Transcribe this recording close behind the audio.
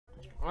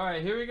All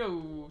right, here we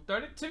go.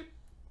 32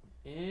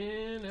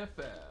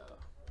 NFL.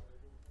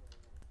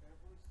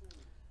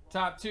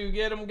 Top two,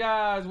 get them,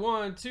 guys.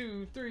 1,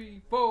 2,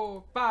 3,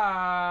 4,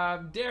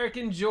 5. Derek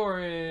and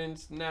Jordan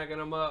snagging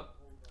them up.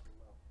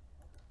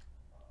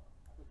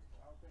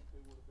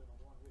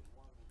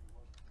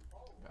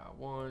 Got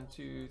 1,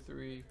 2,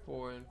 3,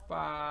 4, and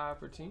 5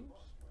 for teams.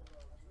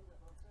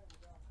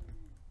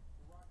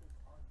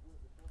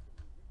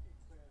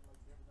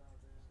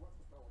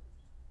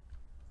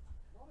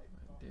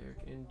 Derek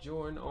and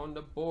Jordan on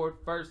the board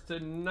first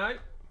tonight.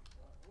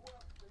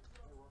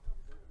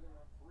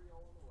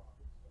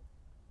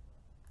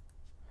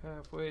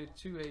 Halfway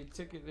to a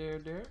ticket there,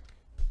 Derek.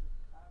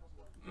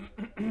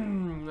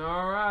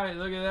 All right,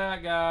 look at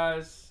that,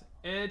 guys.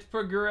 It's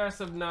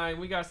progressive night.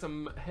 We got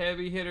some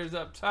heavy hitters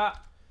up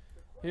top.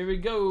 Here we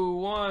go.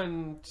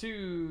 1,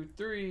 2,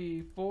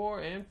 3, 4,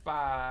 and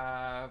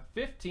 5.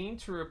 15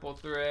 triple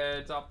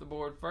threads off the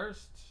board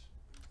first.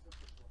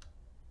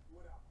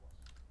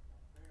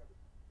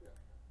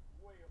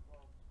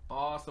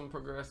 Awesome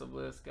progressive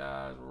list,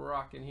 guys.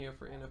 Rocking here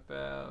for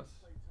NFLs.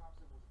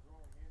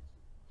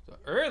 So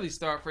early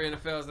start for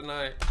NFLs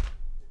tonight.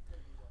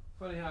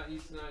 Funny how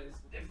each night is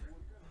different.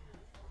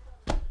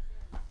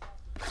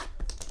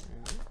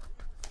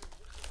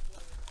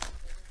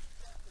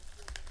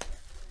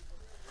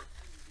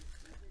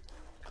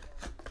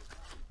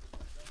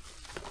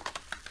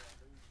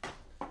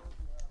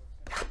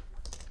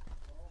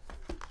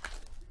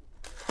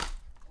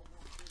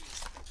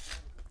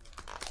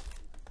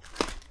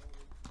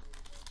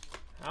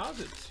 How's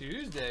it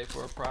Tuesday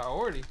for a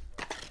priority?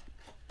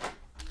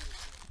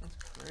 That's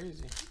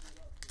crazy.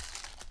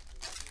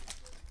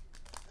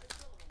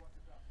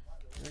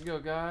 There we go,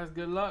 guys.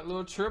 Good luck.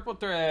 Little triple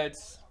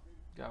threads.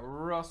 Got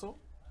Russell,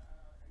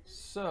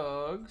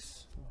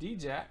 Suggs,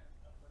 D-Jack,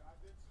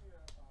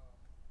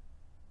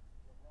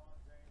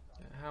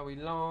 Howie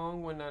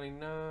Long,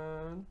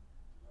 199.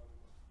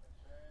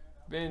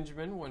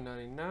 Benjamin,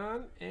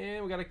 199.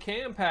 And we got a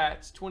Cam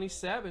patch,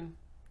 27,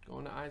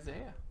 going to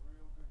Isaiah.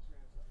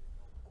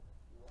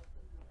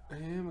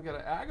 And we got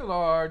an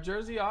Aguilar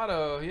jersey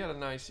auto. He had a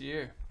nice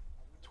year.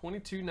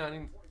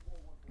 22.99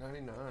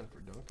 for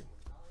Duncan.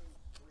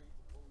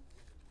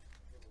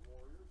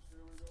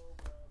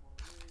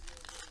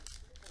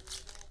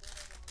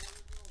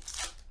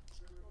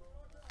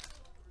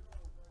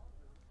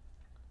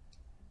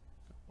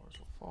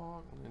 Marshall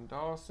Faulk, and then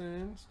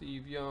Dawson,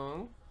 Steve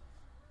Young.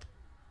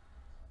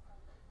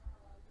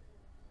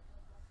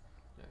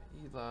 Got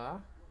Eli.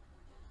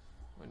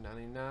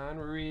 199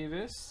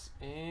 Revis,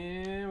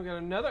 and we got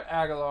another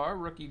Aguilar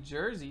rookie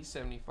jersey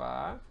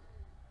 75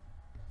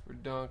 for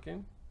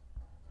Duncan.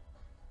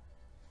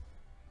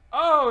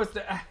 Oh, it's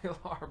the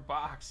Aguilar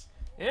box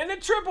and the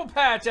triple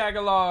patch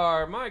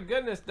Aguilar. My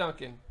goodness,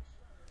 Duncan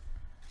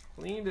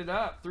cleaned it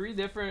up. 3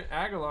 different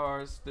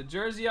Aguilars: the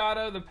jersey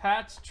auto, the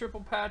patch,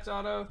 triple patch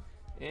auto,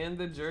 and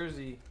the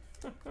jersey.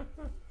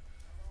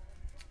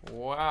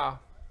 Wow,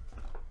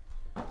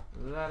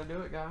 that'll do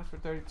it, guys, for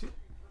 32.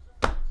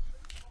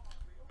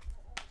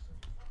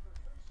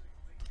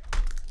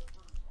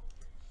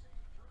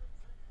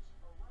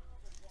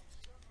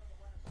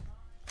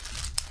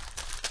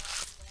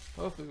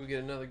 Hopefully we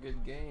get another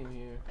good game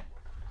here.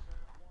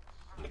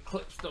 The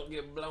clips don't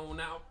get blown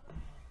out.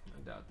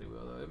 I doubt they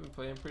will, though. They've been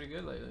playing pretty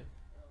good lately.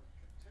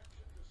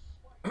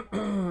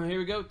 Here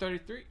we go,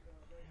 33.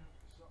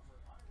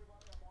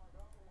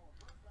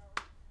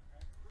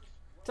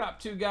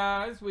 Top two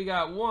guys. We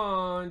got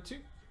 1, 2,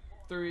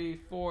 3,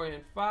 4,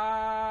 and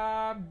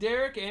 5.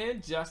 Derek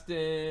and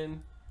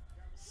Justin.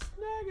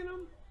 Snagging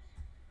them.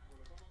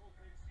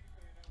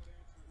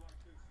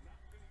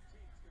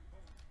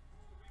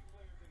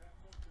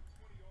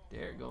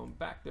 Derek going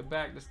back to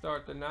back to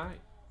start the night.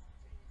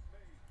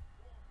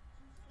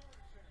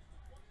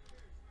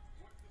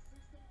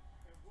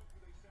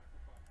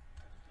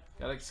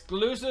 Got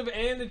exclusive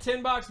and the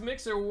 10-box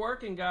mixer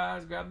working,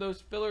 guys. Grab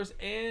those fillers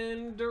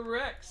and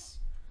directs.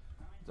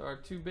 Those are our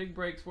 2 big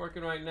breaks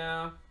working right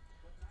now.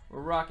 We're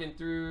rocking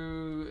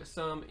through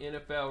some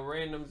NFL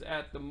randoms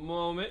at the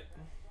moment.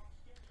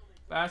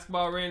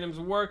 Basketball randoms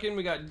working.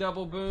 We got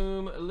double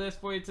boom list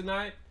for you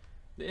tonight.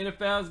 The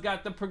NFL's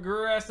got the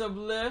progressive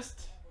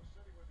list.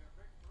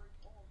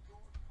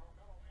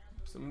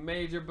 Some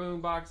major boom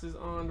boxes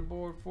on the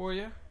board for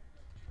you.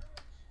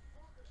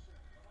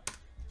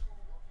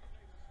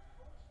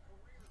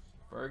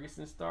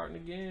 Ferguson starting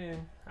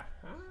again.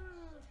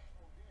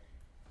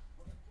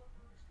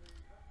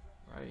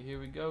 Right, here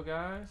we go,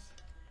 guys.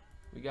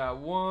 We got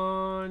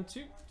 1,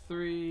 2,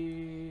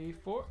 3,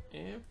 4,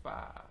 and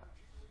 5.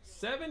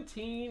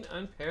 17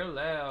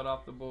 unparalleled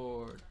off the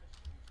board.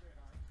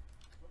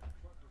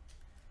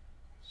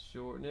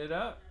 Shorten it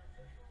up.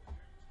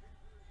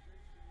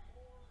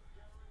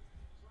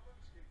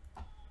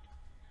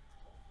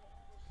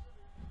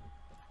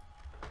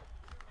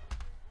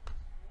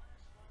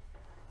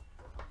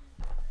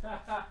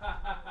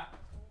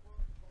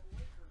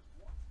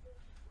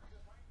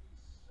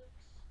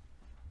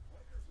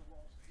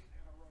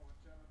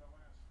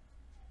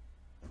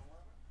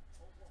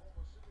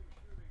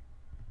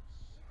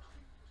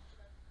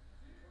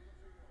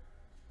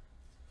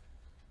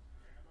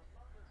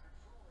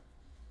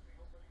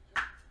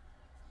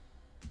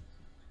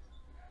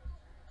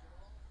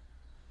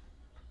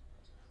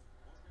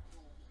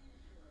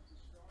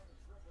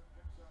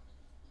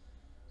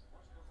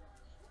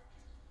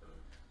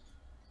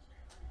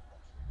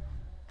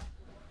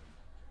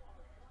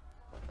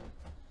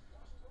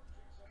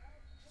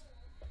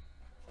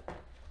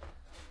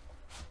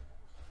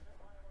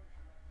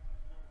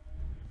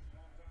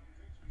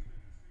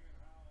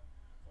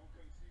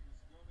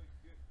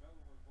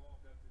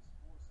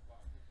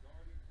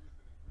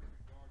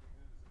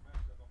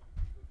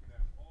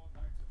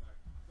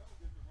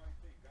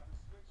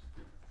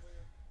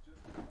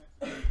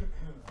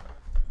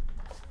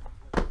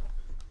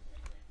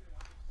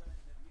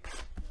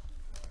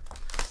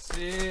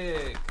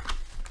 big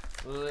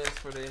list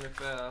for the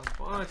NFL.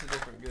 Bunch of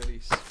different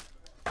goodies.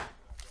 There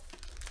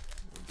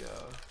we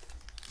go.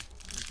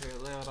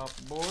 Unparalleled off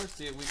the board.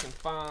 See what we can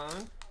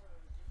find.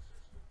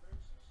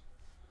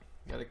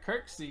 Got a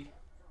Kirksey.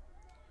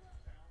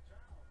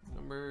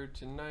 Number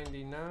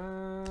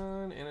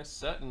 /99 and a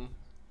Sutton.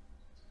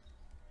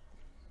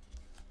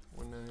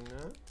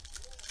 199.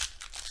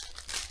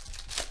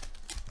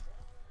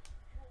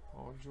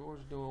 Paul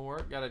George doing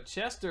work. Got a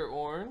Chester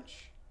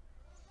orange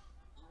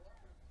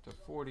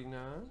 /49.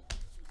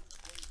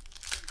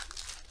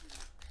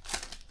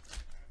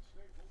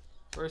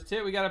 First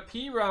hit, we got a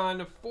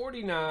P-Ron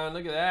 /49.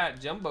 Look at that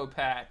jumbo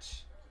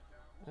patch.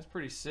 That's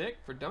pretty sick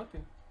for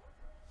Duncan.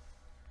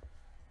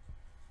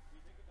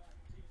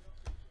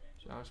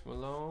 Josh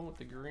Malone with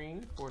the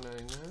green,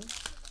 $4.99.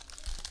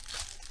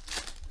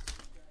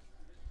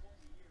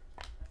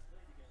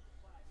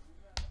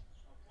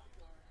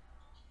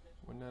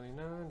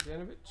 $1.99,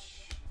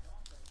 Janovich.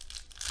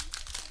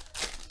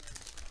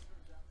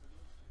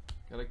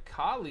 Got a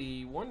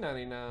Collie,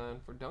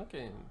 $1.99 for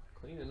Duncan.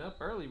 Cleaning up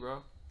early,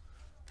 bro.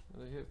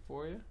 Another hit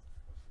for you.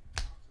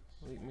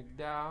 Malik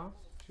McDowell,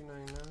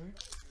 $2.99.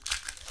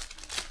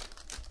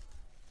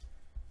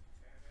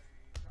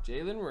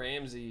 Jalen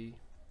Ramsey,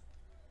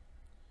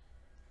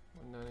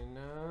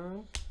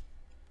 $1.99.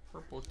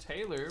 Purple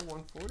Taylor,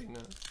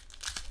 $1.49.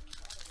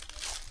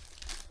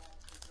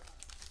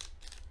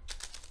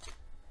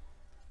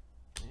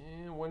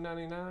 And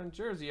 $1.99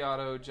 jersey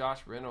auto,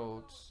 Josh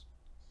Reynolds.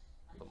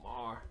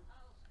 Lamar.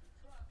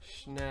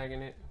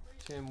 Snagging it.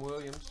 Tim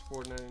Williams,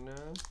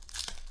 $4.99.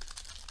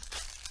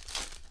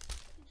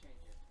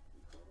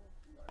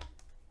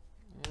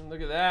 And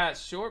look at that.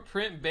 Short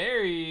print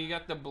Barry.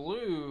 Got the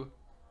blue.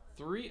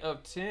 3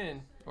 of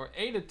 10. Or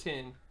 8 of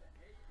 10.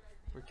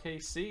 For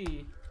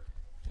KC.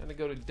 Gotta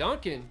go to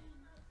Duncan.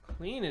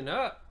 Cleaning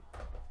up.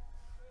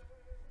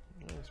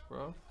 Nice,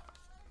 bro.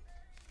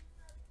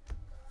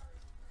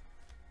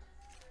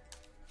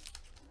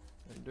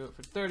 And do it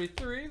for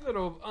 33.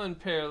 Little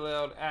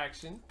unparalleled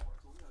action.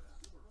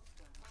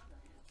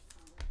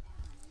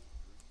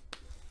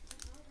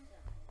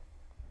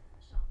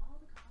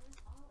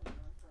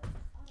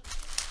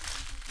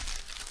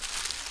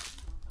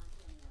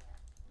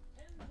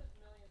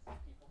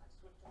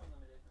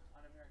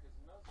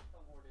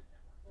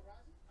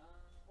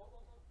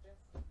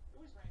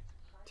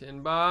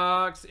 $10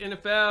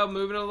 NFL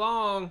moving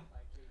along.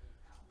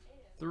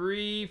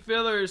 3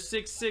 fillers,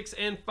 6, 6,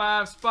 and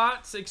 5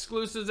 spots.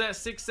 Exclusives at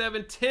 6,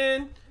 7,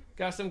 10.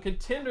 Got some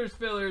contenders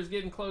fillers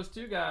getting close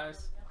too,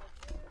 guys.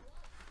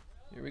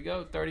 Here we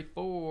go,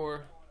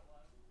 34.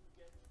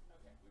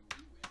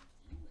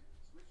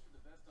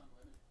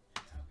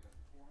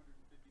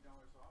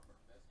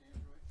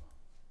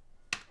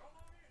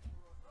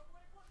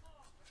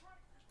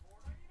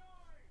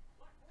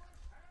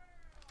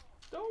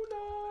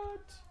 Donut.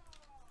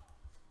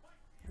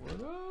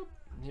 What up?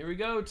 Here we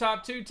go.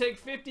 Top 2 take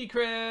 50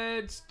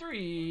 creds.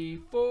 3,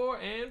 4,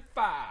 and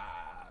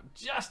 5.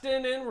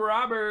 Justin and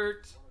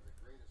Robert.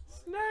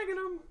 Snagging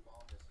them.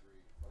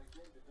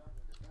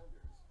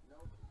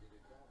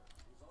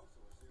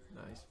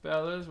 Nice,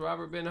 fellas.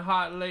 Robert been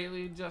hot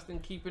lately. Justin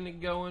keeping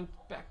it going.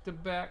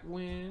 Back-to-back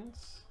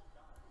wins.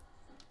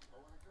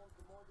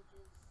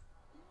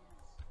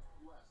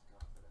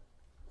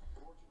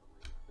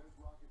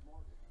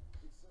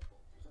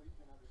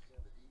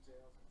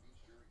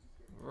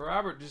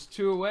 Robert, just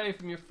 2 away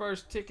from your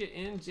first ticket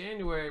in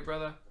January,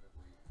 brother.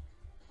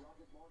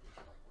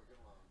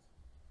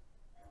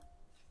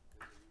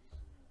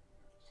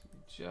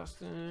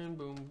 Justin,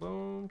 boom,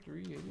 boom,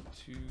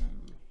 382.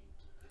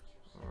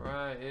 All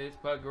right, it's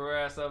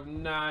Progressive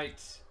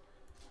Night.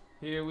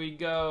 Here we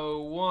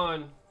go.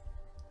 1,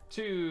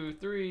 2,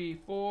 3,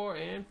 4,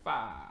 and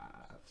 5.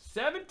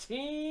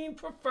 17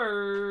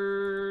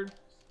 preferred.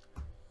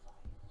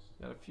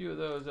 Got a few of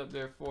those up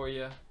there for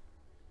you.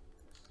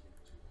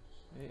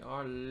 They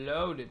are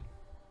loaded.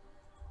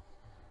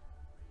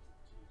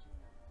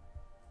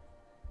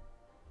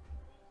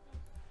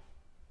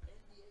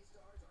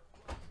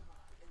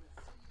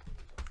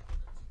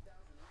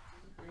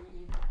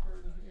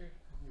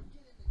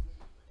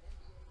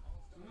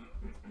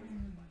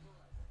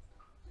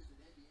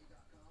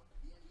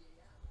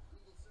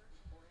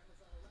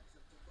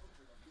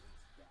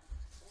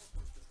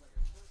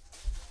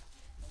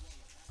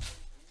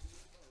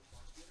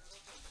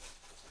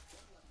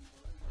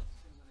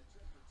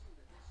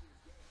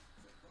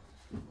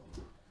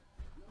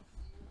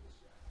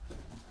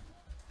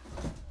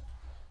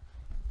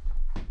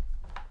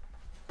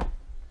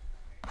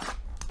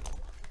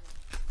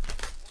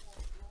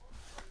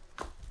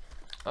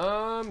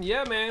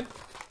 Yeah, man.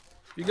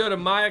 If you go to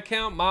my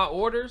account, my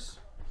orders,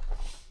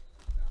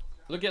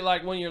 look at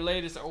like one of your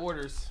latest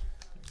orders.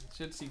 You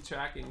should see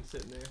tracking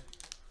sitting there.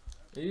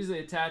 It usually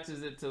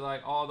attaches it to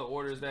like all the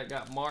orders that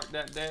got marked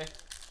that day.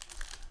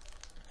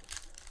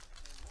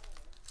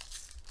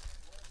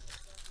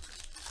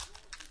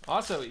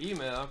 Also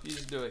email, if you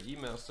just do an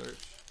email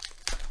search,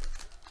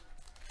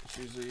 it's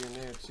usually in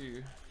there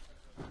too.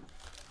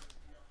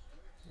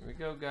 Here we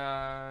go,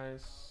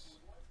 guys.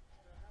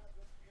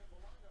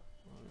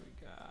 What do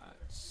we got?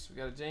 We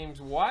got a James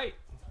White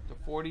to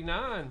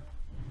 49.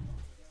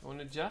 Going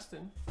to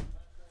Justin.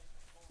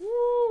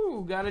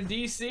 Woo! Got a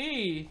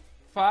DC.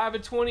 5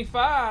 of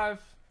 25.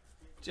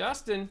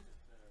 Justin.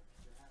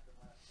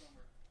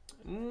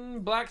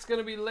 Black's going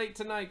to be late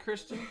tonight,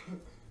 Christian.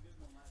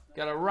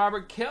 Got a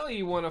Robert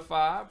Kelly 1 of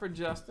 5 for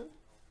Justin.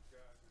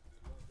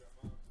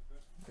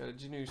 Got a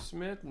Janu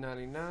Smith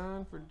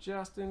 99 for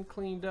Justin.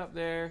 Cleaned up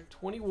there.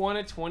 21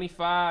 of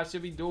 25.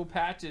 Should be dual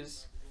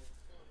patches.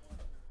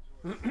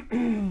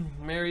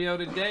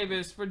 Mariota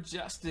Davis for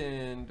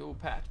Justin. Dual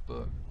patch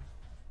book.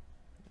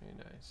 Very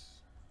nice.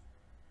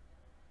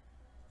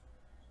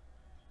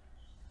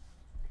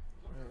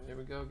 All right, there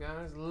we go,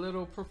 guys.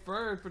 Little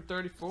preferred for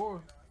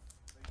 34.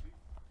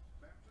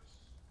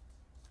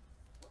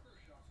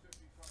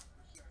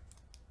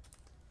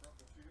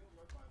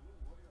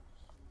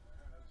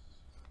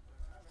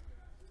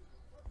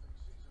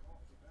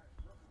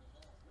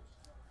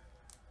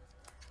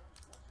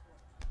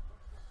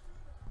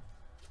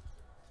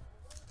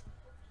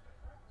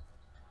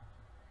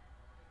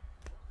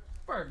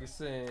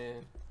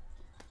 Ferguson.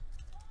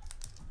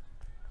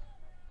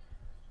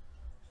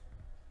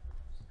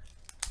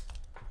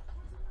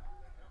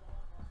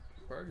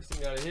 Ferguson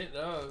got to hit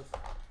those.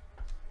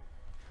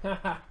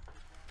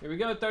 Here we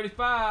go,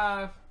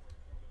 35.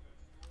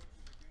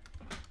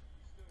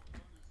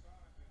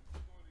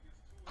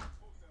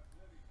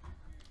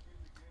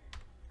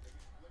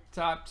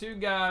 Top 2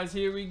 guys,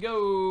 here we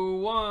go.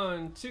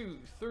 1, 2,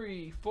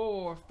 3,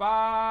 4,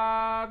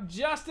 5.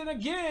 Justin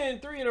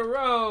again, 3 in a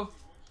row.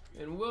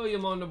 And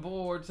William on the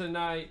board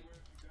tonight.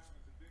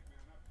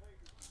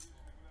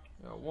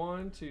 Got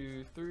 1,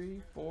 2,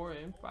 3, 4,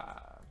 and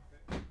 5.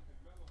 3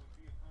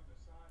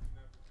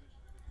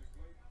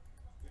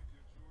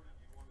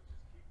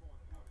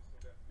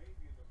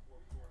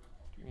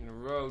 in a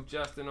row.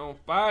 Justin on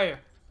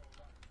fire.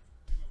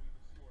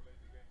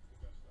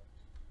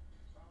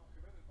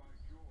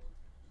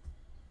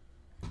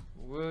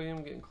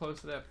 William getting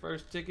close to that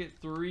first ticket.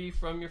 3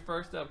 from your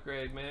first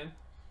upgrade, man.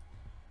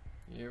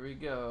 Here we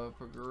go.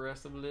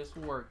 Progressive list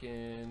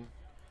working.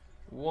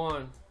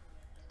 1,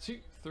 2,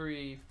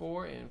 3,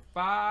 4, and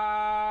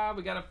 5.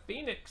 We got a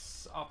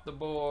Phoenix off the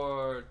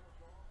board.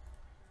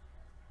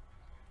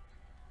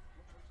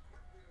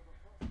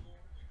 All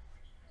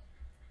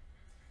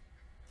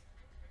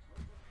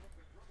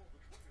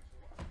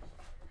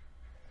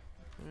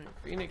right,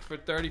 Phoenix for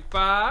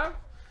 35.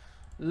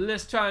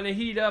 List trying to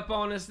heat up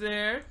on us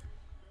there.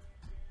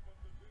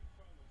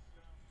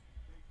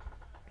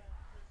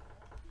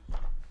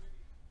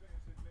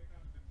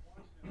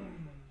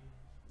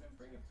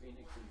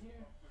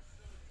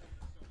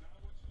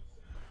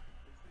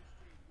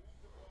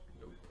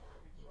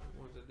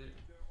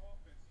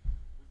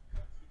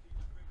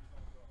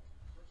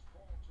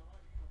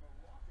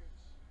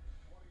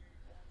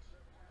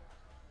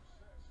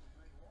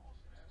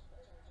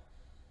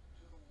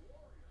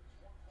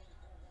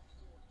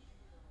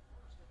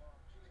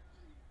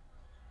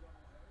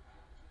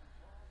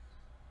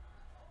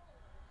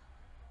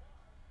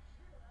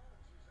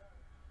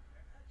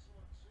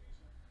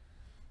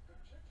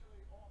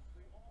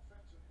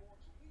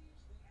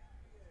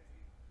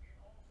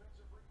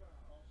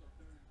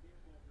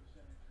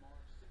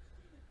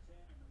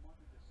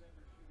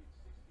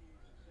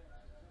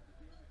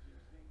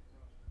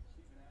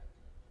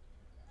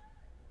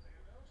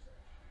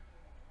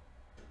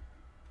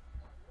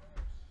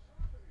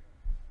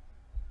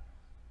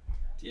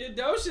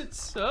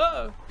 Theodosic.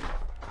 Oh.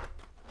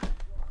 Here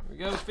we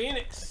go,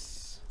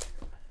 Phoenix.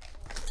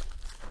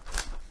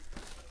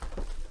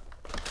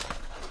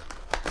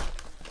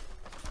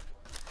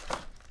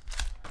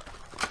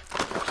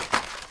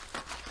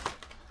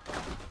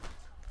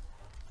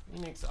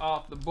 Phoenix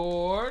off the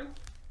board.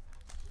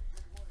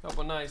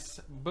 Couple nice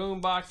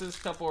boom boxes,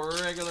 couple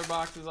regular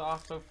boxes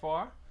off so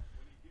far.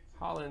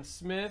 Holland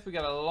Smith. We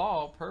got a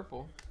Law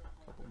purple.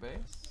 Couple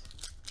base.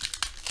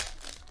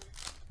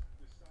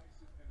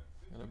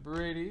 Got a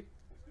Brady,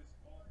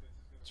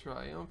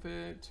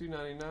 Triumphant,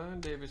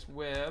 299. Davis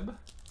Webb,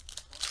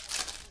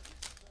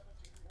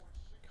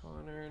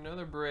 Connor,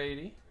 another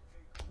Brady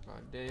by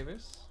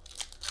Davis.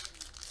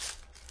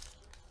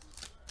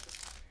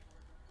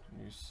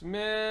 New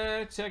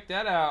Smith, check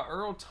that out.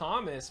 Earl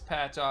Thomas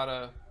patch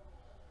auto.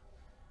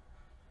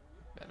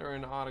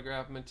 Veteran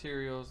autograph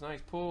materials.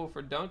 Nice pull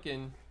for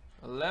Duncan.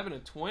 11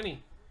 of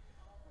 20.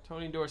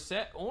 Tony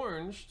Dorsett,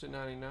 orange to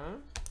 99.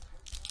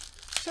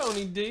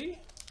 Tony D.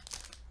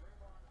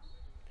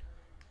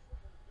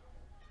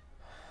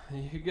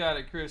 You got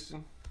it,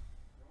 Christian.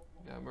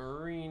 Got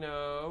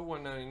Marino,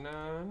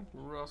 199.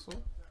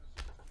 Russell.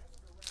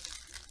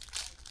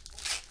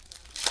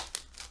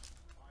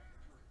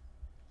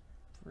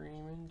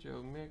 Freeman,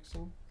 Joe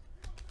Mixon.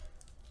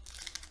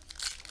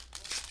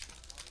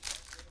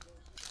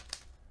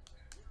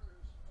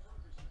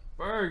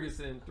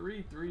 Ferguson,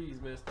 3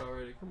 threes missed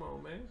already. Come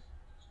on, man.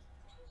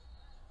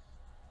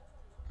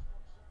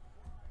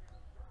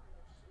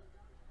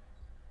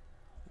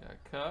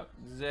 Got Cup,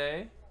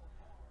 Zay.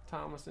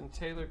 Thomas and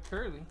Taylor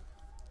Curley.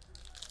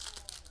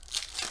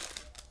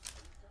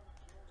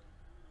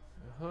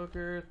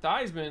 Hooker,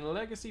 Theismann,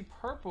 Legacy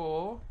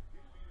Purple,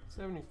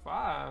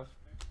 75.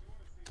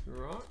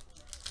 Right.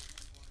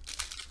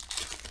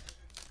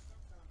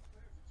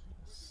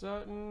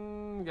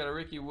 Sutton, got a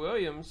Ricky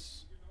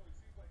Williams,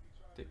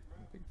 big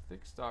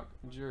thick stock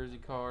jersey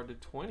card to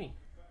 20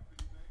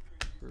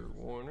 for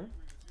Warner.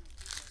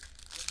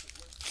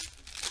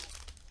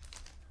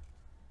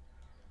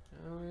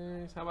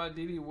 How about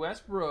D.D.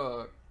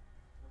 Westbrook?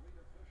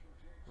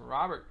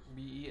 Robert,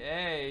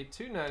 BEA,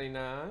 $2.99.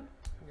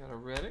 Got a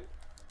Reddick.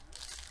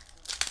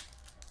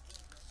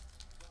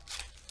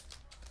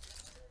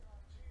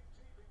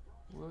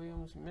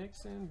 Williams,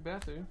 Mixon,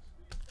 Beathard.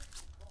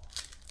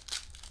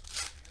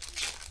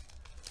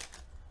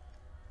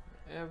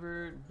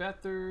 Everett,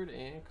 Beathard,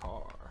 and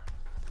Carr.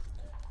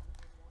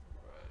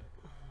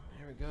 Right.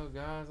 There we go,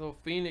 guys. Little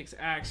Phoenix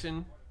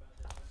action.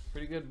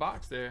 Pretty good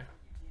box there.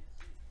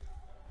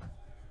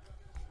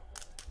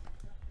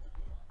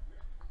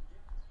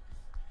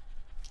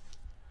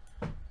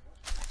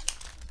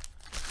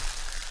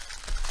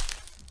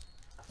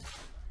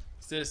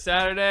 Is it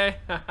Saturday?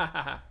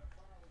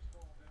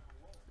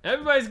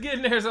 Everybody's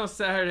getting theirs on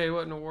Saturday.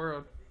 What in the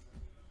world?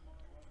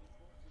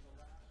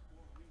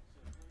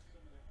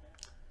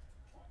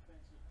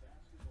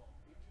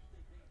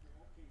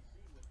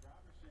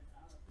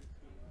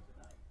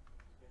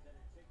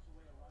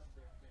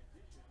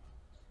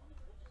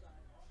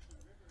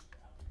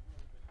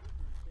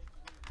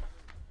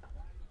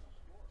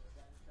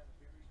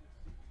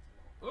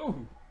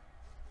 Ooh,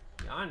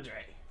 DeAndre.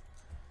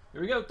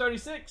 Here we go,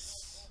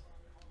 36.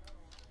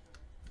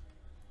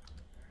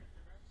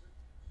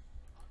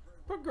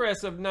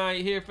 Progressive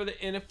night here for the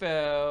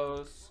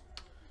NFLs.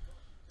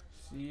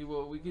 See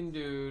what we can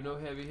do. No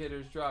heavy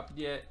hitters dropped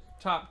yet.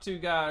 Top 2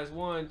 guys.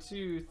 1,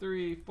 2,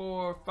 3,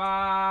 4,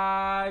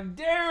 5.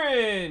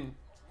 Darren!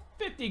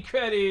 50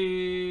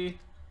 credit.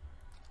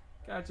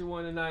 Got you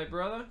one tonight,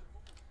 brother.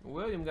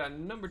 William got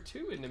number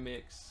 2 in the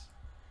mix.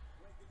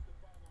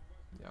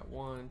 Got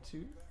 1,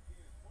 2,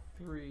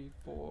 3,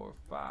 4,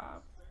 5.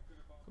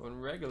 Going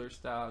regular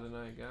style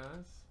tonight,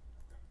 guys.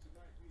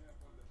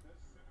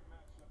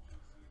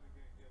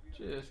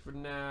 Just for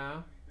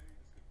now.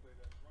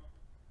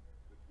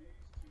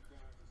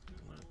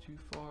 Not too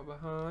far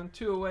behind.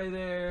 2 away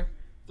there.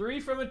 3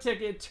 from a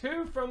ticket.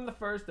 2 from the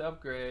first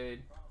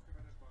upgrade.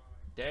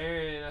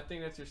 Darren, I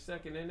think that's your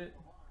second, isn't it?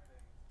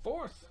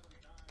 4th.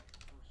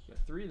 Got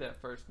 3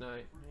 that first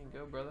night. There you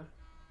go, brother.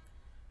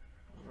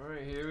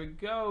 Alright, here we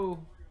go.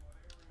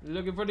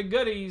 Looking for the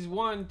goodies.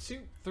 1, 2,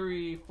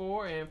 3,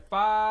 4, and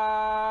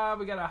 5.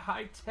 We got a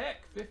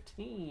high-tech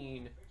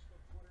 15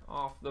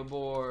 off the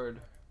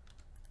board.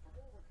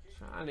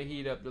 Trying to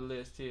heat up the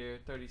list here.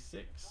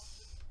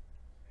 36.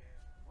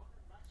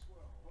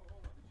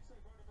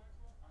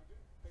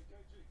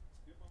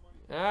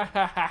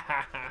 I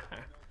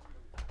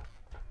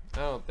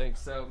don't think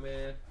so,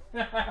 man.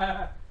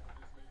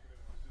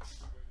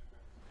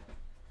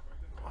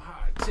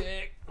 High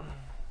tech.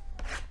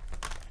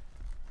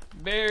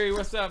 Barry,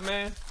 what's up,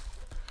 man?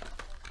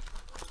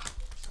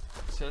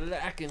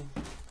 Lacking.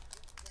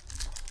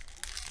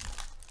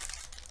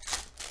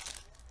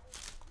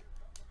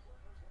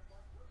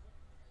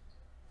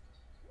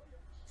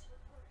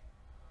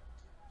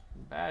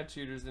 Bad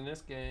shooters in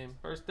this game.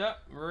 First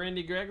up,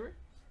 Randy Gregory.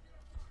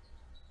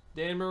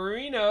 Dan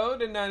Marino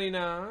to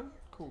 99.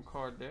 Cool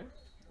card there.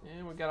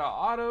 And we got an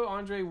auto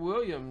Andre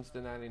Williams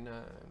to 99.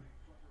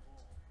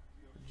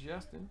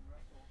 Justin.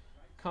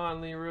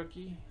 Conley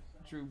rookie.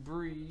 Drew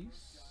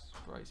Brees.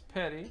 Bryce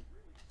Petty.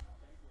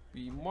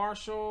 B.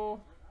 Marshall.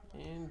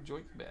 And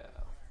Joyce Bell.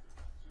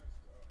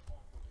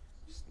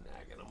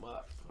 Snagging them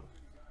up.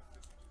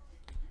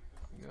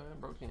 Go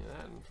ahead, broken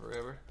that in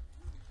forever.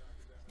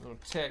 Little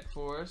tech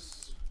for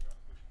us.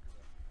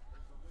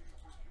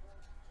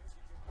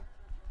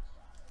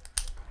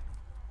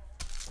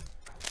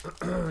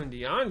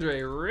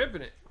 DeAndre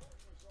ripping it.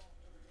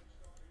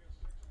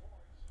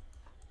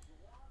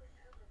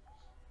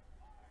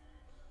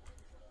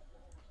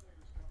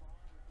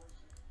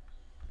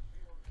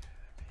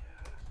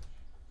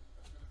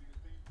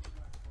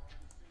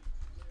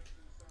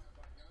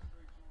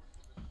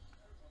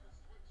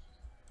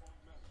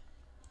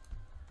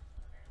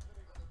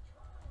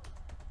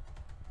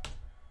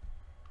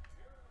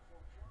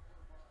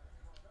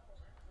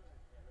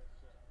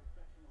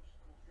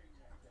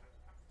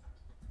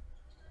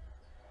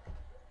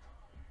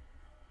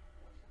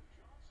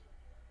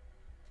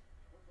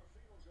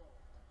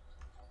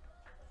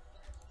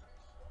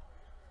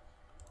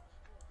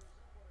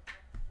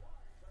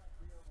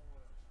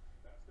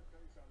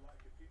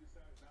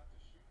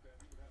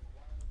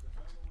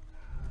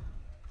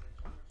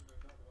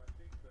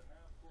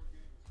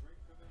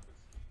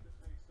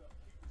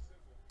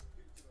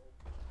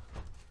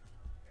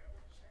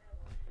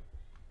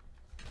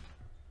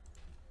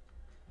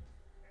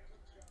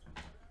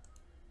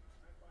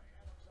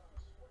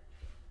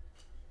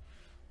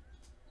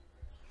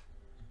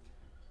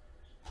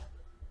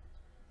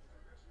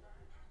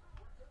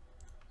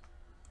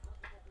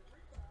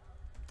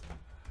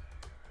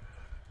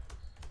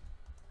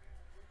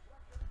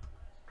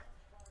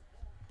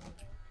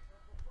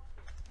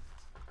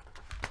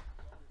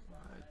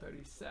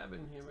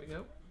 37. Here we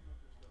go.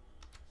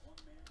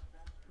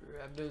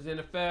 Grab those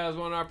NFLs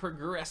on our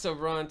progressive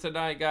run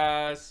tonight,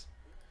 guys.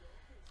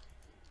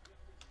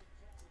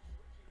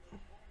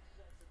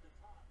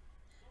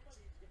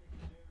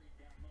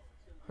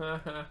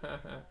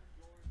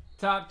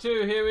 Top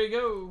 2, here we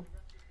go.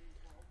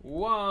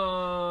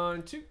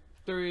 1, 2,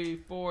 3,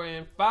 4,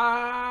 and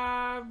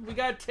 5. We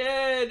got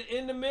Ted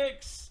in the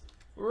mix.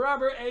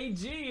 Robert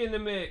AG in the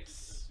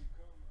mix.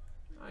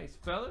 Nice,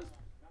 fellas.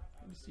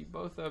 Let me see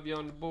both of you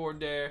on the board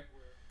there.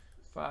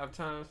 5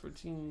 times for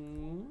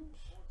teams.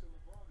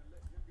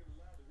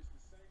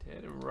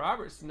 Ted and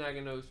Robert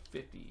snagging those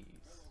 50s.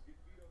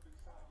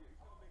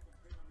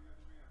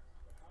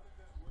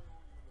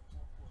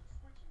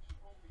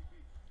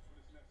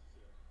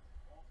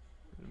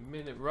 In a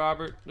minute,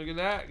 Robert. Look at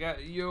that.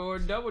 Got your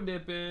double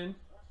dip in.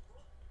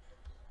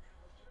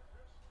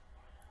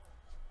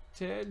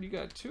 Ted, you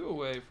got 2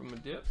 away from a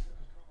dip.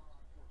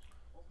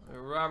 All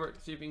right,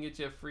 Robert, see if you can get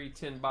you a free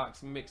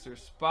 10-box mixer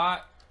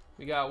spot.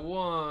 We got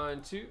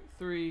 1, 2,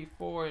 3,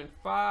 4, and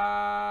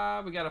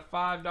 5. We got a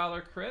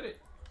 $5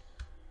 credit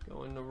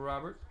going to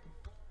Robert.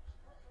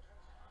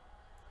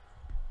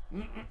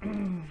 All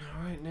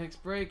right,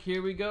 next break.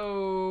 Here we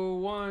go.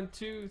 1,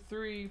 2,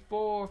 3,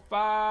 4,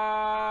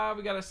 5.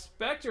 We got a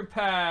Spectre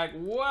pack.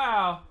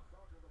 Wow.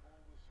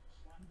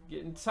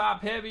 Getting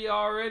top heavy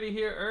already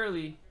here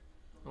early.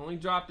 Only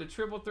dropped the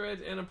triple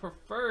threads and a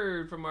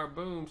preferred from our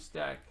boom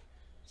stack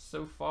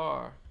so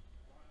far.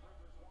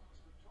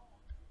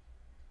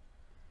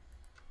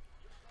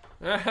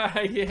 I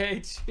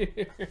hate you.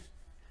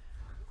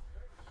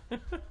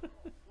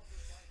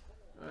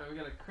 Alright, we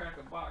gotta crack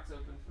a box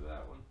open for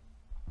that one.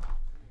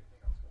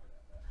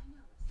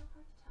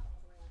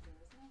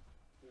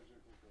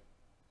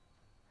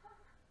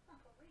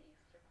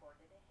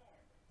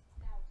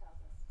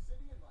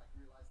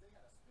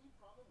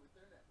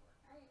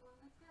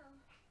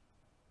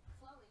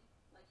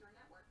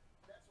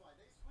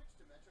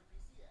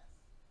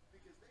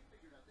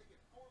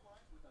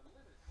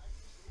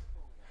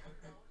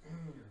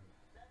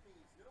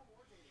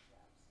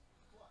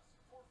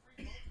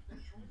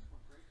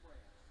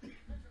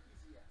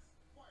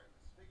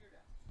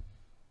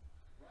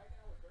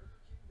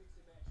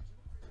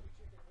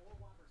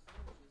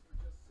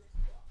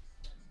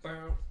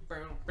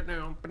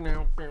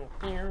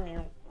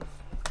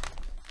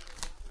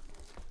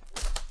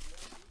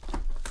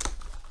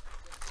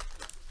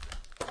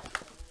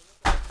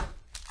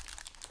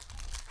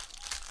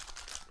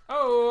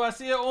 Oh, I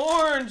see an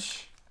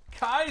orange.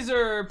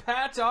 Kaiser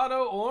patch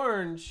auto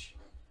orange.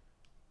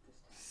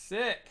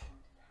 Sick.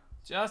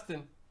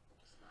 Justin.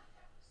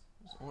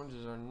 Those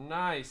oranges are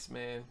nice,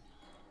 man.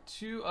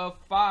 2 of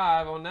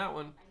 5 on that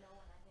one.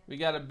 We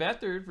got a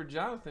Beathard for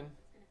Jonathan.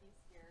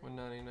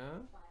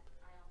 199.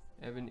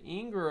 Evan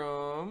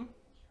Ingram.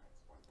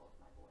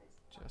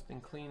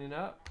 Justin cleaning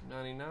up.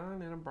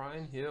 99. And a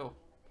Brian Hill.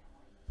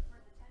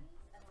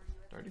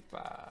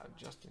 35.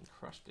 Justin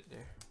crushed it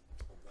there.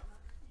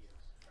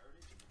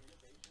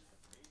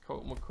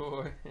 Colt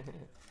McCoy.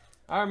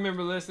 I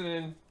remember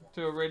listening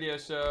to a radio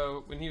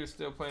show when he was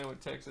still playing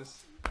with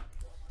Texas.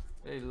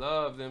 They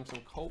love them some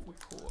Colt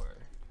McCoy.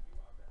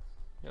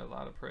 Got a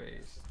lot of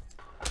praise.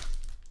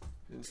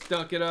 And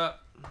stunk it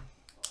up.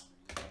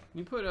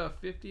 You put a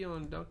 50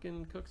 on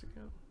Duncan Cook's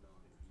account?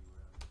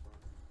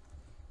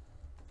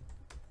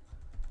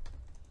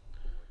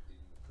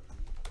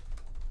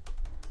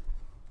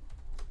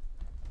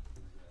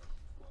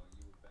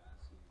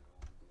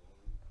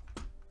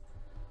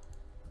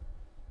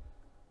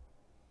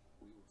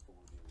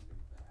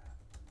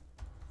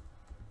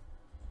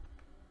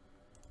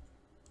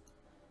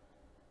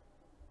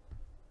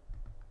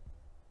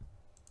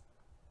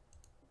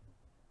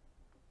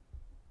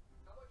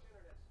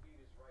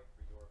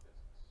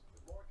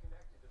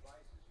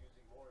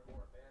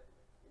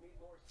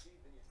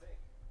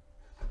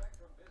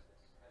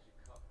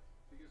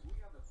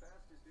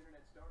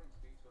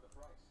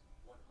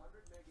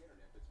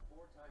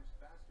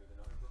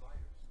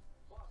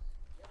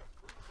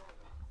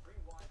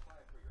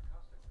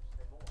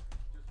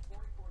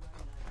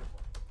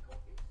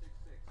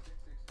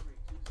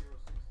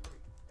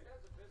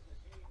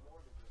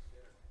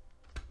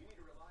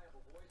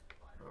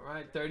 All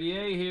right,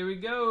 38, here we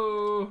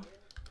go.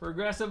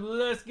 Progressive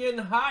list getting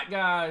hot,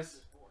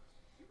 guys.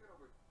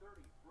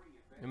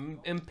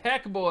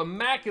 Impeccable,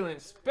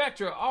 immaculate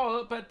Spectra all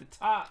up at the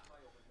top.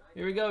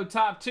 Here we go,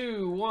 top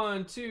 2.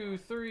 1, 2,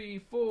 3,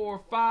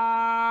 4,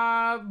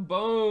 5.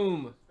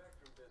 Boom.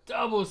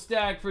 Double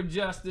stack for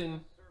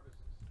Justin.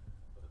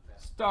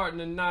 Starting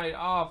the night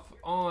off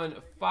on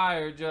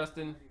fire,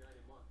 Justin.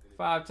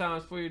 5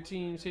 times for your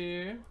teams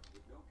here.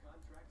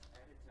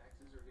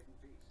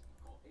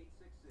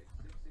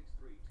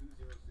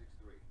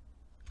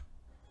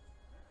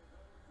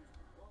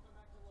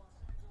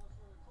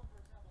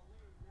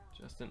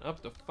 Justin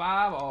up to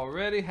 5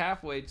 already,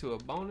 halfway to a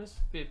bonus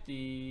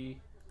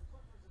 50.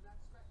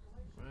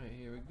 All right,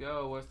 here we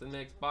go. What's the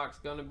next box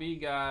gonna be,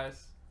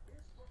 guys?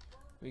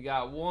 We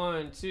got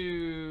 1,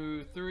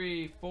 2,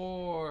 3,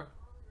 4,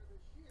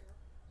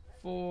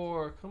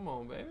 4. Come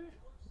on, baby.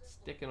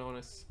 Sticking on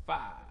us 5.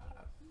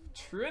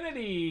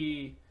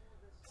 Trinity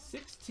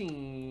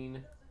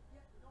 16.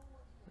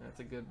 That's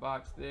a good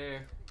box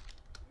there.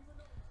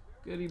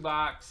 Goodie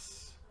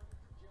box.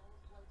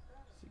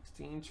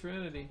 16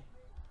 Trinity.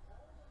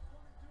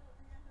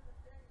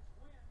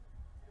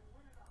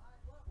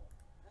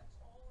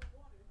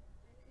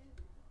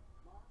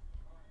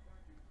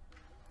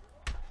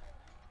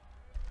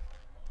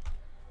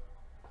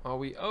 Are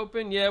we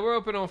open? Yeah, we're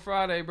open on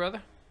Friday,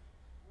 brother.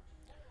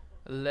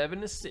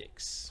 11 to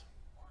 6.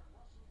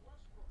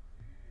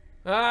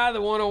 Ah,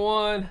 the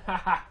 101.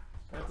 Haha.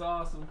 That's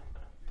awesome.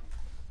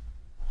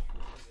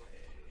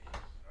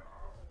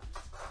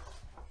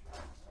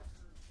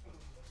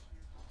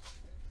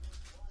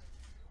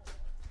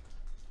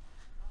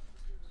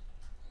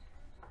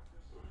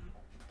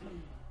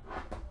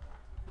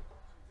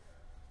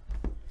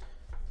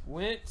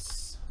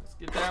 Wentz. Let's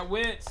get that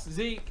Wentz.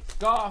 Zeke.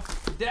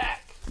 Goff.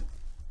 Dak.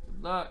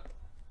 Good luck.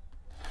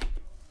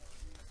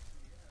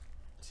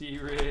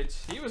 T-Rich.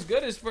 He was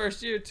good his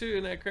first year, too.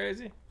 Isn't that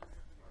crazy?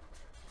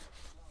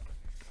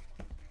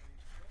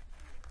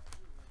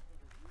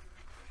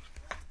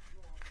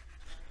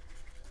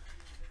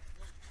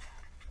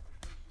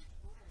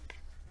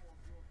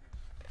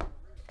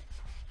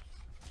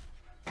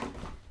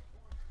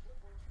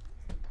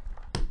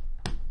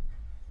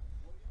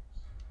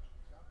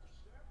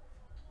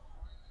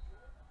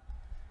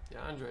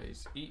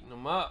 DeAndre's eating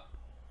them up.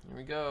 Here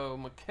we go.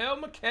 Mikael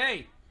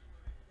McKay.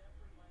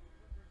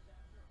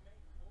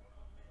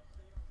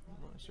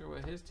 I'm not sure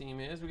what his team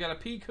is. We got a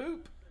P.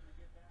 Coop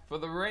for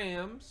the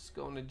Rams.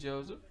 Going to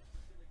Joseph.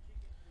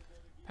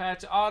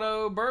 Patch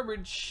Auto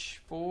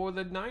Burbridge for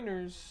the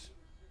Niners.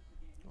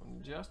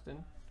 Going to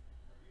Justin.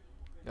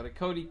 Got a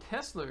Cody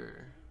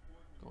Kessler.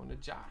 Going to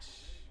Josh.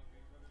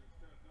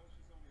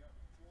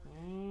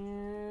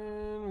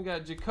 And we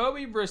got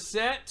Jacoby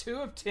Brissett, 2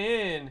 of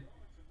 10.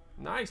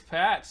 Nice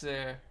patch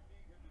there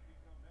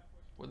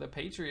for the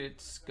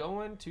Patriots.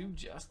 Going to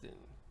Justin.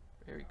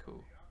 Very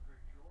cool.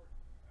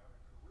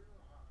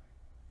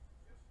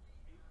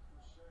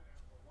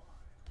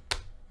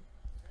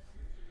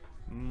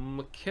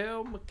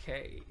 Mikael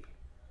McKay.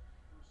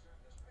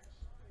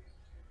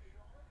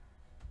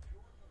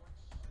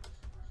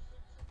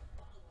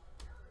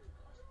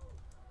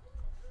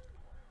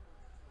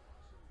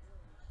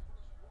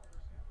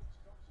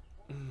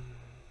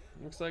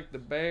 Looks like the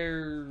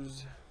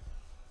Bears.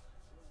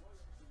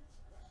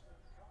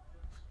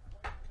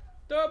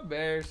 The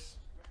Bears.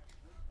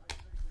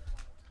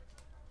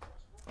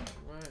 All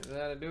right,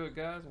 that'll do it,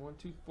 guys. 1,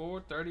 2,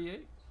 4,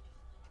 38.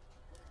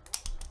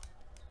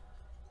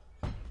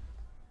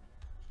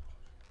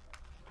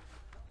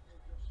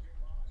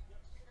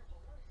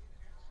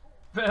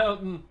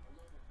 Felton.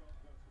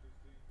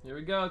 Here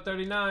we go,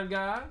 39,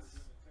 guys.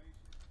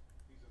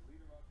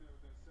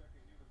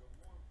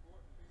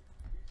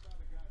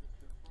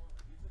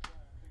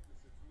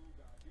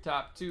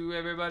 Top 2,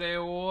 everybody.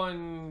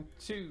 1,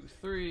 2,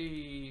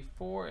 3,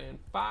 4, and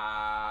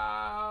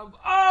 5.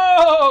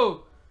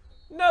 Oh!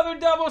 Another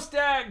double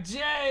stack.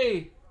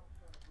 Jay.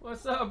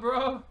 What's up,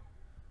 bro?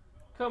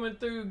 Coming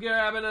through,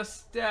 grabbing a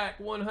stack.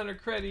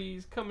 100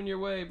 credits coming your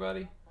way,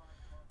 buddy.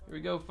 Here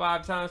we go,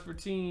 5 times for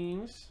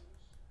teams.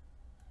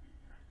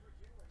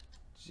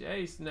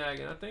 Jay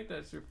snagging. I think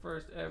that's your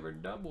first ever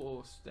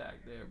double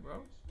stack there,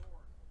 bro.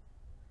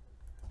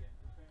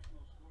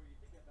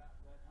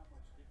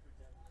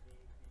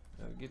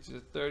 That'll get you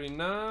to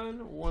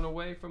 39. 1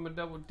 away from a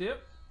double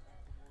dip.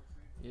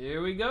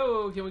 Here we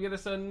go. Can we get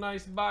us a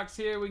nice box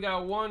here? We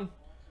got 1,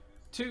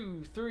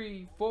 2,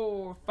 3,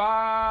 4,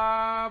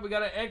 5. We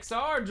got an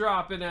XR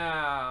dropping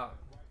out.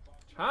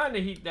 Trying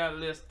to heat that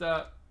list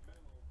up.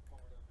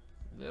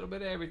 A little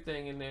bit of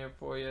everything in there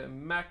for you.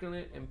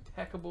 Immaculate,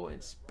 impeccable,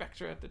 and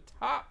Spectre at the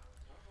top.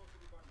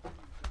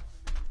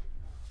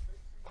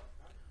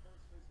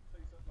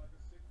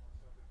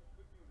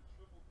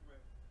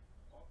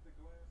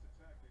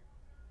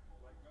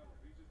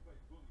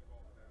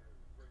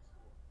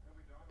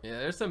 Yeah,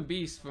 there's some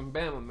beasts from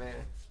Bama,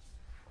 man.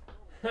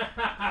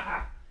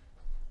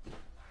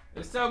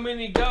 There's so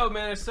many go,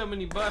 man. There's so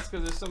many busts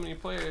because there's so many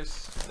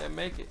players that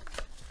make it.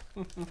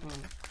 Here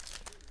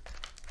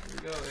we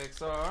go,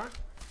 XR.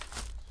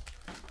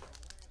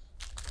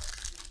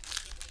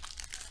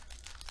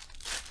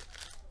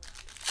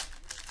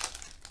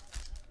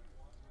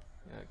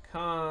 Got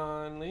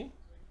Conley.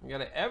 We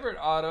got an Everett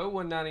auto,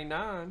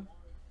 199.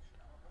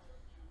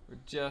 For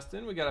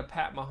Justin, we got a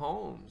Pat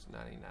Mahomes,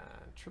 99.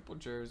 Triple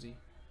jersey.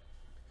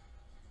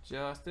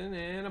 Justin,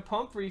 and a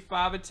Pumphrey,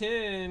 5 of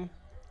 10.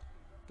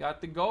 Got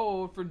the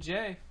gold for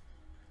Jay.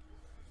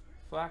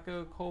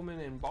 Flacco, Coleman,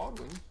 and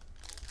Baldwin.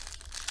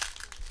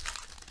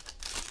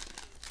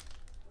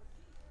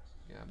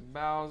 Got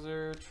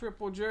Bowser,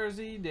 triple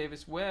jersey.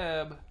 Davis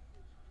Webb.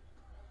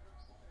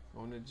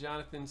 Going to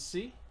Jonathan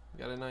C.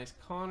 Got a nice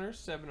Connor,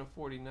 7 of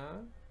 49.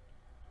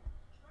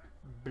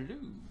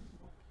 Blue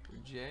for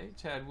Jay.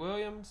 Chad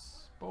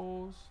Williams,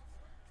 Bowles.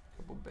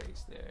 Couple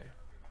base there.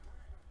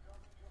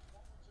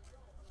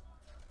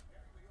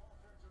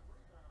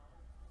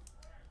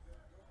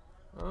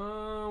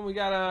 We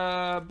got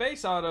a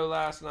base auto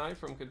last night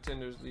from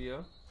Contenders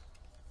Leo.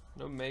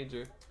 No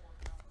major.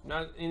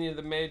 Not any of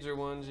the major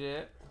ones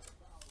yet.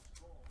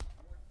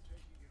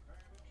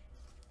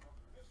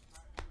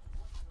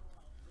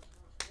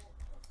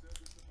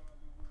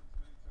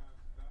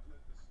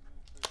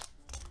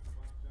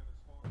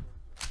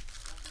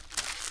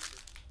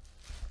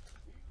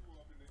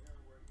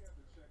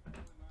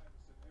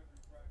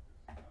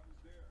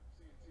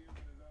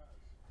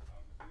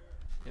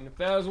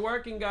 NFL's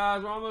working,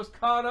 guys. We're almost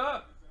caught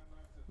up.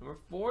 Number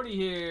 40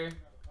 here.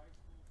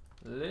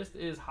 The list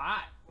is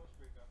hot.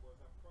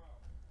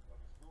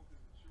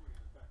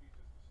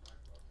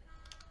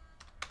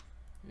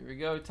 Here we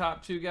go.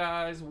 Top 2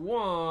 guys.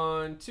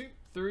 1, 2,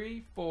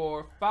 3,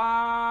 4,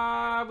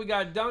 5. We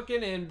got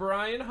Duncan and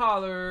Brian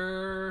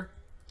Holler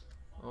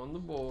on the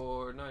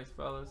board. Nice,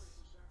 fellas.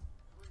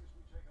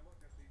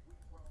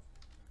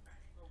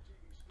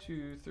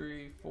 2,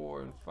 3,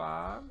 4, and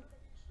 5.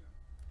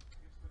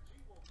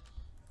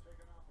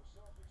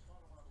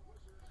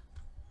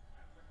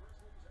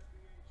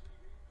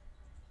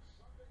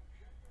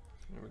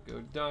 There we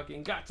go,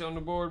 Duncan. Got you on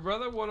the board,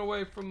 brother. One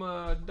away from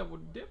a double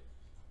dip.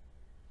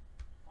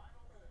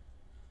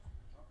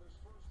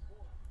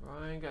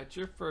 Ryan, got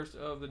your first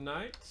of the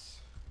night.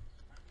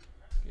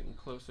 Getting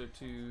closer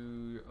to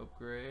your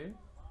upgrade.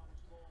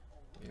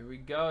 Here we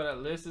go. That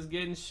list is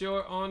getting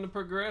short on the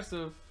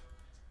progressive.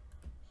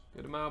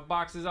 Good amount of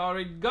boxes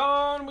already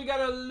gone. We got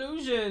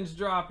illusions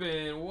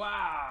dropping.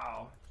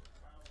 Wow.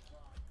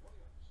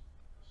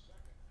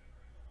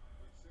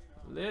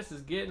 This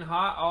is getting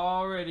hot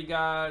already,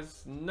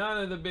 guys.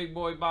 None of the big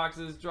boy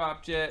boxes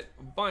dropped yet.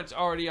 A bunch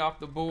already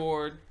off the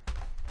board.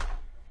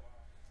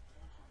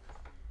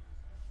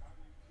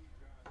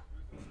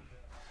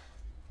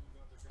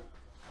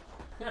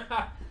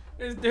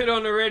 This dude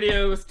on the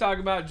radio was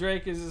talking about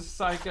Drake is a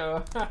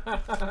psycho.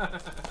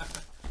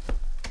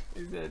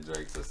 He said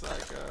Drake's a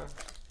psycho.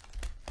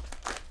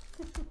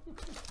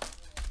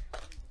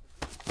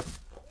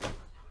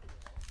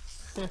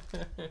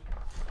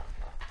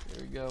 Here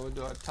we go. We'll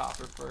do our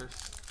topper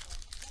first.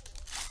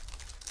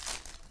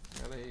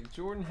 Got a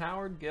Jordan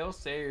Howard, Gale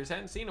Sayers.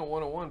 Hadn't seen a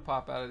 101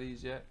 pop out of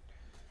these yet.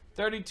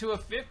 32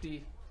 of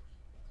 50.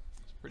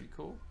 It's pretty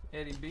cool.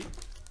 Eddie B.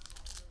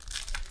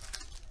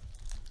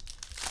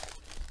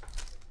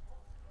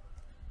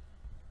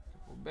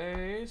 Triple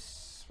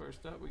base.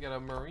 First up, we got a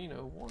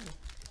Marino one.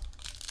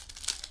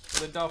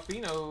 For the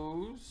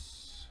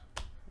Dolphinos,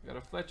 we got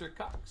a Fletcher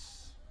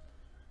Cox.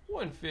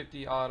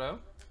 150 auto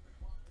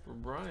for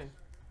Brian.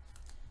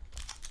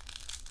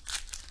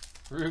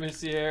 Ruben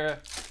Sierra.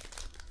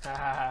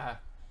 I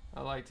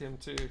liked him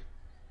too.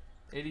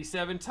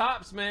 87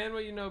 tops, man. What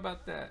do you know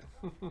about that?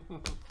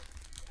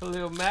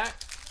 Khalil Mack.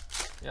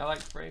 Yeah, I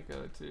like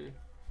Franco too.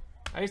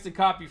 I used to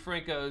copy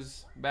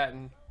Franco's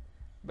batting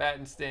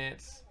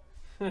stance.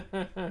 We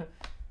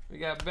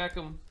got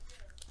Beckham.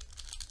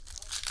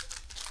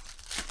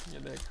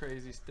 Got that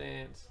crazy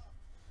stance.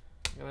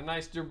 Got a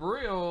nice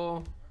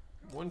Jabril.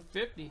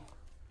 150.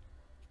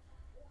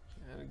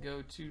 Gotta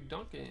go to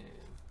Duncan.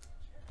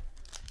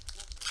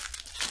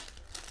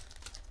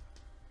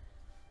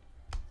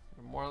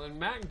 Marlon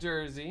Mack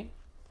jersey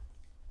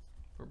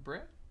for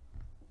Brett.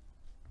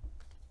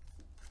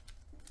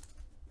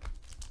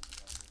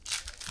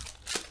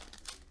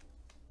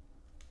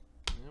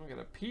 And we got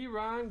a P.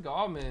 Ron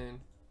Gallman.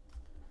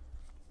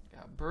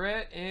 Got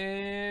Brett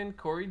and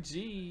Corey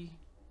G.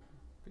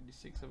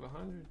 56 of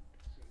 100.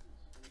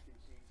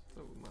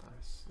 Oh, my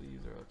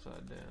sleeves are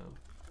upside down.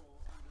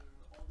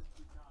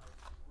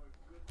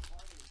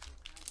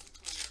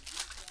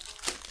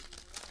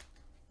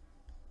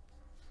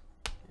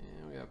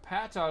 And we got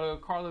patch auto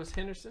Carlos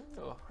Henderson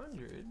to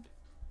 100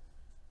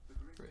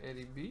 for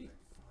Eddie B.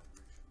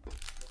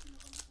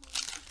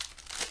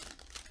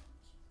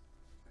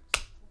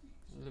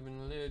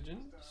 Living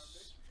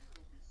Legends,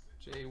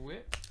 Jay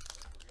Witt.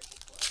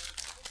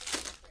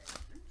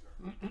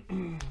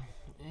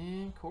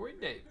 And Corey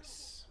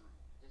Davis.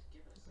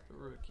 The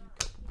rookie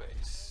couple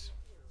base.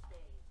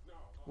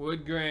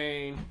 Wood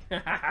grain.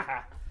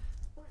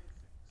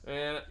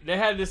 And they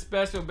had this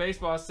special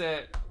baseball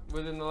set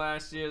within the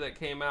last year that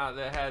came out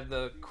that had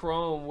the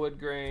chrome wood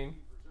grain.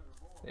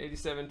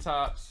 87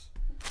 tops.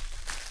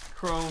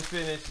 Chrome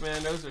finish,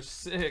 man. Those are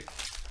sick.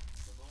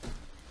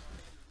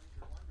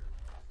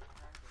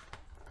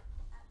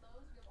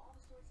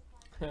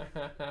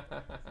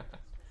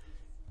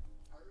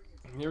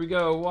 Here we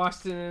go.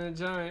 Washington and the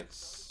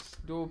Giants.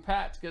 Dual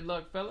patch. Good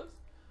luck, fellas.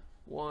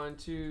 1,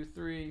 2,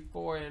 3,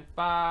 4, and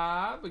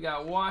 5. We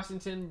got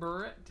Washington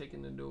Brett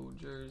taking the dual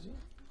jersey.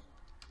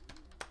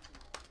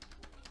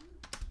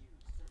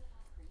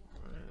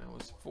 All right, that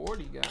was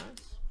 40, guys.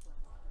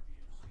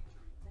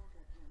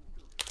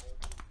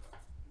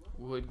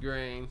 Wood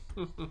grain.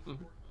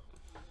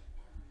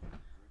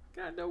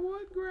 Got the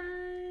wood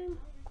grain.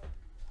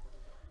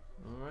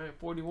 All right,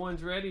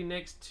 41's ready.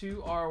 Next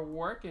two are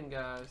working,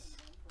 guys.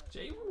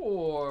 Jay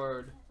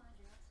Ward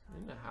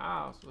in the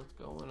house. What's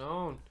going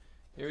on?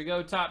 Here we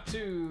go, top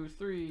 2,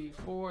 3,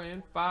 4,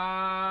 and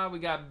 5. We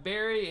got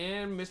Barry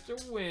and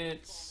Mr.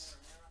 Wentz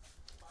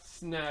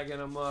snagging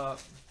them up.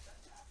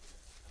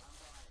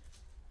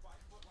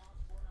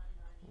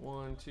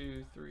 1,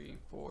 2, 3,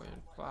 4,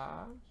 and 5.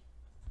 All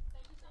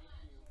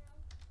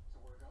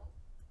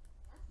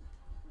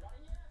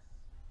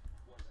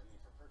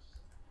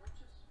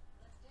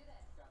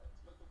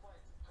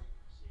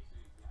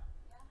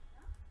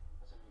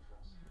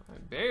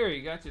right, Barry,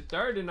 you got your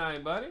third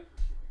tonight, buddy.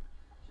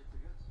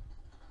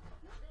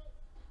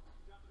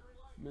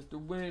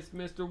 Mr. Wentz,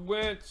 Mr.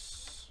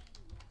 Wentz.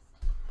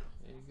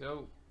 There you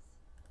go.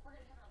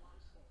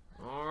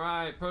 All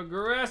right,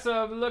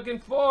 Progressive, looking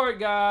for it,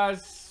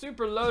 guys.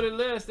 Super loaded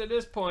list at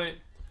this point.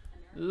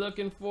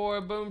 Looking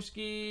for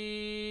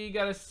Boomski.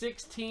 Got a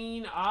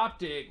 16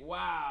 optic.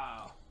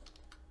 Wow.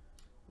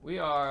 We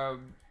are,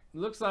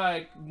 looks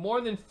like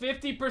more than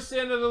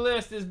 50% of the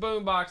list is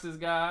boom boxes,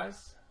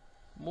 guys.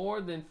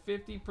 More than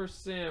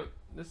 50%.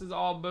 This is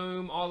all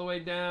boom all the way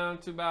down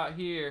to about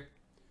here.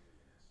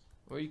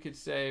 Or you could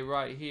say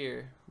right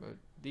here. But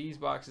these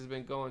boxes have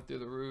been going through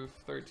the roof.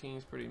 13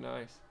 is pretty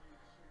nice.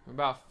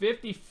 About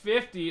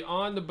 50-50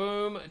 on the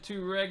boom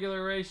to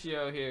regular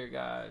ratio here,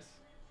 guys.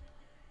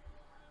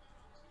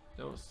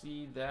 Don't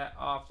see that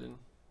often.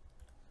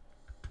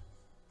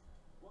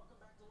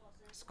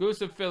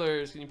 Exclusive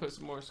fillers. Can you put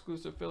some more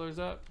exclusive fillers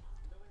up?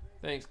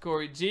 Thanks,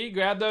 Corey G.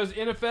 Grab those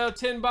NFL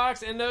 10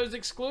 box and those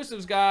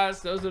exclusives,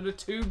 guys. Those are the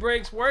 2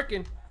 breaks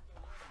working.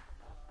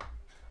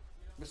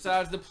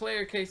 Besides the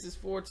player cases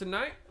for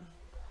tonight.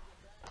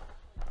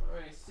 All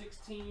right,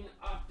 16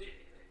 optic.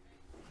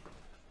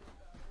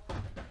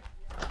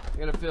 I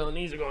got a feeling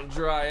these are going to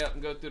dry up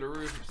and go through the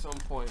roof at some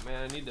point,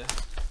 man. I need to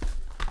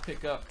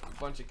pick up a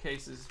bunch of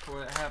cases before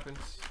that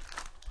happens.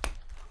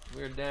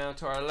 We're down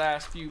to our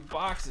last few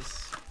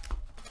boxes.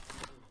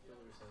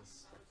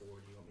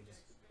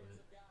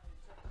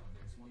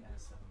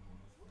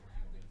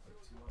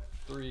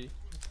 3.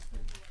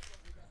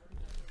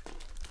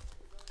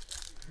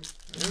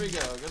 Here we go.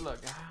 Good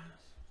luck, guys.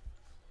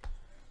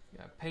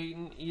 Got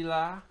Peyton,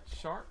 Eli,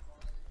 Sharp.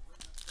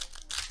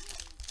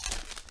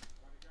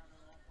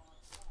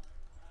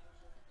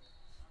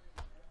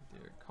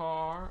 Derek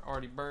Carr,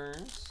 Artie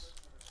Burns.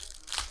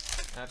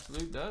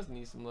 Absolute does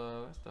need some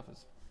love. That stuff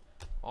is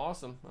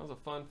awesome. That was a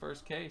fun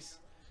first case.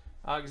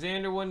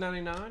 Alexander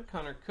 199,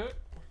 Connor Cook.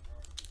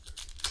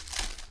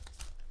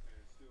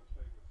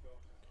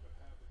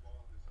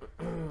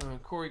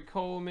 Corey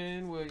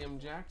Coleman, William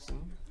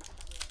Jackson.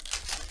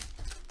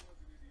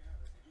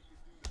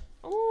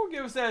 Ooh,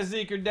 give us that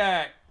Zeke or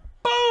Dak.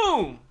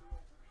 Boom!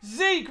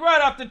 Zeke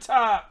right off the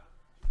top.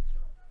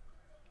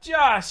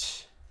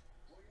 Josh.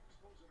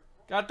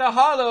 Got the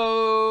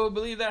hollow.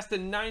 Believe that's the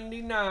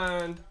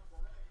 99.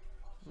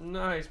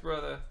 Nice,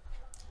 brother.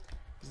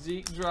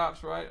 Zeke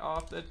drops right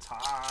off the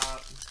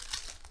top.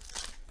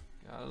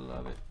 Gotta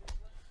love it.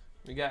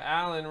 We got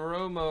Allen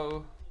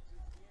Romo.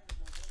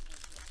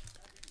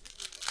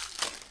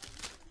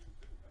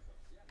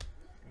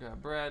 Got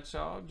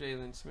Bradshaw,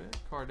 Jalen Smith,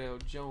 Cardell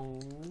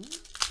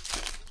Jones.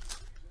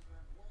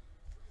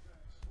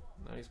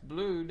 Nice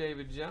blue,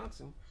 David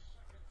Johnson.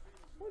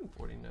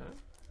 149.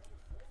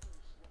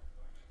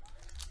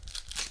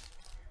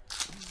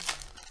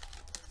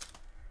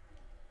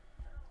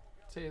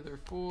 Taylor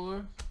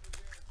Fuller.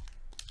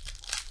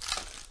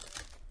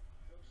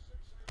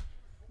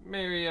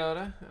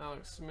 Mariota,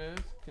 Alex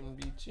Smith,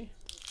 Kimbichi.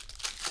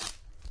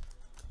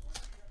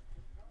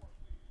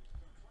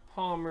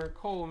 Palmer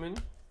Coleman.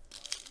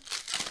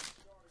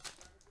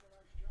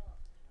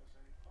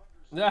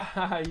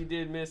 Nah, you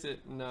did miss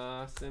it.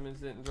 Nah, Simmons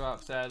didn't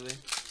drop, sadly.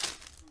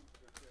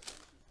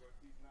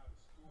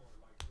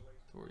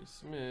 Torrey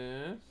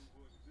Smith.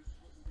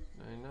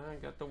 99,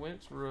 got the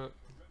Wentz rook.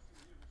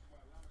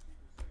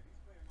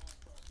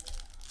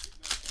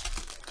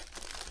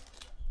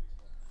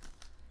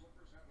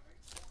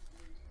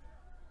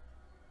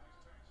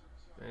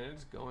 Man,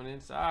 it's going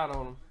inside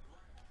on him.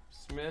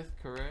 Smith,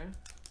 Correa.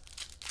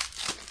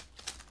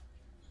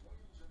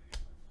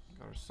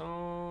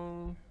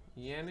 Garcon.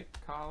 Yannick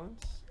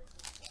Collins.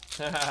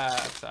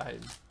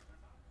 Side.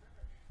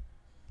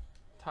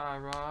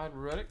 Tyrod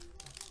Ruddick.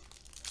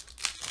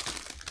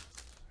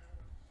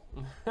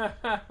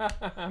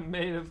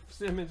 Made of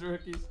Simmons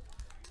rookies.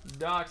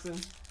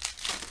 Doxson.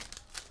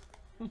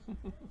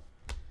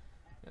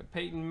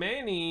 Peyton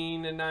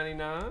Manning at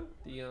 99.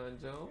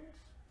 Deion Jones.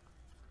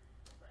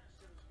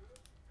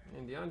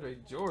 And DeAndre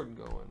Jordan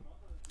going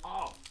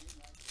off.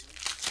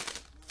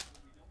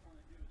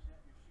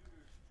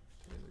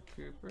 Taylor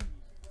Cooper.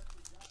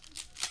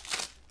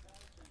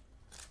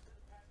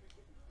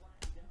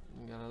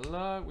 We got a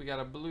lug. We got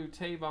a blue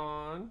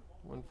Tavon.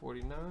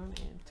 149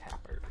 and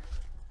Tapper.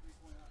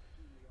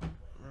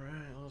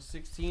 Alright, little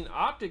 16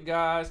 optic,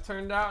 guys.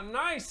 Turned out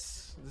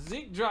nice.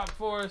 Zeke dropped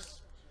for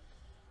us.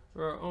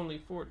 We're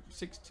only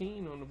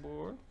 16 on the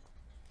board.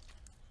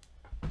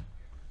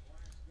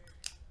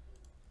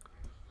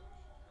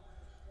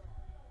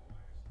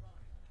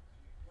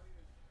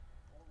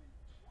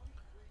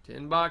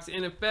 10 box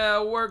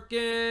NFL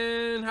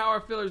working. How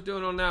are fillers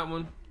doing on that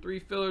one? 3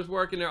 fillers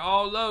working. They're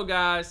all low,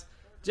 guys.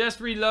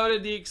 Just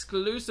reloaded the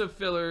exclusive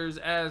fillers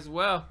as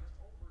well.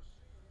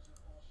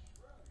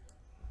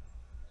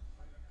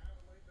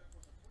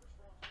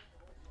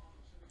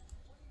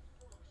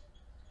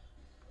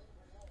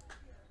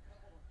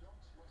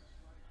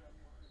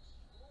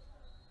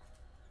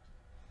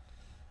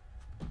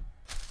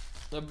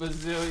 A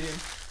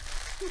bazillion.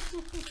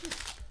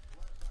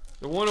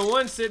 The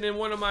 101 sitting in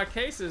one of my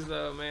cases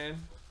though, man.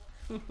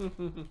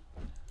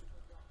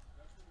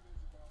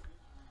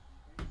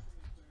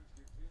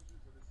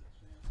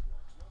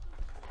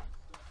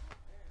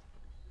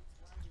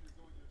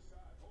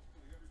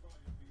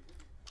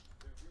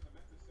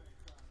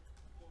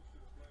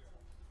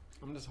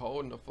 I'm just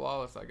holding the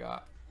flawless I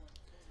got.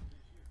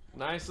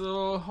 Nice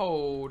little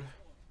hold.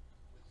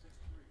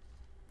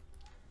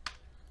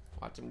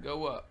 Watch him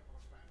go up.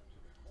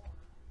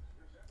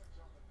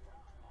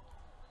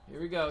 Here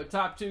we go.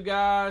 Top 2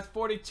 guys.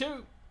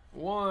 42.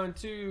 1,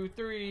 2,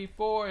 3,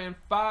 4, and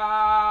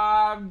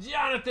 5.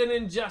 Jonathan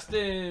and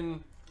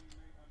Justin.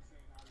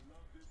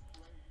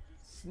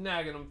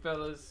 Snagging them,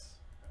 fellas.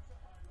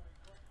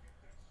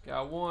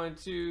 Got 1,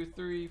 2,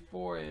 3,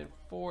 4, and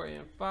 4,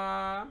 and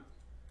 5.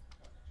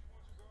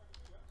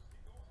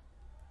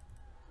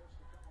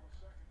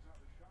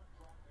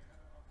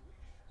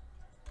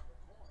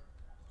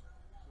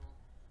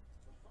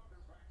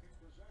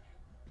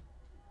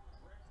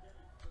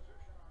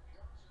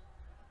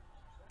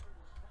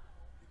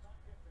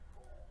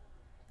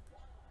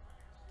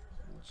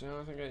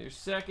 Jonathan got your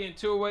second.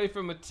 2 away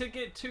from a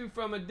ticket, 2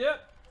 from a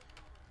dip.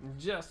 And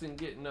Justin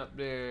getting up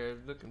there,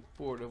 looking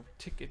for the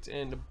tickets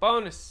and the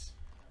bonus.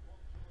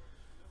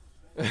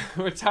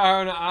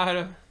 Retire on an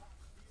item.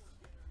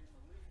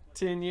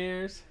 10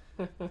 years.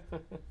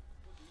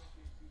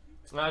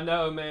 I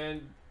know,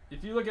 man.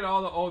 If you look at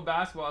all the old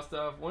basketball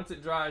stuff, once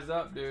it dries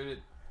up,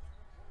 dude,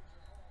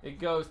 it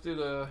goes through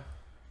the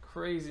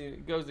crazy.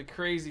 It goes to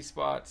crazy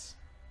spots.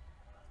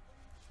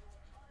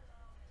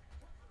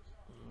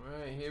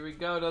 Alright, here we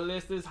go. The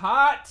list is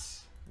hot.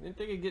 Didn't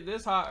think it'd get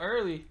this hot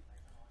early.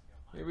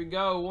 Here we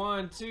go.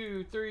 1,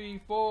 2,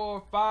 3,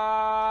 4,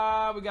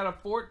 5. We got a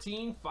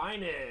 14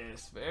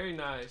 finest. Very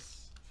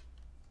nice.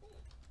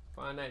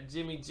 Find that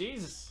Jimmy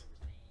Jesus.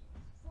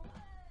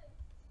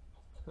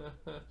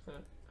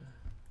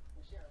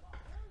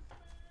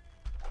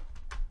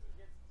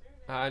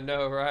 I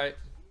know, right?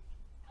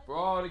 For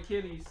all the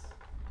kiddies.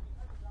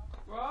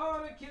 For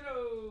all the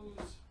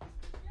kiddos.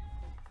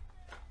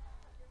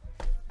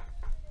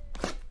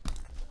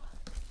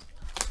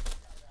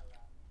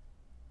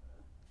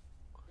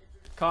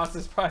 Cost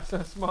is probably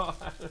so small.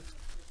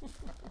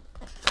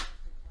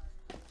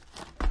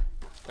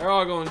 They're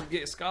all going to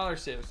get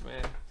scholarships,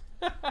 man.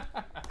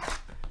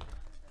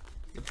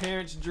 The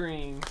parents'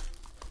 dream.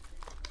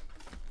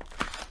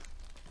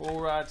 Full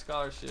ride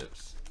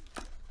scholarships.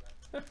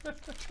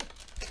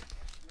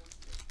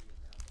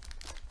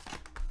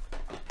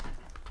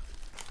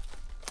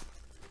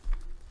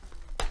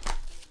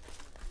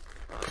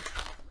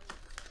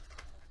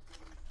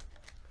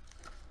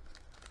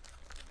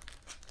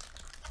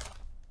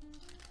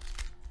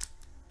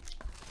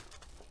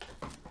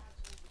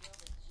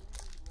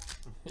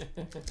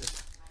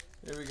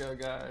 Here we go,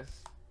 guys.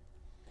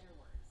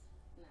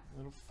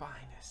 Little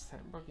finest.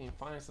 Haven't broken any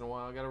finest in a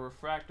while. I got a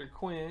refractor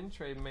Quinn,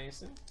 Trey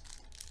Mason.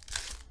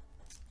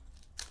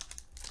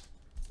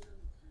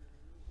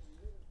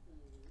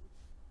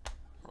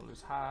 On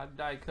this high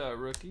die cut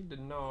rookie,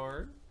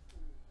 Denard.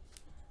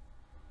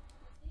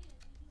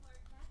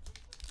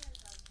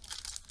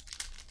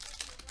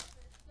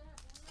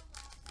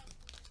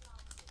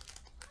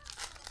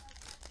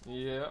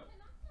 Yep.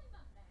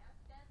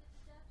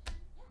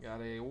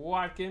 Got a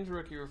Watkins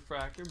rookie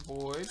refractor,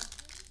 Boyd.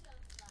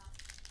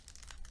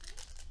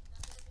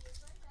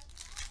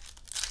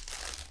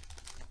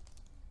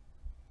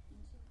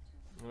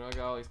 And I got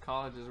all these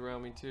colleges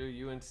around me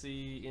too. UNC,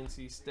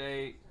 NC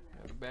State,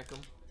 got a Beckham,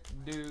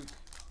 Duke.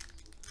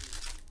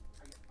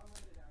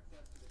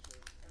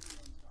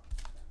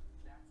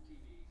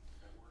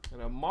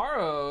 And a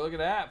Morrow, look at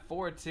that,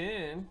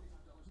 410.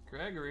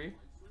 Gregory.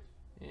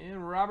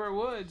 And Robert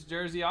Woods,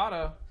 jersey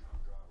auto.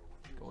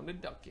 Going to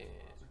Duncan.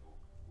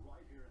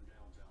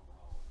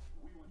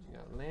 You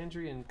got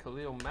Landry and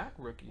Khalil Mack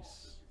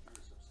rookies.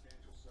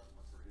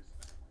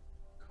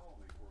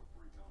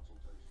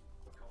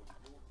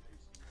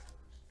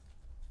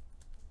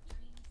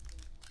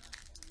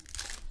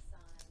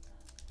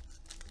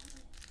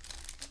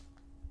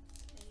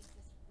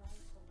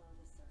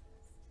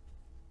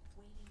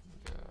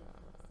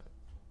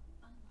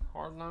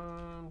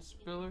 Hardline,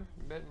 Spiller,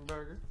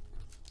 Bettenberger.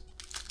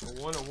 A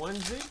 1-of-1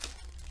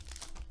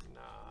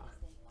 Nah.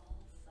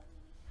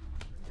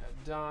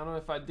 Got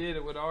Donald. If I did,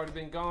 it would have already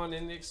been gone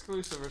in the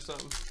exclusive or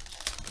something.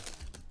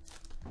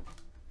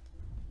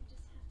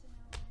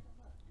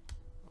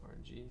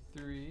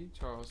 RG3,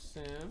 Charles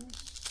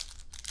Sims.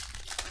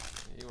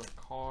 You want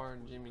Carr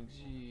and Jimmy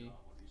G.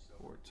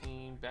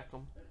 14,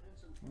 Beckham.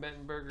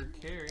 Bettenberger,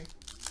 Carey.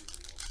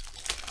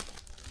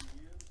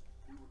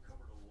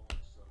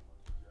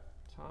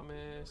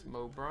 Thomas,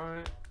 Mo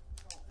Bryant.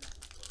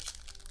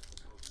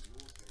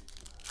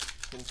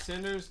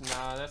 Contenders?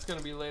 Nah, that's going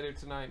to be later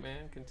tonight,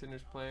 man.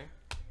 Contenders player.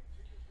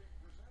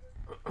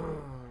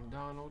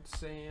 Donald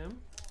Sam.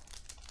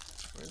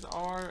 Where's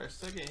R? A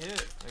second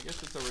hit. I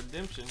guess it's a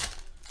redemption.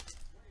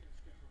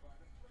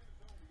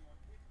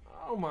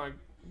 Oh my,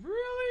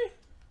 really?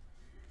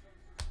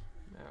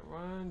 Matt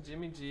Ryan,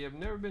 Jimmy G. I've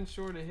never been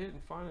short a hit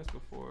in finest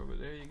before, but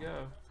there you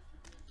go.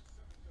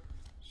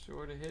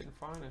 Short a hit in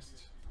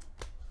finest.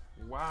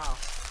 Wow.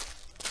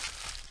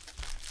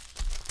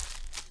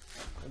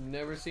 I've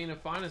never seen a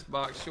finest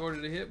box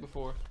shorted a hit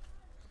before.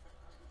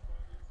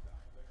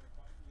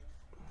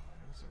 I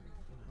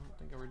don't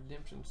think a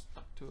redemption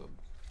stuck to them.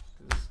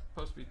 It's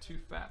supposed to be 2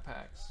 fat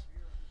packs.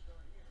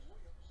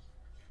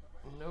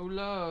 No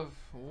love.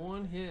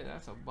 1 hit.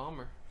 That's a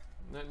bummer.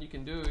 Nothing you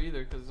can do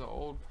either because it's an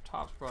old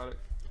Topps product.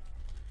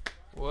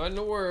 What in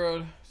the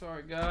world?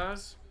 Sorry,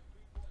 guys.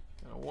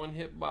 Got a 1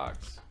 hit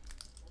box.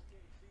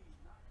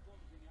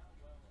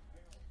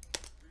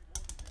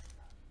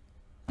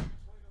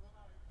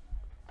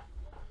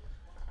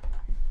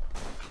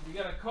 You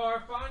got a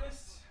car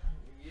finest?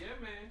 Yeah,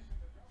 man.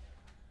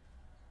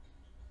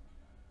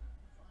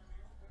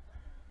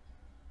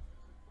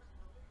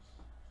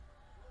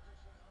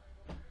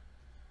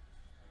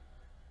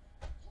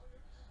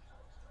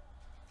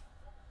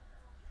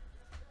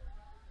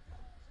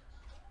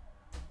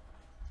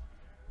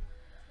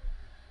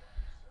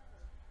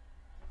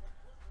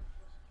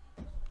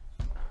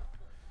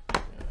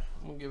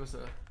 I'm gonna give us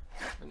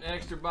an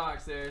extra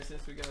box there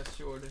since we got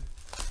shorted.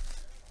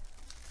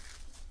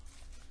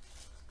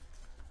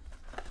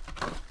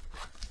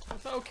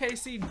 What's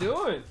OKC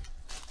doing?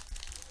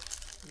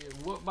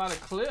 Get whooped by the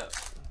clip.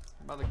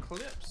 By the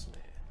clips,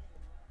 man.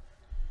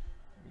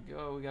 Here we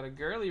go. We got a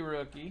Gurley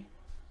rookie.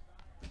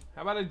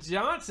 How about a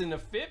Johnson, a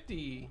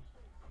 50?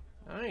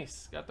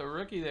 Nice. Got the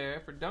rookie there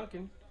for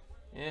Duncan.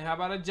 And how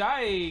about a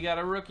Jai? Got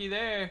a rookie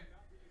there.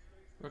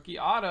 Rookie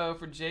auto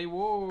for Jay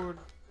Ward.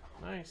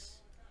 Nice.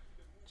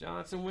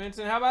 Johnson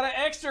Winston. How about an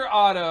extra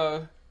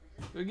auto?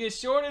 We get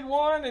shorted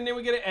 1 and then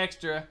we get an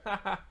extra.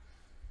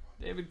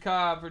 David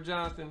Cobb for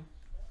Jonathan.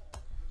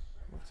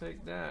 We'll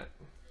take that.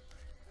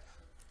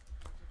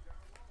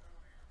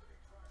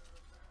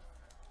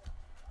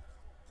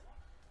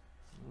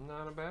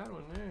 Not a bad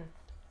one there.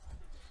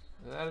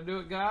 That'll do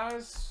it,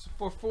 guys.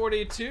 For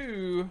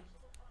 42.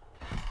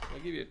 I'll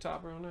give you a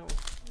topper on that one.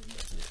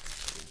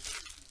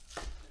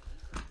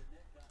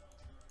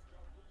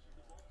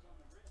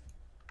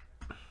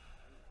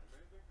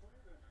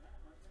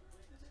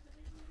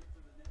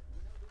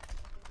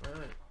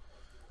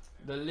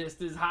 The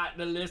list is hot.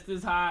 The list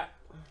is hot.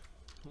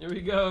 Here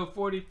we go.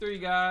 43,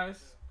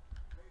 guys.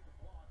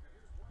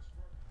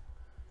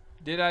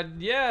 Did I?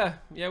 Yeah.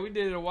 Yeah, we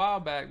did it a while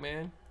back,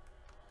 man.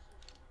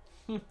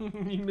 You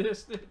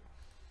missed it.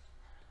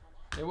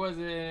 It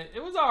wasn't.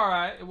 It was all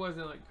right. It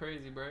wasn't like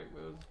crazy break,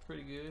 but it was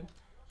pretty good.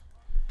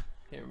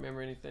 Can't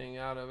remember anything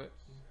out of it.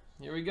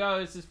 Here we go.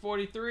 This is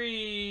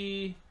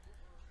 43.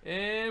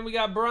 And we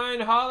got Brian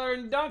Holler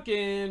and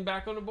Duncan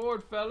back on the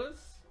board, fellas.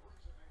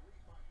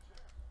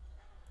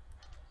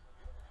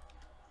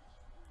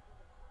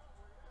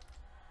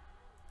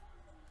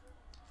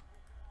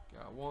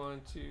 Got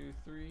 1, 2,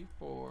 3,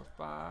 4,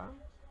 5.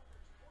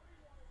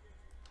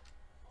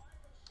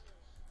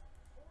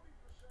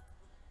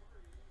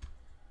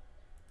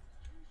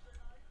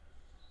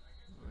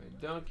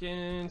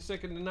 Duncan,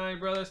 second tonight,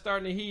 brother,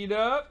 starting to heat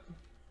up.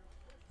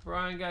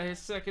 Brian got his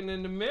second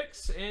in the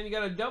mix, and you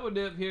got a double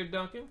dip here,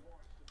 Duncan.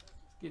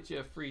 Let's get you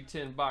a free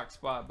 10 box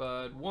spot,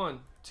 bud. 1,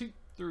 2,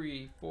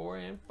 3, 4,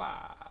 and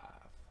 5.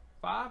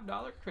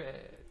 $5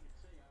 credit.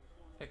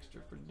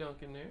 Extra for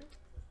Duncan there.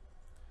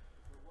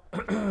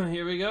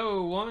 Here we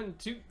go. 1,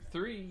 2,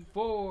 3,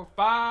 4,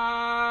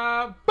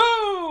 5.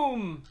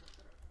 Boom!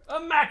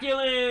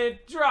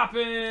 Immaculate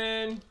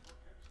dropping.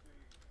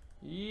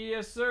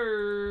 Yes,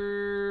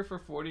 sir. For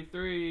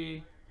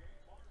 43.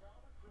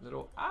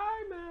 Little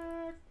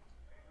iMac.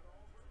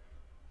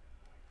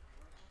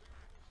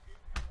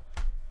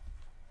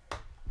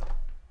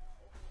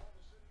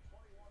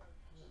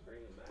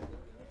 Bring it back.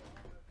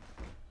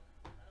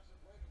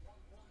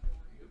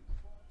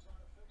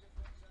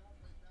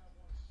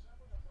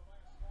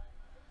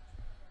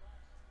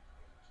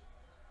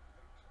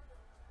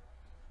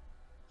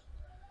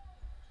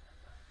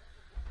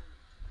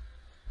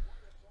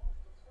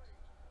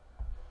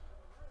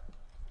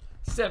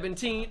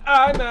 17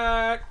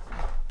 iMac.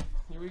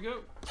 Here we go.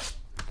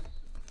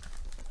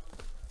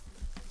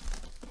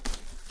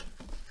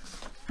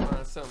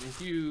 Something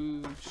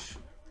huge.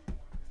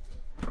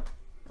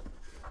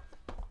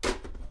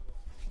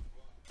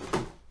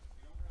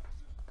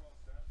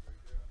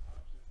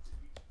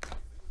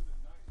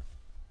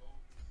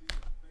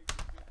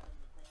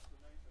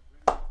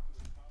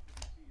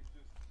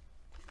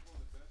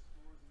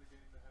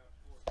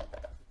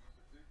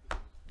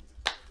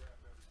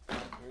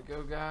 Here we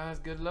go, guys.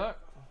 Good luck.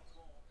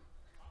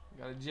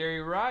 Got a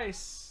Jerry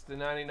Rice, the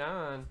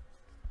 99.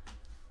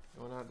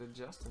 Going out to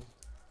Justin.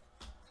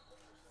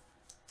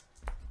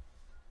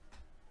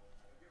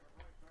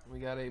 We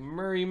got a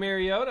Murray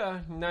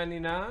Mariota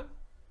 99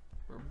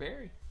 for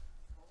Barry.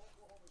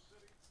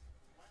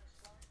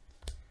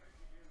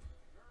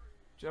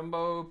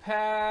 Jumbo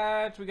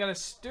patch. We got a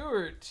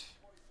Stewart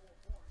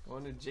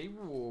going to J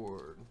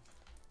Ward.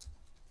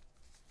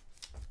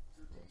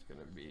 It's going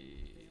to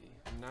be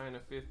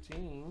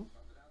 9/15.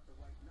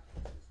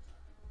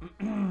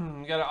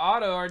 We got an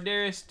auto, our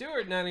Darius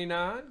Stewart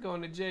 99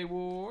 going to J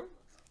Ward.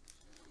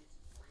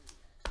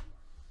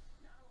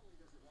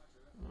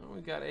 We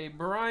got a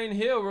Brian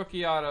Hill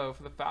rookie auto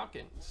for the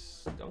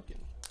Falcons. Duncan.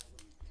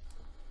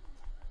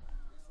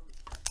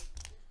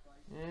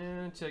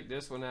 And check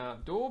this one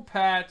out. Dual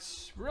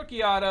patch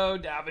rookie auto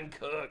Dalvin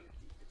Cook.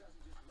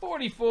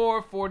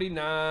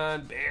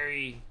 44/49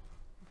 Barry.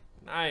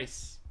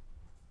 Nice.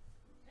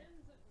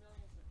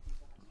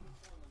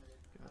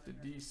 Got the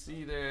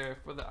DC there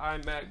for the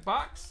iMac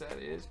box. That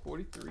is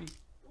 43.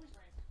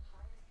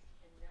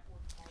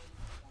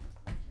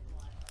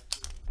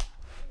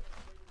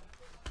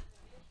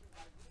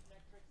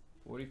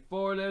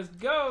 $44, let's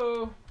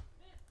go.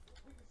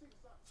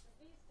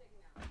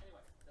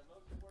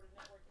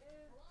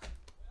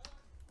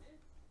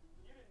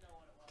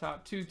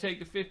 Top 2 take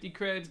the 50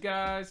 creds,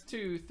 guys.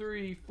 2,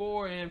 3,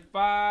 4, and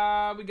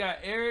 5. We got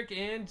Eric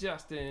and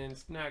Justin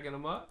snagging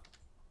them up.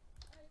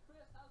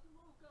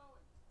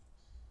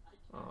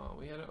 Oh,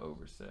 we had an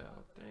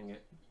oversell. Dang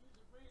it.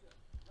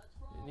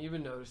 Didn't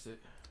even notice it.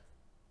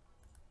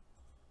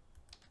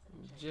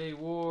 Jay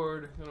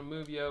Ward, I'm going to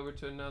move you over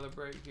to another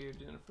break here,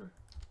 Jennifer.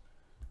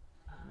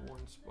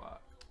 One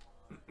spot.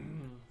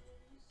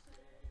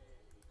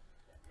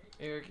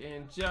 Eric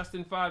and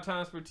Justin 5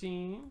 times per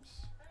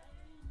teams.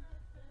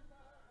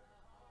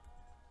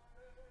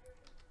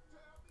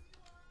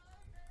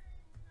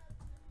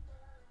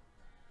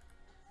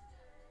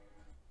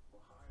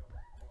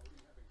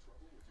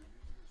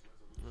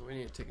 We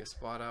need to take a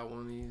spot out one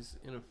of these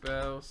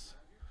NFLs.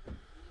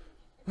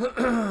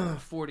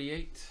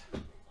 48.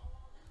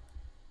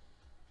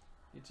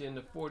 Get you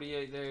into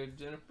 48 there,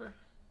 Jennifer.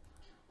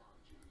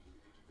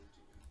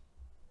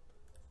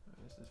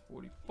 This is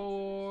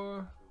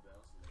 44.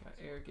 Got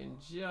Eric and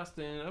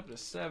Justin up to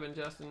 7.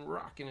 Justin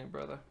rocking it,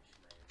 brother.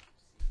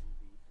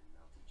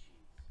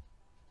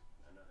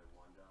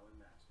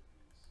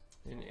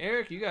 And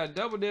Eric, you got a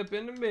double dip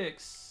in the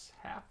mix.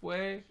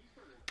 Halfway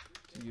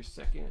to your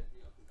second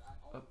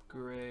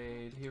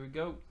upgrade. Here we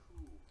go.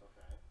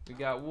 We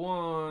got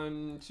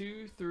 1,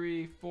 2,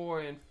 3,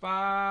 4, and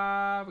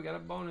 5. We got a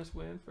bonus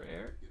win for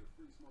Eric.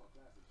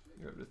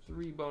 You're up to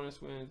 3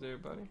 bonus wins there,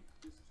 buddy.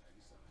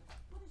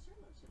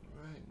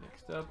 Alright,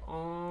 next up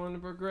on the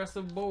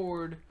progressive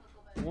board.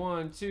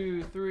 1,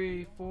 2,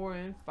 3, 4,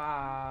 and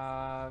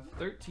 5.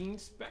 13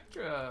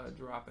 Spectra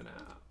dropping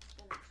out.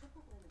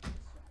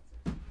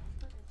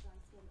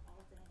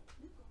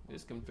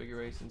 This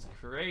configuration's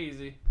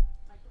crazy.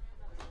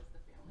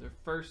 Their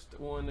first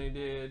one they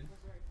did.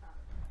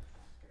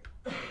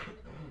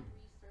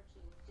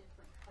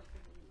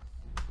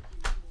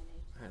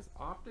 Has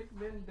optic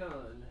been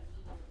done?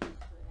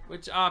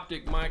 Which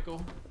optic,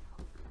 Michael?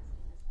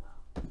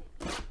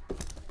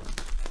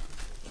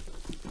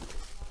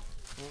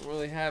 Don't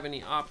really have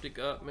any optic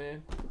up,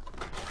 man.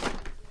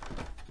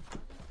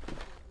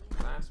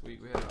 Last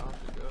week we had an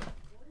optic up.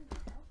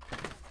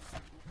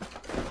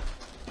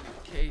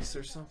 Case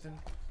or something.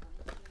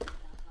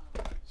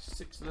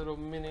 6 little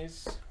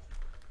minis.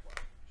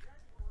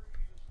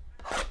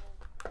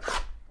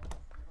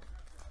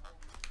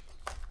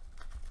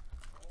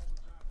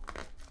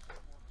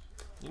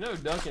 You know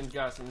Duncan's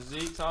got some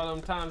Zeeks all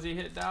them times he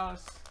hit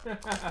Dallas.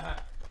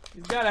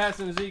 He's got to have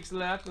some Zeeks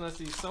left unless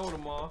he sold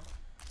them all.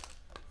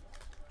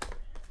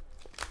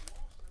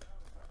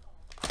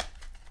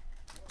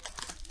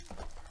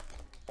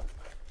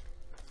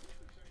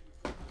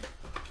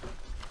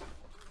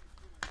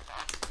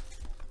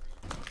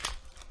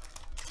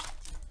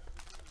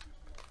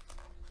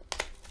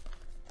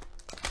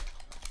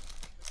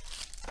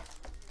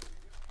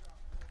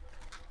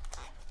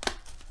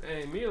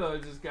 Hey, Milo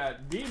just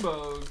got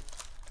deboed.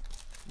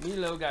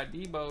 Milo got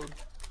deboed.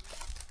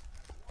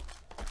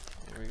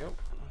 There we go.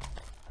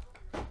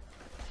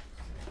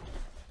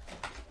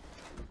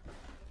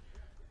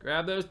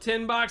 Grab those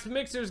 10-box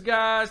mixers,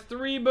 guys.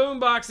 3 boom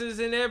boxes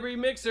in every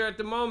mixer at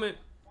the moment.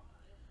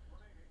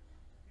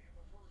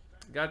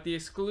 Got the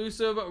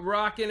exclusive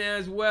rocking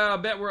as well. I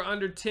bet we're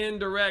under 10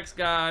 directs,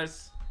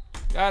 guys.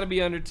 Gotta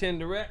be under 10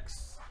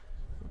 directs.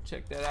 We'll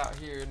check that out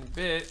here in a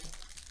bit.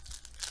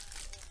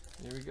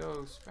 Here we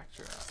go,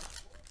 Spectra.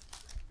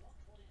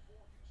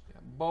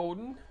 Got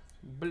Bolden,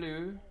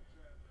 blue,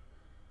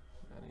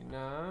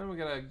 99. We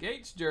got a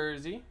Gates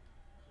jersey.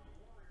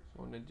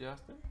 Going to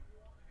Justin.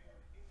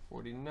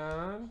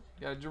 49.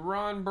 Got a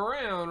Jerron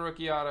Brown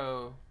rookie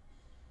auto.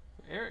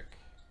 Eric.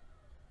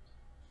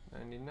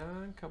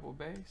 99, couple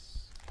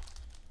base.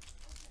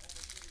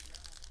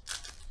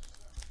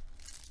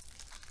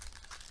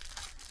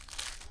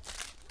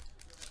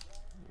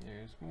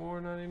 Here's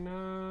more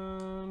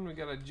 99. We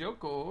got a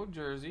Joko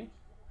jersey.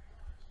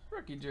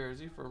 Rookie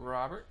jersey for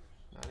Robert.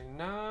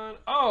 99.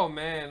 Oh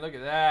man, look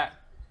at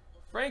that.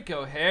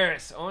 Franco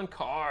Harris on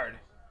card.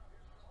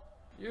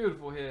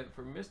 Beautiful hit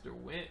for Mr.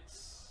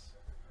 Wentz.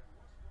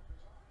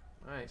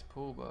 Nice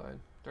pull, bud.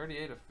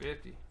 38 of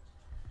 50.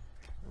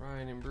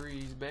 Ryan and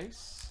Breeze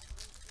base.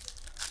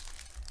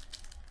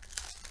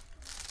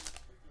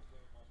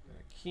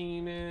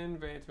 Keenan,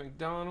 Vance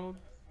McDonald.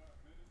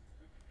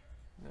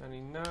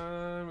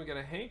 99. We got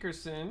a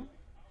Hankerson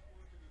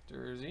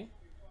jersey.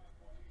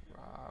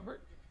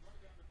 Robert.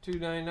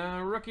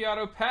 299. Rookie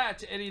auto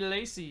patch. Eddie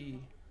Lacy.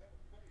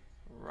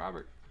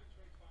 Robert.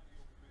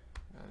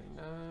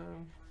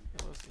 99.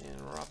 Ellis and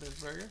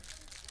Roethlisberger.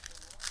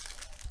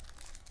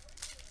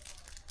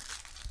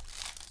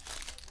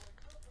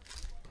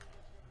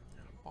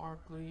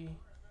 Barkley.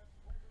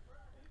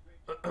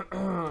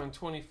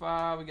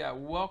 25. We got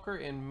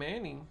Welker and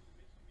Manning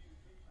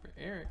for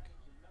Eric.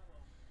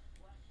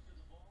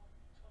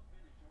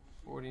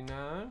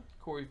 49.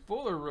 Corey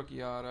Fuller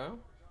rookie auto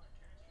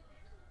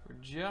for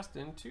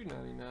Justin.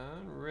 299.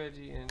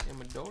 Reggie and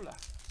Amendola.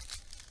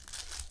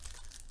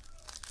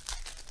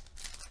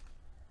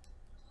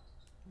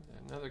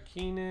 Another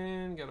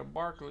Keenan. Got a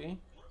Barkley.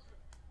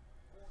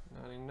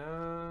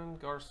 99.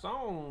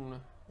 Garcon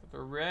with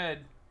a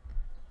red.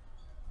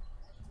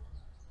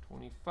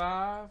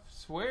 25.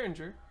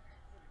 Swearinger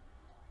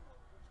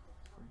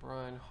for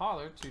Brian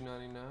Holler.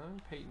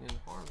 299. Peyton and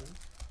Harmon.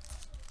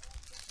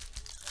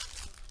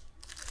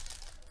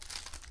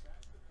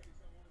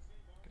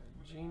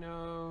 Got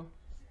Gino.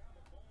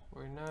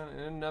 49. And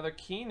another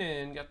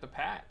Keenan. Got the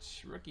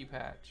patch. Rookie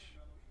patch.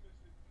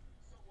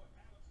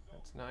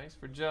 That's nice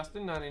for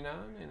Justin. 99.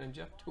 And a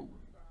Jeff Toole.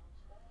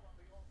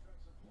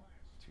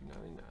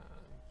 299.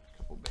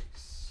 Couple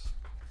base.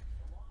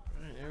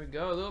 Alright, there we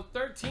go. A little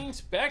 13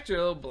 Spectra, a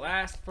little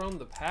blast from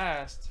the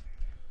past.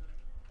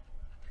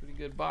 Pretty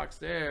good box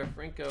there.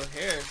 Franco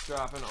Harris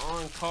dropping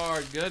on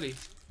card goodie.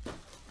 And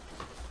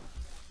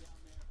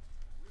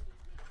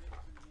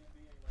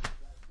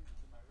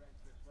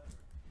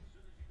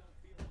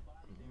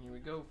here we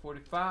go,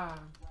 45.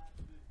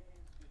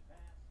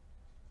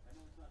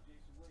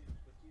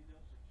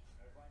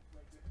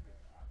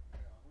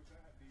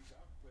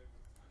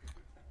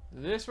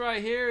 This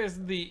right here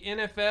is the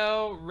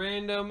NFL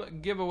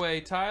random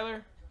giveaway,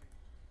 Tyler.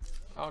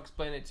 I'll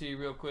explain it to you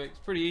real quick. It's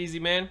pretty easy,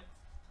 man.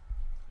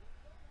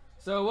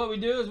 So what we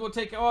do is we'll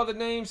take all the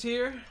names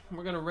here.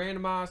 We're going to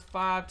randomize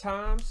 5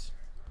 times.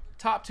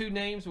 Top 2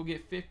 names will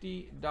get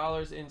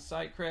 $50 in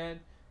site cred.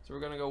 So we're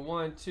going to go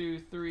 1, 2,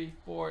 3,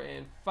 4,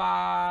 and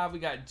 5. We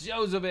got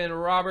Joseph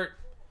and Robert.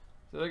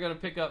 So they're going to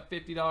pick up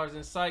 $50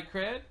 in site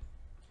cred.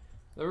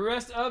 The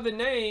rest of the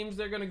names,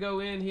 they're going to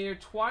go in here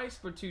twice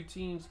for 2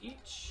 teams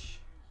each.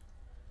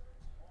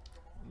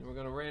 And we're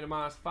going to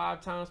randomize 5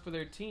 times for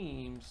their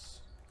teams.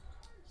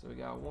 So we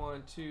got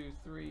 1, 2,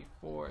 3,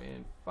 4,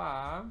 and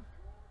 5. And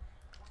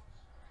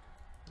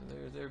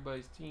there's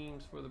everybody's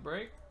teams for the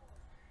break.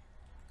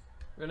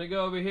 We're going to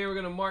go over here. We're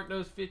going to mark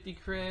those 50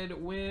 cred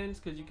wins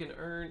because you can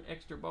earn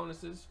extra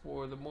bonuses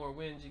for the more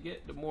wins you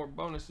get, the more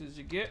bonuses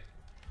you get.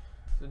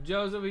 So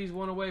Joseph, he's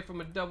 1 away from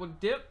a double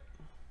dip.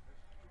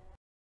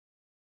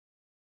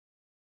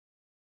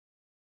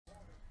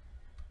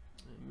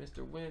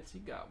 Mr. Wentz, he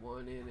got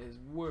 1 in as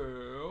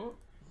well.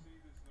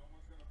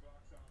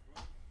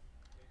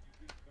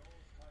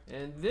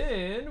 And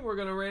then we're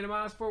going to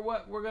randomize for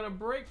what we're going to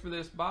break for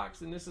this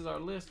box. And this is our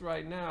list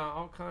right now.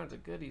 All kinds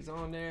of goodies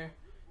on there.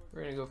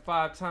 We're going to go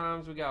 5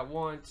 times. We got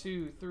 1,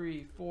 2,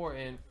 3, 4,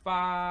 and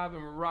 5.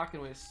 And we're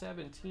rocking with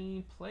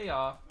 17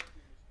 playoff.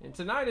 And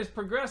tonight is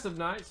progressive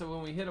night. So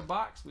when we hit a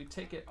box, we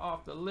take it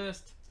off the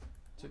list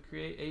to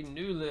create a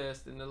new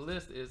list. And the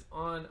list is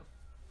on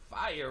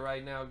fire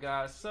right now,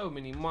 guys. So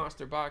many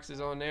monster boxes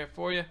on there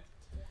for you.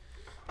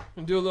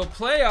 We'll do a little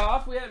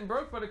playoff. We hadn't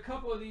broke but a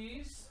couple of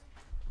these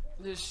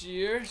this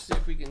year. See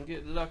if we can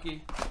get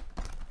lucky.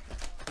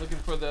 Looking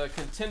for the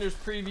Contenders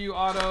Preview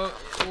Auto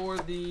or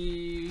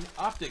the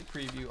Optic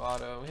Preview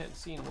Auto. We hadn't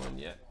seen one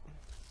yet.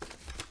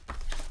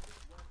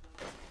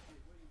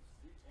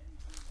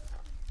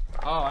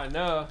 Oh, I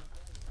know.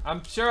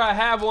 I'm sure I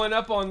have one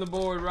up on the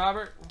board,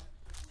 Robert.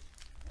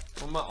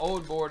 On my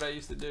old board I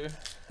used to do.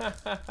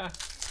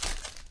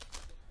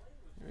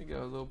 Here we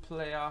go, a little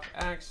playoff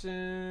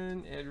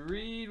action. Ed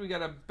Reed, we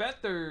got a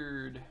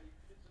Beathard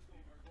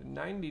to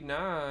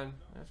 99.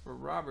 That's for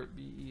Robert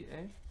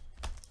BEA.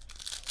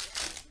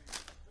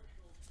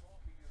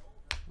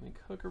 Nick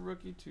Hooker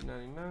rookie,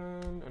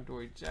 299.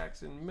 Adoree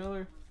Jackson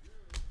Miller.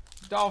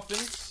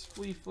 Dolphins,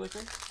 Flea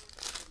Flicker.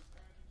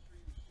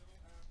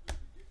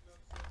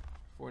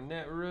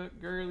 Fournette Rook,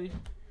 Gurley.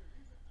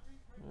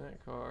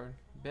 That card.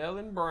 Bell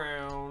and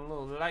Brown,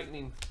 little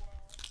lightning.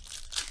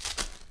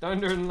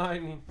 Thunder and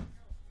lightning.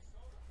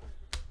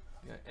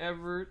 Got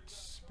Everett,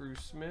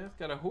 Bruce Smith.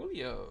 Got a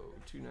Julio,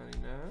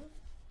 299.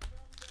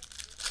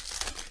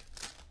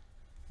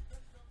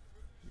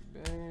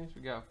 Banks.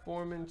 We got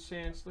Foreman,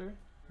 Chancellor.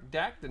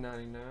 Dak to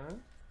 99.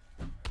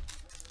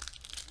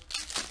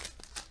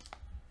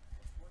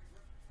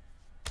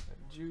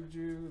 Got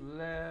Juju,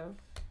 Lev.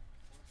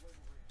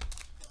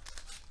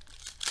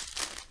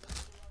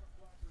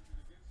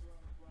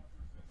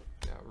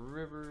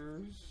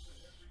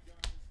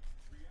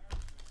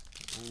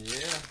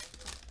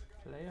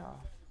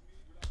 playoff.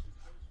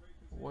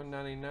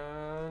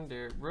 199,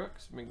 Derrick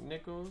Brooks,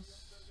 McNichols,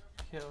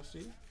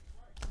 Kelsey.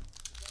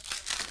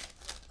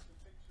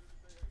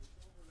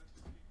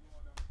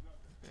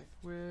 Back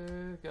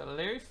with, got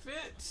Larry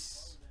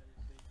Fitz.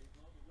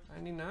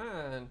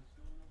 99.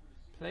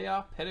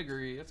 Playoff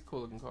pedigree. That's a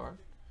cool looking card.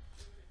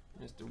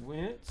 Mr.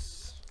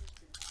 Wentz.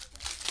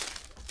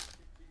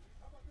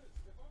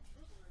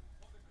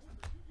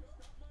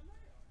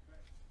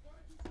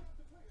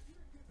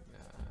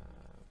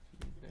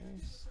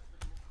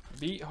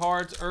 Beat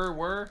Hards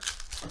Were.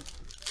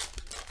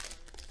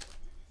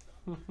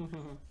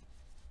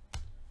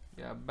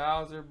 Got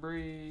Bowser,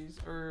 Breeze,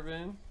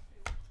 Irvin.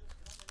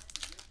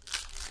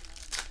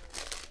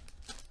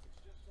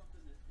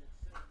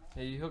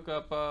 Hey, you hook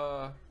up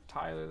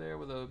Tyler there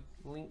with a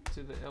link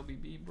to the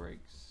LBB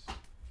breaks.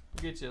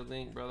 We'll get you a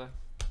link, brother.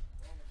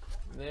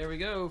 There we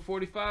go.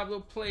 45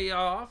 little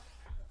playoff.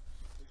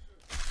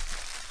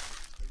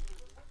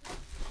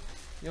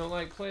 You don't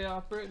like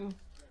playoff, Britain?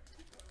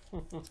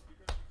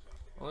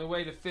 Only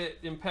way to fit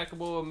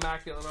Impeccable,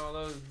 Immaculate, and all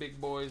those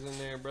big boys in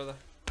there, brother.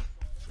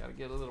 Gotta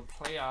get a little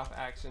playoff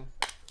action.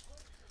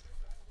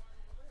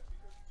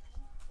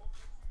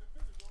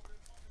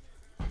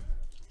 And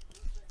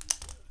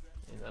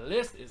the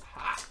list is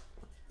hot.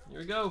 Here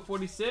we go,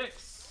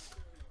 46.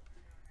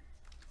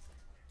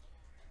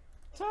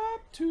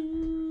 Top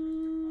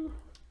 2.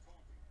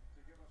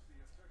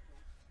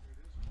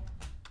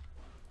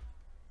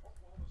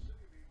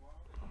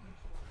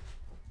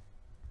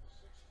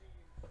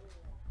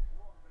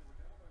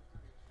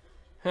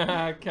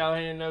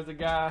 Callahan knows the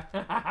guy.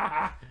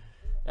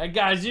 That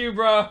guy's you,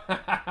 bro.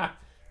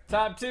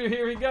 Top 2,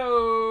 here we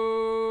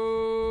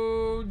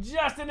go.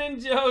 Justin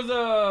and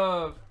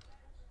Joseph.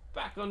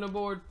 Back on the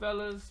board,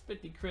 fellas.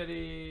 50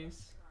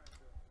 credits.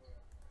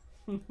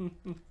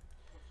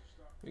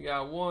 We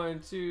got 1,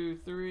 2,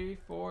 3,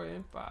 4,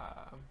 and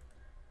 5.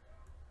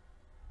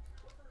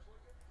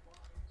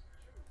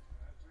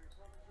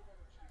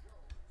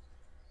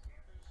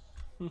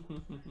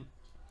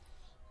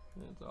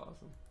 That's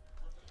awesome.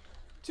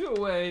 2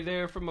 away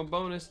there from a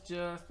bonus,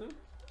 Justin.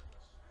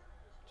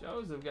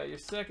 Joseph, got your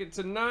second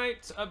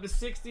tonight. Up to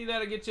 60,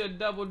 that'll get you a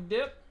double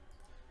dip.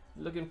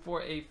 Looking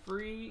for a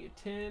free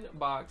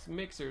 10-box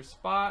mixer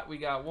spot. We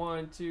got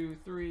 1, 2,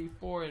 3,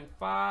 4, and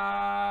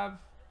 5.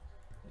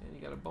 And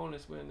you got a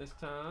bonus win this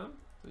time.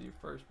 So your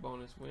first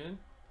bonus win.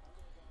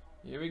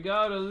 Here we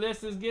go. The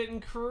list is getting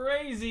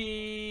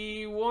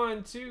crazy.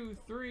 1, 2,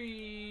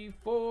 3,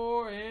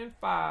 4, and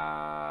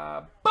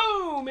 5.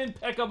 Boom!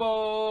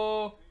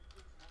 Impeccable!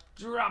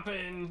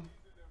 Dropping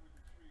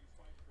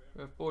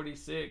for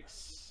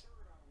 46.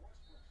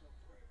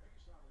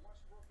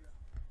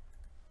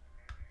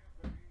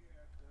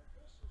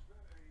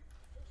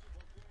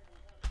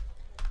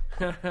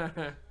 Right.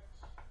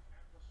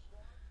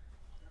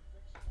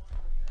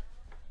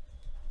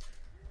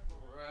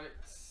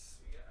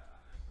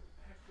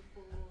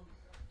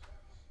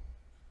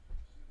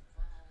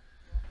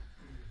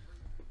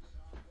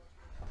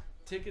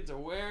 Tickets are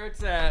where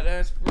it's at,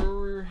 that's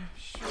for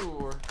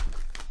sure.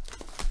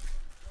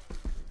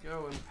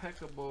 Go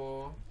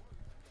Impeccable.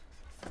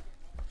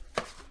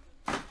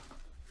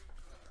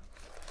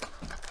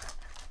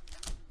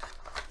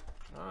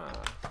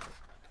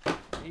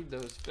 Need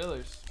those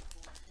fillers.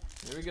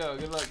 Here we go.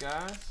 Good luck,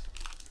 guys.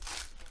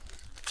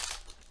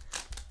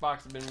 This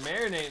box has been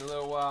marinating a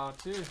little while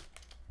too.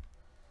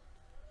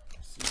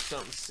 See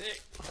something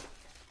sick.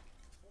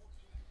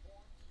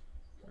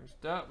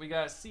 First up, we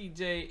got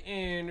CJ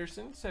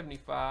Anderson,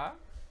 75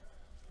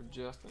 for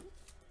Justin.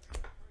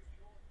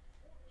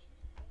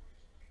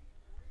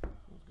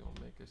 Who's gonna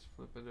make us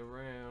flip it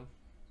around?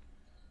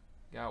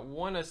 Got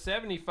 1 of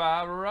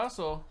 75,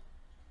 Russell.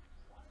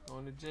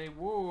 Going to Jay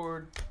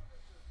Ward.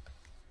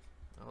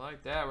 I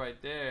like that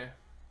right there.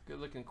 Good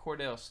looking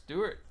Cordell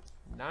Stewart.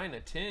 9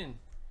 of 10.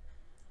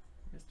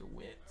 Mr.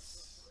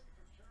 Wentz.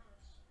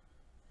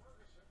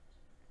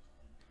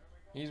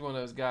 He's one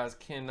of those guys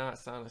cannot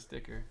sign a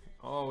sticker.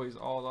 Always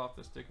all off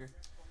the sticker.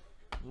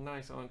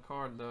 Nice on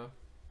card though.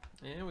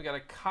 And we got a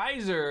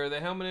Kaiser, the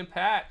helmet and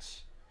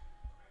patch.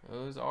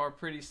 Those are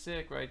pretty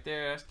sick right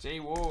there. That's Jay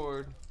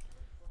Ward.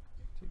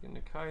 Taking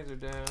the Kaiser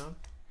down.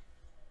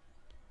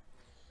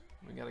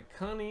 We got a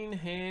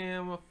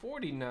Cunningham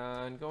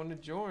 49 going to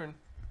Jordan.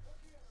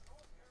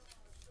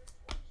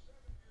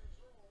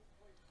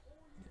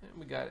 And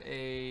we got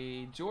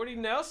a Jordy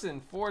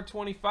Nelson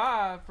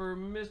 425 for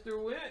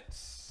Mr.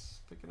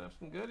 Wentz. Picking up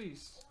some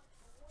goodies.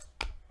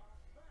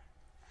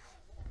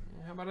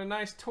 And how about a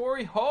nice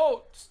Torrey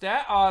Holt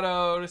stat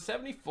auto to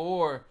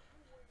 74.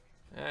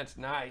 That's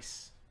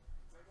nice.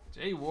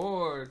 Jay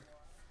Ward.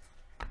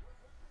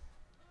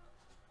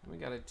 We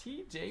got a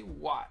TJ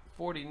Watt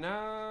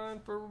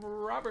 49 for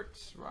Robert.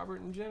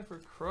 Robert and Jennifer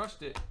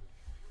crushed it.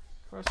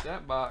 Crushed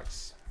that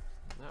box.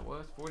 That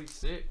was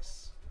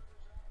 46.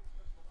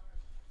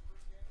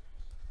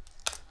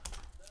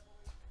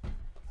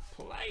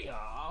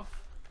 Playoff.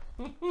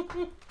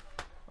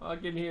 All I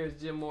can hear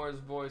is Jim Moore's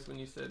voice when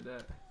you said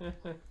that.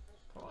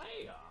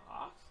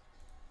 Playoffs.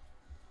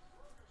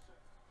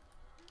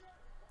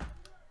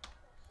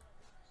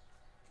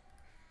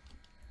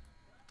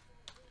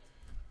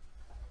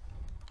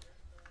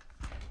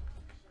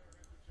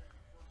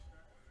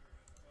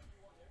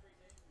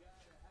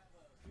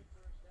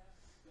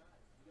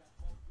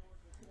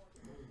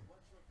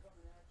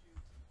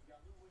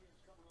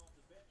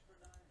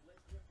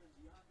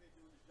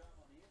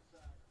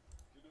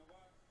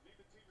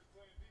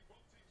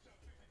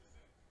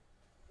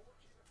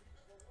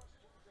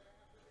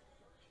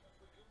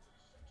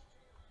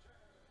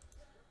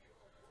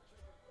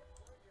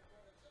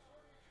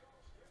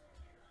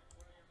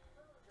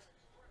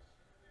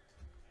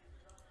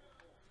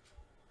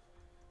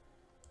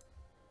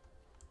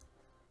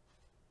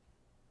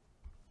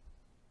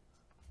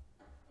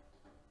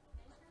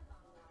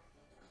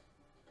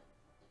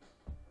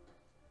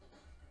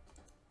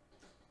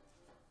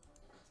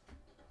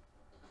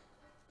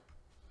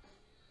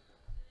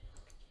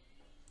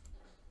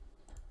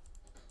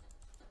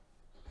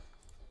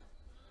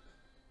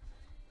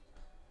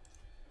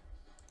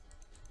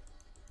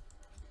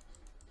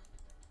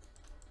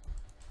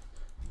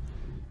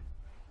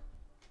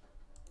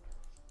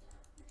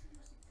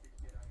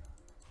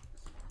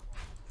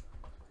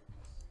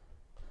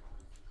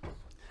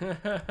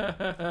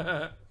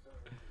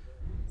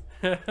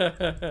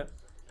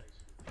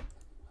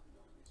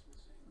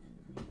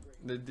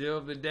 The deal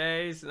of the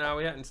days. No,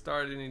 we hadn't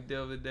started any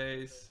deal of the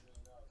days.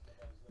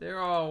 They're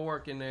all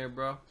working there,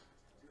 bro.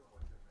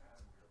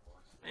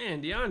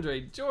 Man,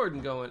 DeAndre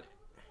Jordan going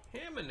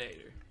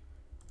Haminator.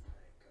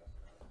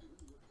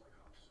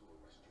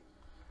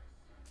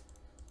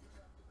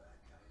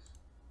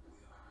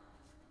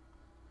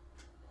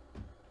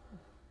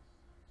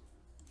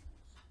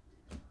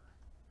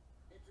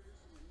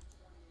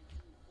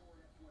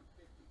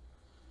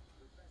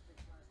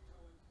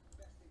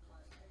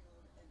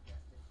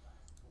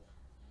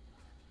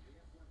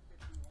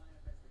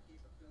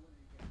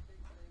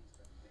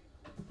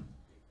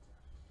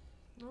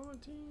 No one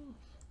team.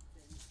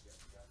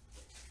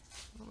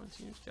 No one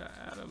team's got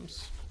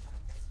Adams.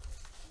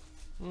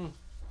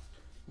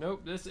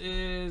 Nope, this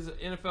is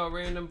NFL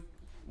random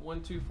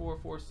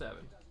 12447.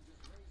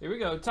 Here we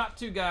go. Top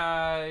two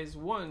guys.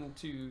 1,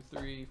 2,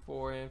 3,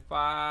 4, and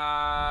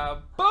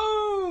 5.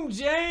 Boom!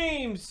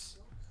 James!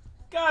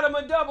 Got him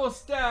a double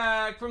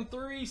stack from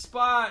 3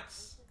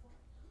 spots.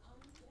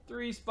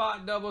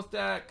 3-spot double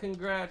stack.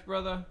 Congrats,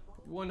 brother.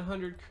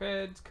 100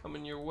 creds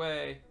coming your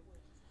way.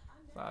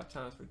 5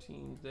 times for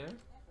teams there.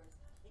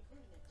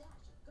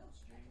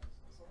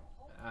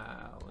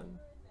 Allen.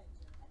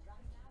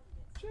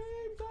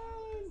 James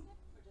Allen.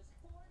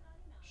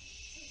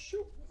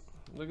 Shoot.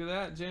 Look at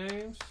that,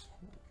 James.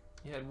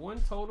 You had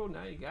 1 total,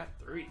 now you got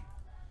 3.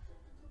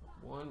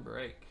 1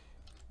 break.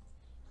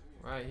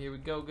 All right, here we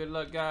go. Good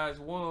luck, guys.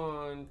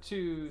 1,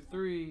 2,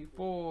 3,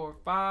 4,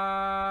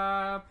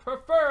 5.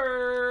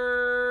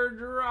 Preferred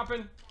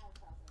dropping.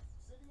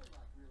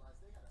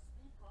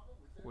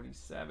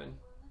 47.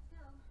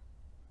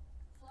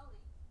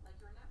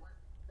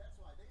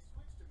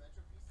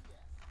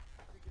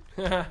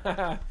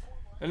 I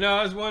know,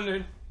 I was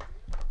wondering.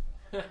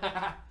 Rob's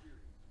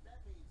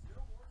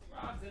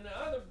in the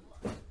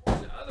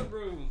other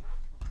room.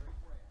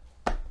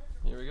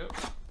 Here we go.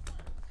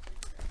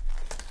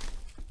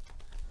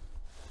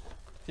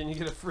 Can you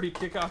get a free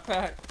kickoff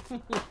pack? I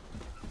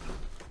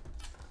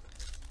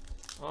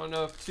don't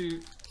know if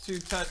two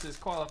touches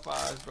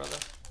qualifies, brother.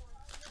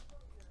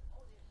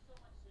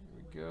 Here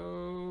we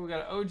go. We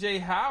got an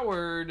OJ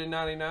Howard to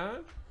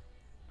 99.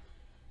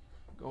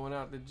 Going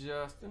out to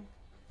Justin.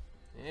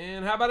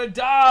 And how about a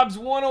Dobbs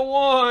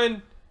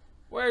 101?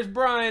 Where's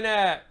Brian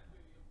at?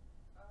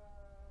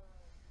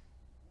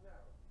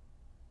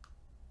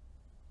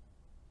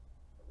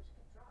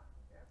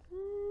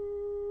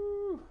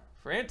 Woo.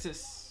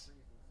 Francis.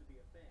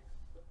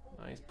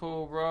 Nice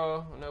pull,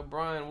 bro. I know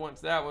Brian wants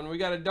that one. We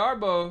got a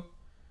Darbo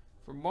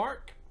for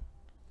Mark.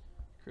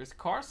 Chris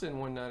Carson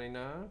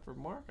 199 for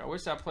Mark. I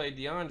wish I played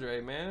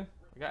DeAndre, man.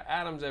 I got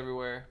Adams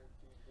everywhere.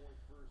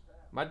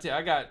 I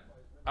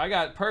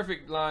got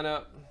perfect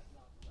lineup.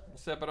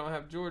 Except I don't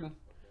have Jordan.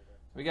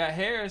 We got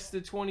Harris to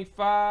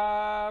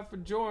 25 for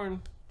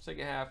Jordan.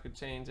 Second half could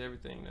change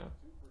everything now.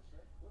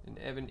 And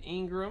Evan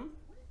Ingram.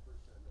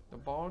 The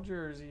ball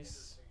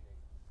jerseys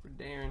for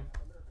Darren.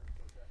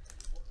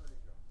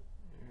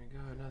 There we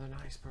go. Another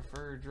nice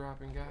preferred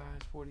dropping, guys.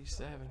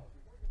 47.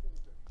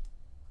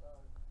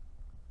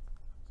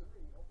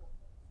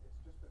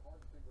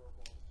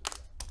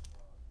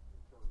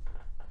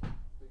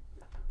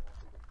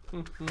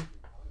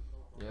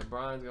 Yeah,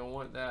 Brian's going to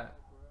want that.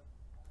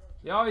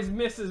 He always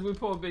misses. We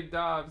pull Big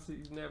Dobbs.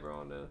 He's never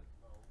on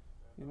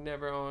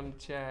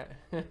chat.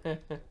 Here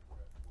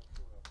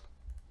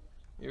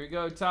we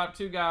go. Top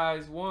 2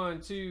 guys.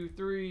 1, 2,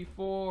 3,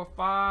 4,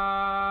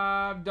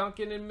 5.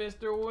 Duncan and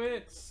Mr.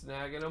 Wentz.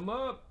 Snagging them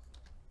up.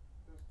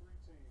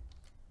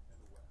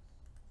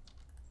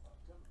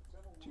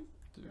 2,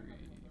 3,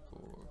 4,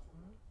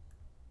 5.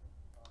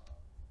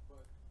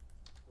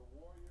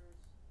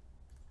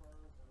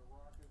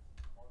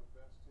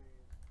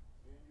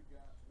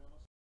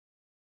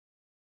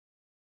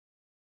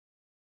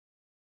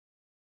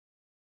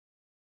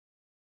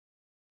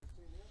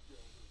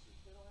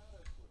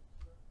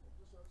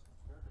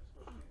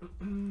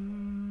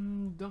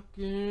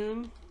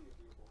 Duncan.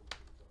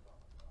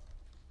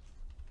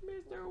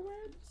 Mr.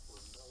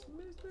 Wentz.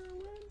 Mr.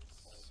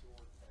 Wentz.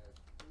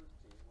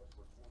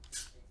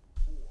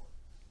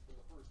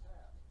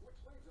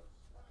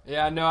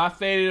 Yeah, I know. I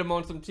faded him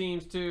on some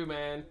teams too,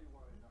 man.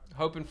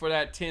 Hoping for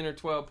that 10 or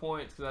 12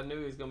 points because I knew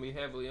he was going to be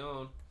heavily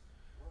on.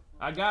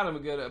 I got him a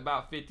good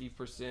about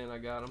 50%. I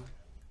got him.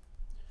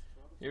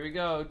 Here we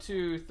go.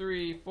 2,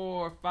 3,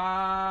 4,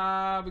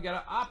 5. We got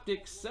an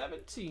Optic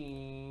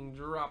 17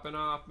 dropping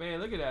off. Man,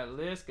 look at that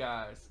list,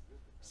 guys.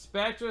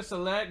 Spectra,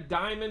 Select,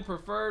 Diamond,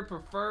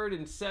 Preferred,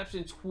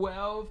 Inception,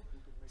 12.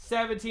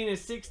 17 and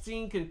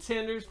 16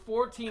 Contenders,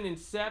 14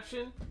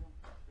 Inception.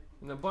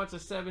 And a bunch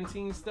of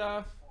 17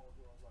 stuff.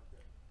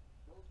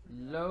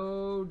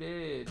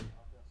 Loaded.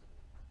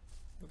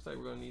 Looks like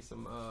we're going to need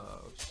some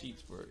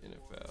sheets for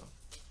NFL.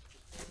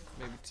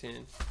 Maybe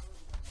 10.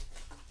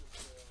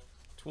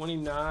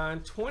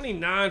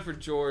 29 for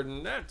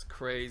Jordan. That's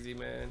crazy,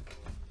 man.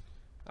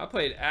 I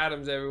played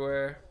Adams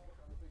everywhere.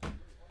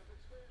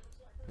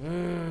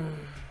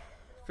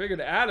 Figured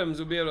Adams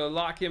would be able to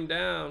lock him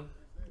down.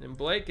 And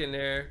Blake in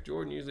there.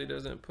 Jordan usually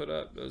doesn't put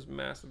up those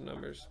massive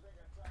numbers.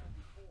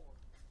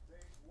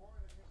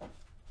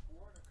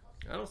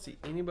 I don't see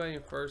anybody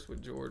in first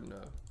with Jordan,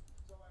 though.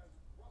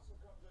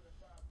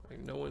 Like,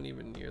 no one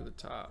even near the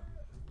top.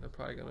 They're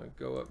probably going to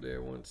go up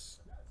there once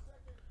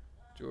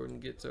Jordan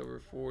gets over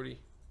 40.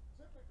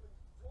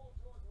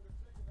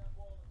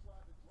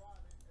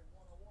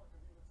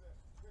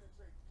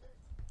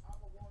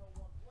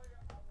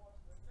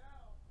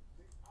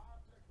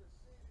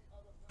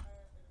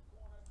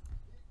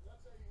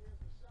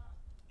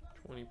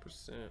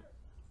 %.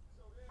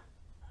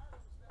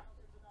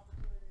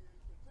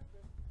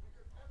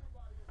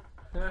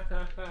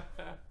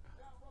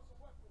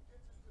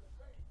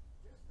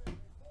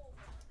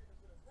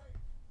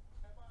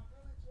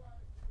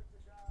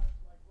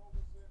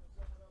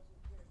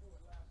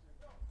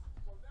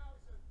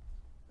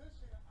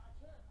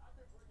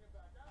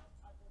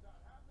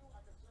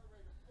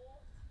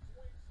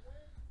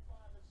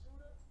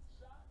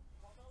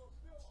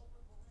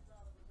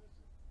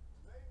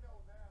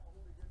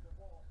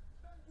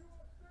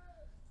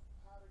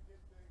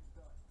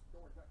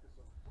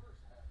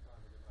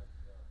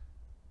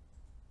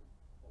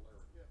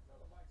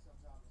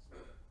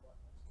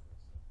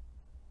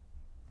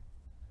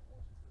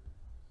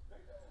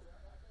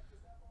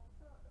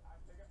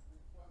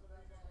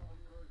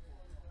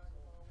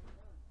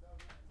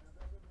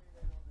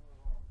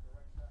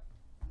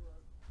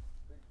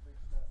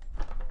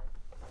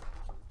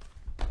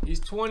 He's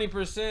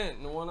 20%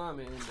 in the one I'm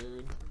in,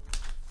 dude.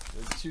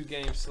 The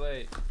 2-game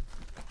slate.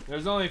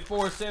 There's only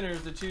 4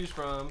 centers to choose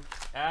from.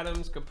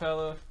 Adams,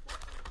 Capella,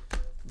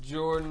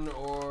 Jordan,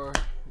 or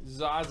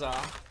Zaza.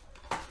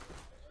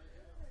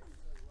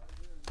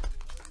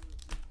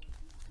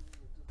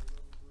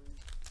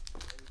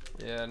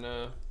 Yeah,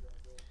 no.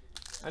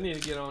 I need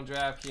to get on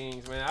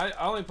DraftKings, man. I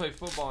only play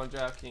football on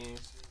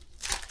DraftKings.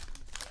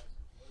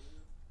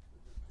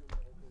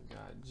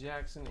 Got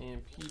Jackson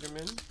and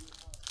Peterman.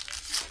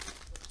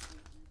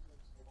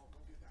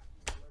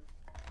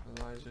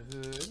 Elijah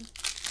Hood.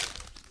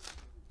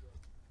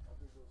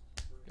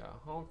 Got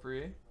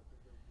Humphrey.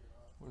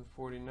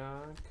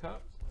 149.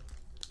 Cup.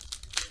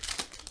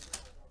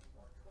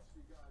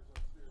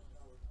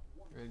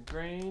 Red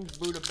Grange.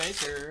 Buda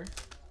Baker.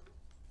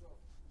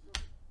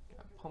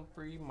 Got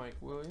Humphrey. Mike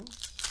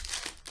Williams.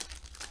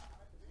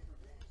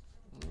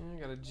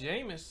 Got a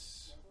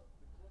Jameis.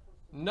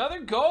 Another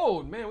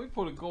gold. Man, we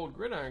pulled a gold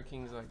Gridiron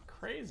Kings like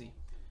crazy.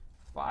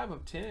 5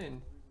 of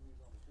 10.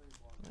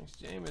 Nice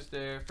Jameis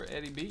there for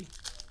Eddie B.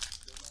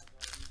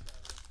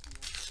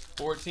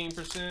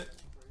 14%.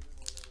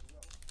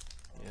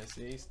 Yeah,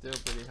 see, he's still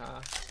pretty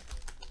high.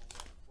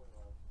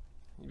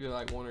 You'd be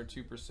like 1 or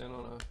 2%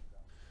 on a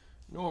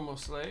normal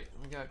slate.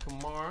 We got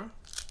Kamara.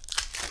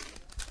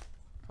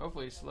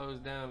 Hopefully he slows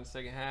down in the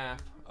second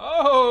half.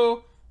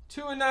 Oh!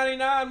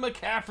 2/99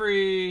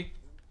 McCaffrey.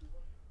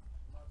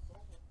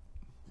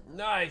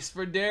 Nice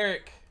for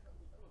Derek.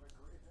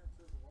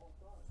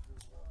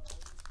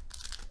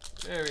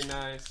 Very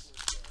nice.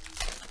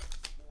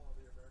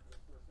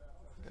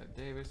 Got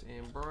Davis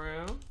and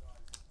Brown.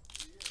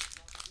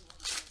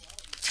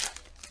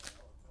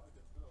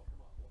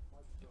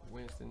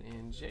 Winston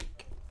and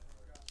Jake.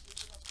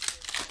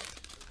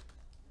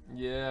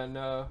 Yeah,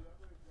 no.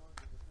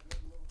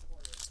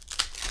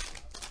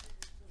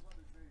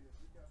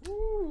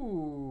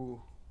 Ooh,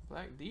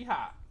 Black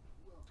D-Hop.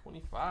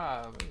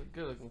 25. Those are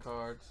good looking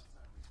cards.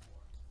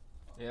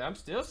 Yeah,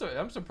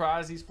 I'm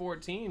surprised he's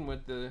 14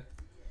 with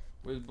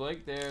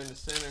Blake there in the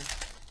center.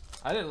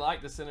 I didn't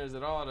like the centers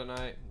at all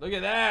tonight. Look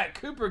at that.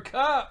 Cooper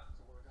Kupp.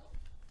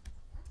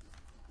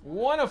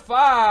 1 of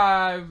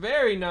 5.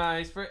 Very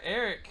nice for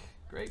Eric.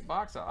 Great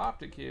box of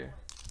Optic here.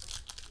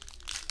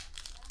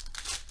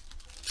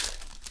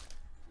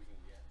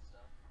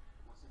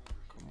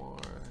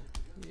 Kamara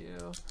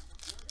Hill.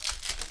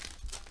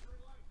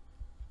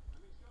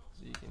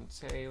 Zeke and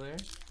Taylor.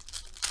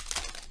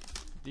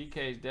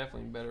 DK is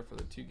definitely better for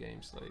the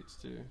 2-game slates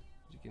too.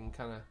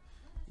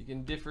 You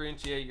can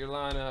differentiate your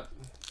lineup.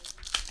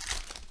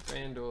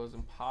 FanDuel is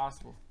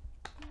impossible.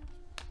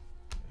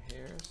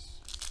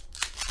 Harris.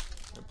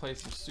 Gonna play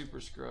some Super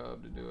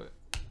Scrub to do it.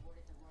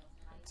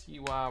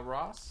 T.Y.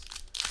 Ross.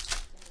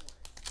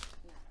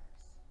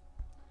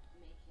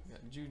 We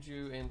got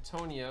Juju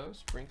Antonio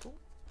sprinkle.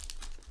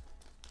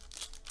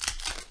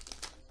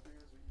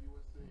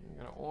 We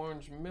got an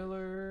Orange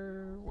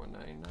Miller,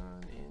 199,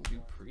 and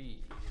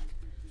Dupree.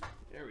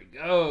 There we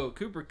go.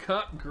 Cooper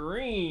Kupp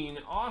green.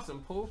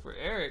 Awesome pull for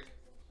Eric.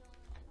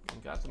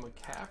 And got the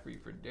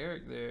McCaffrey for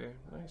Derek there.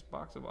 Nice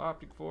box of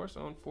Optic Force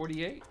on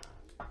 48.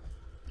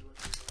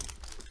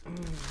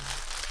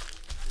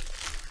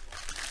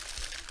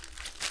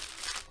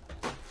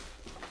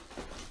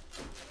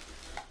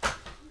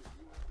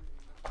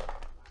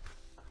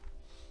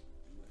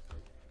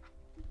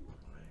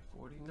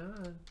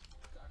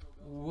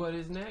 What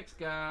is next,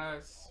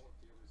 guys?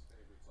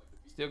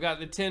 Still got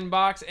the 10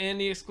 box and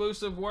the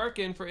exclusive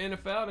working for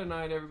NFL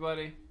tonight,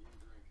 everybody.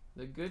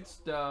 The good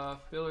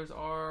stuff. Fillers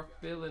are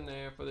filling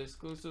there for the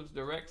exclusives.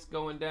 Directs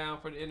going down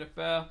for the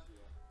NFL.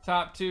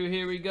 Top 2,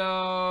 here we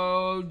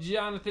go.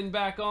 Jonathan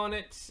back on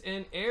it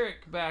and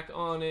Eric back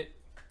on it.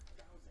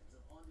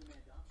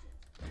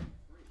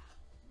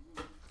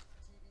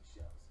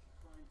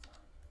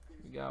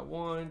 We got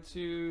 1,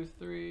 2,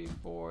 3,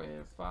 4,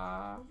 and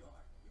 5.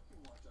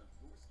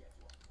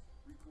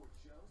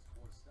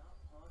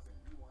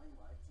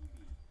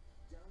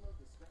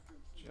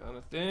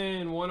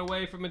 Jonathan, 1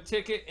 away from a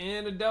ticket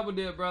and a double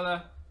dip,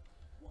 brother.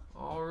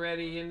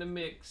 Already in the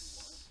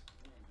mix.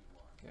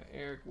 Got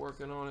Eric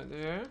working on it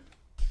there.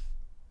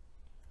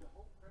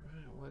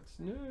 Alright, what's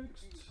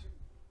next?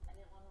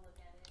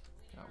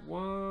 Got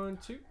 1,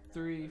 2,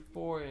 3,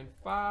 4, and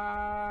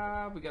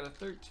 5. We got a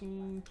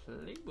 13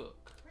 playbook.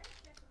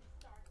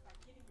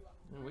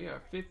 And we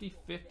are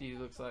 50-50,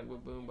 looks like,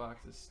 with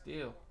Boomboxes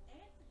still.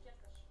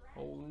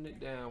 Holding it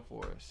down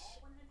for us.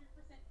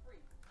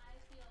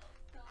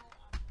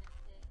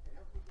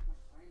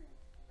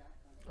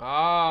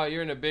 Ah,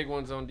 you're in the big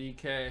ones on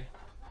DK.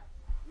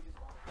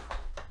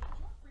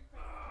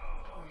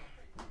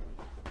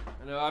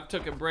 I know I've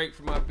took a break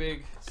from my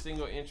big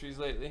single entries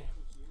lately.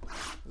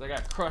 I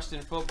got crushed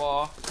in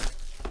football.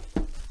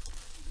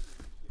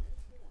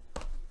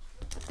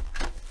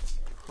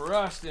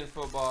 Crushed in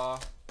football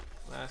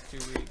last 2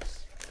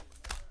 weeks.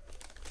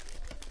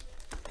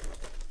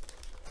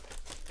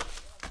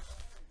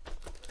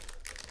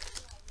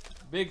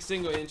 Big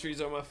single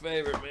entries are my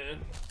favorite, man.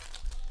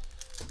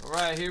 All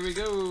right, here we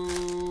go.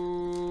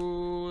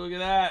 Look at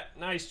that.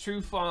 Nice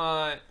True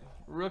Font.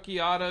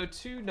 Rookie auto,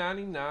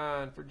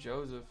 $2.99 for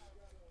Joseph.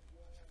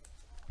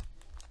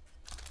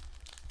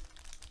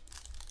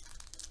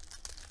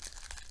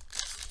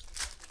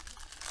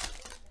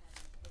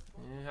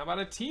 And how about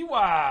a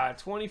TY?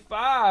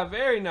 25.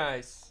 Very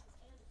nice.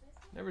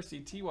 Never see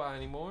TY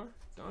anymore.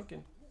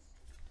 Duncan.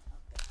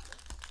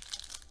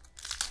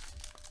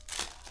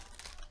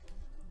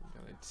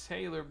 Got a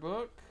Taylor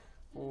book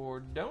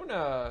for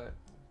Donut.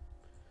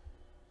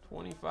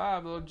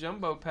 25, little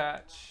jumbo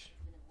patch.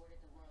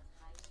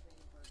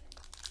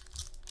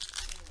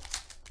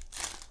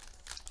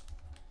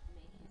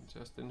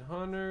 Justin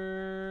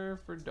Hunter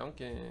for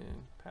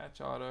Duncan.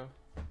 Patch auto.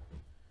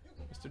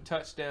 Mr.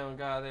 Touchdown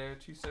guy there,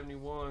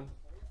 271.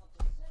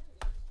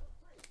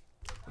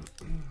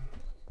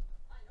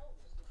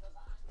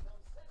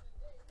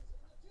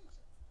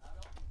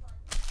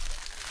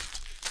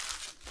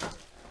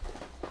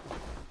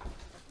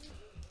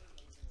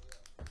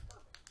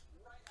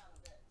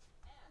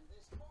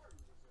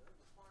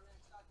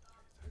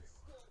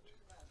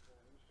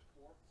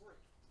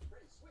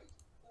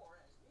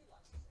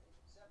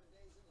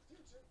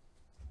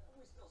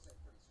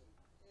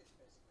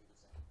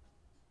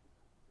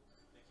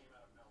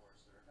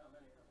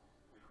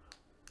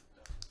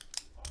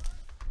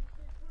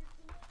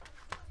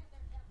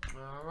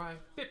 All right,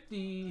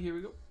 50. Here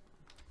we go.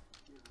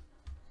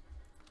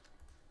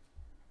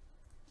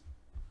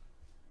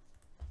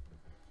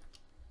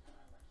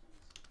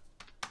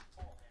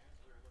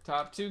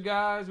 Top 2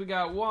 guys. We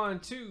got 1,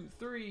 2,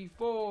 3,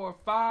 4,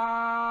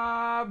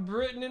 5.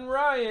 Britton and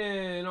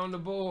Ryan on the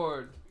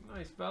board.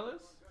 Nice,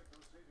 fellas.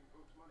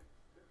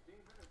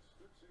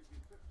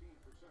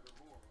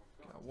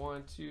 Got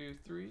 1, 2,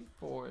 3,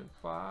 4, and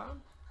 5.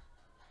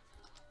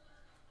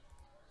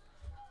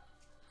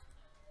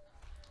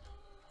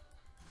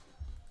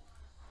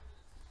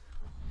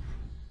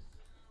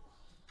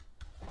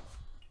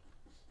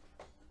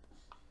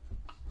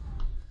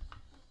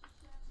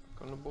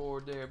 On the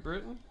board there,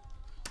 Britton.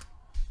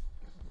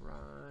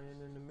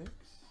 Ryan in the mix.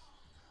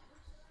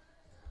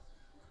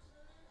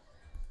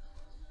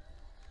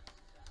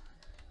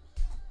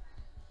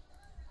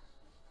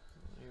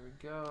 Here we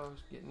go.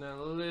 Just getting that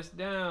list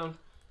down.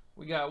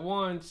 We got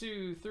 1,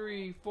 2,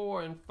 3,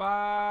 4, and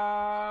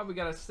 5. We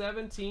got a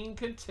 17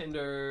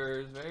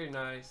 contenders. Very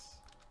nice.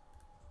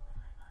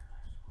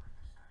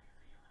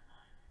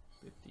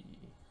 50.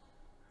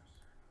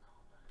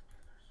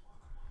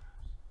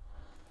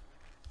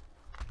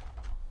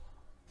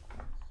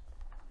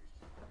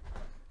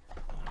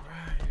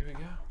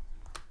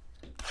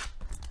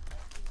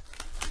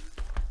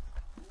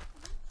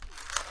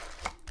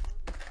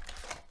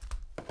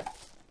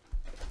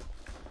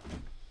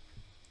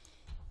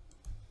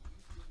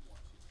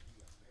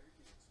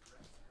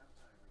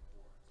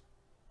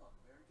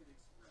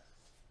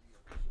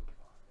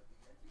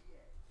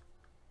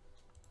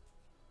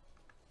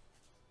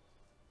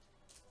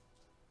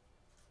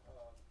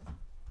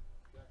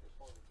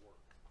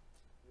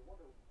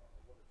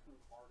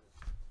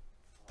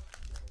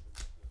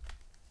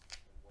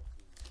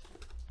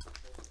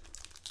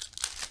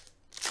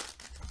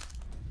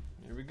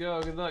 go.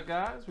 Good luck,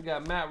 guys. We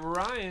got Matt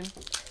Ryan,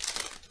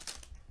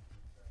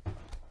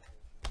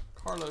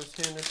 Carlos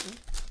Henderson,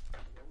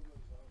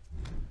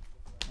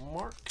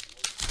 Mark,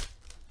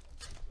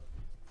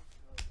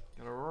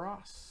 got a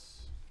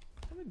Ross,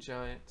 and the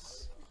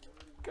Giants.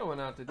 Going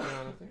out to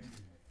Jonathan.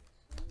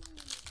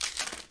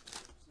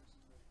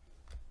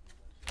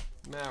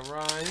 Matt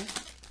Ryan,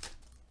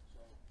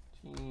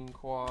 Team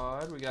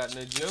Quad. We got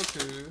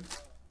Njoku,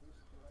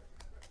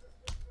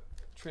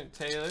 Trent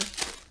Taylor.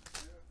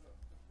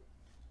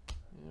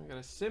 And we got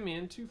a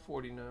Simeon,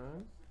 249.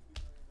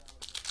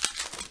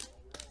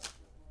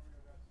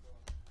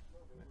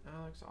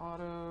 Alex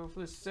Otto for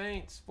the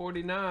Saints,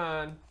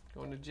 49.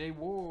 Going to Jay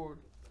Ward.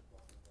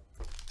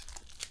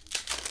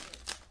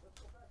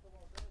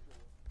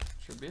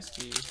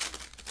 Trubisky.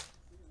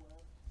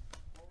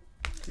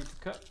 Cooper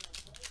Kupp.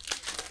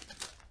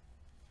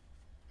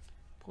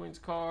 Points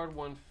card,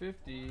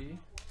 150.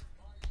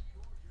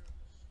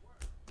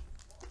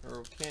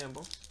 Earl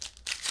Campbell.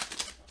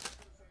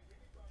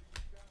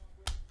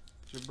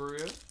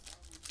 Jabril.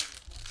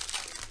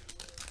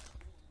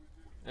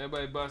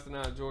 Everybody busting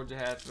out Georgia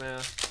hats now.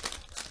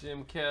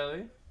 Jim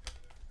Kelly.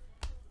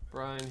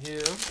 Brian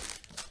Hill.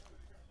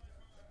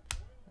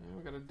 And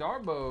we got a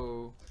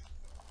Darbo.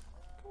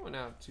 Going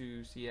out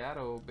to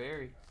Seattle,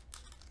 Barry.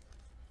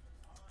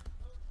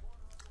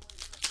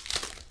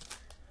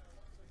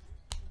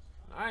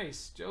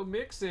 Nice. Joe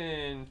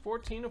Mixon,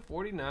 14 of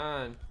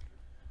 49.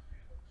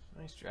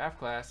 Nice draft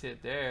class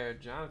hit there.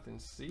 Jonathan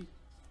C.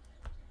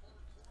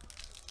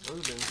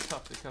 Those have been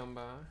tough to come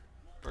by.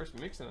 First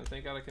Mixon, I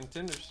think, out of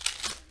contenders.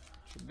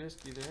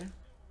 Trubisky there.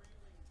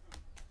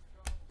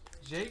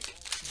 Jake.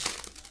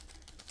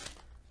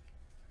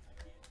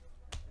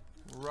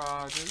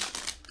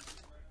 Rogers.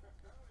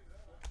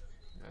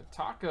 Got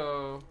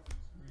Taco.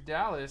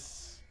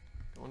 Dallas.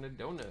 Going to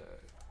Donut.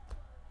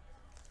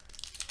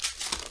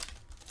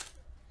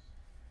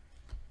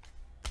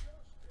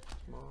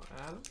 Small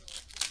Adam.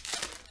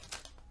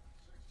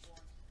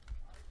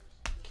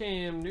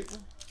 Cam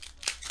Newton.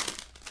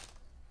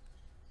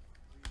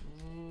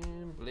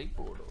 And Blake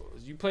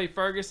Bortles. You play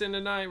Ferguson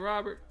tonight,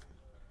 Robert?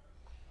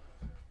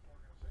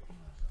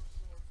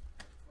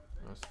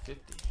 That's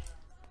 50.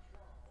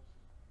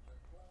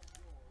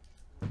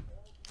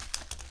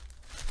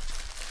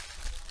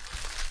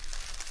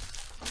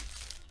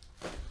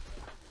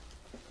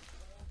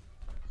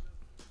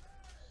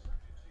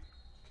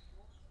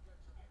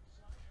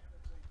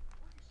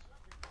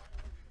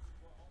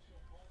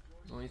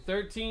 Only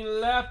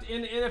 13 left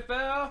in the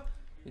NFL.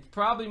 It's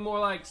probably more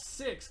like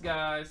 6,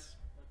 guys.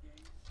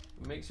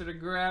 Make sure to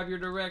grab your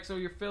directs or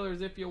your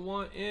fillers if you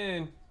want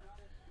in.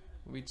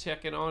 We'll be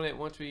checking on it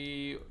once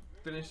we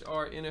finish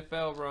our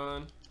NFL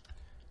run.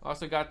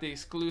 Also got the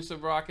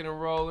exclusive rocking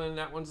and rolling.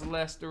 That one's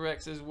less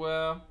directs as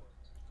well.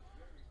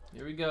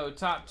 Here we go.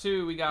 Top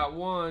 2. We got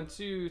 1,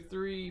 2,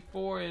 3,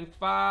 4, and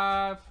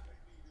 5.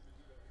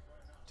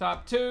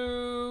 Top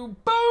 2.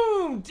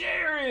 Boom!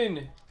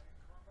 Darren!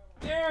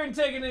 Darren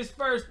taking his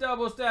first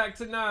double stack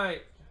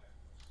tonight.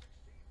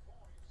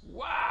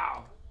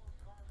 Wow.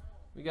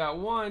 We got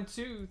 1,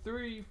 2,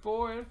 3,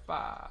 4, and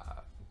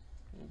 5.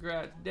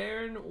 Congrats,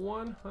 Darren.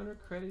 100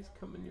 credits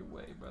coming your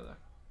way, brother.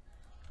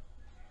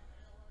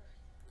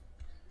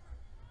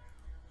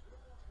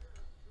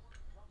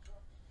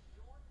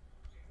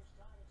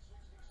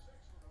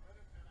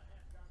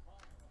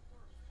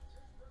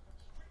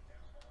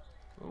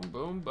 Boom,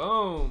 boom,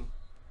 boom.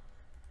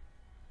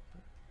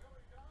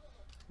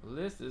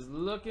 List is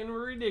looking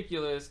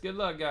ridiculous. Good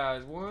luck,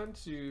 guys. 1,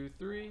 2,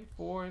 3,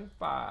 4, and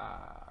 5.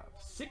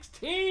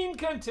 16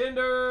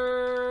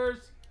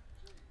 contenders.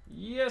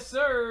 Yes,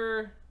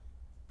 sir.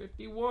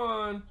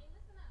 51.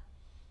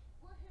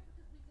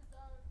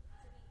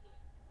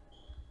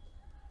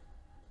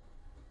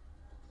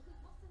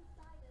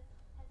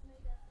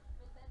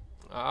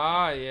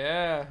 Ah,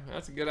 yeah.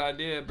 That's a good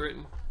idea,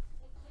 Britton.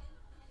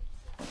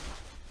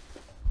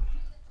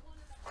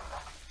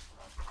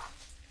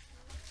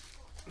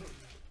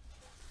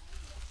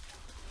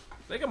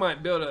 I think I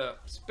might build a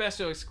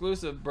special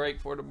exclusive break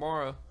for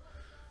tomorrow.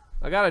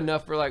 I got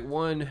enough for like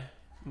one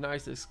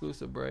nice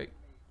exclusive break.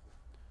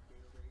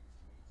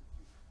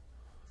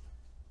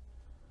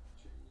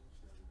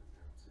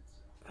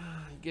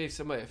 Gave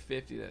somebody a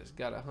 50 that's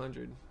got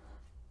 100.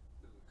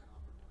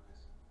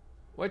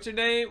 What's your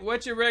name?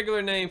 What's your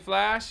regular name,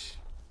 Flash?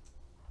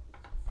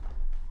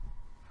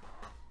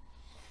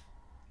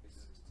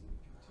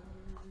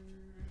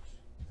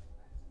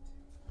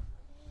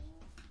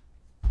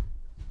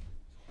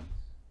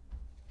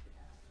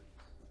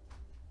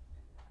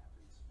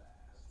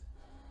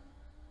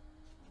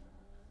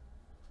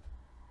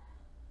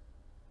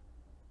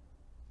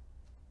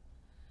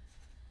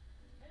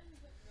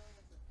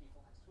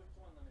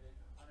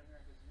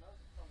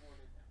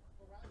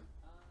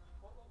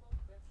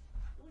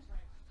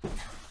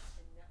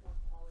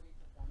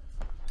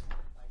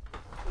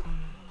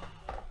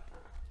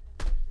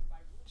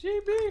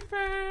 GB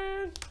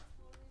fan.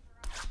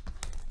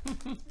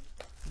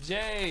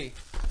 Jay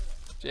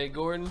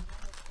Gordon.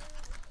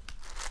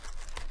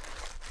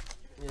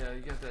 Yeah, You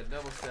got that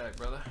double stack,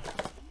 brother.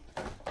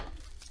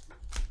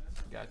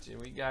 Got you.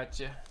 We got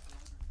you.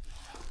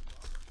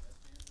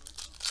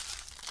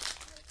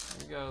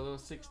 We got a little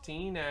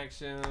 16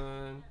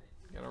 action.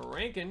 Got a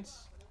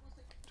Rankins.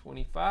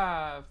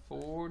 25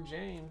 for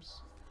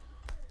James.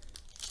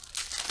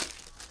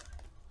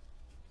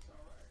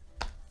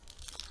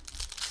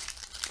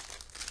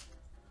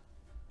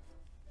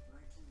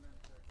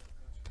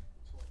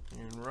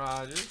 Aaron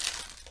Rodgers.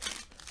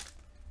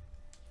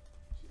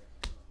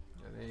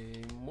 Got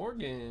a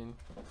Morgan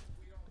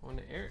on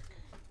to Eric.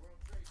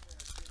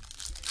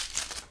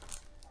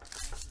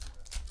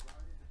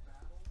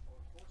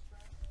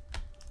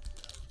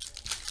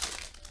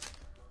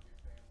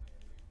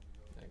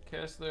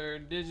 Kessler,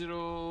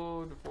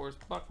 digital, DeForest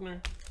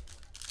Buckner.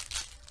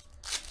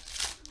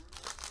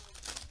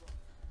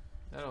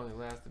 That only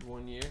lasted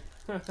 1 year.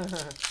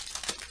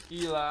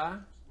 Eli.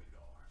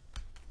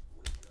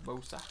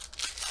 Bosa.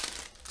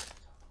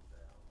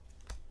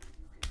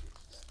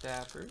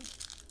 Stafford.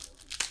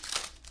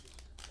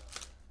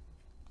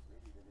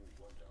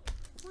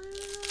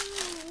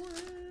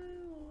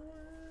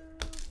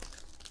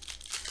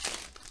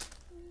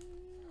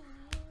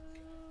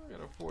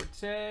 Got a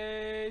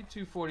Forte,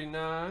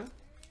 249.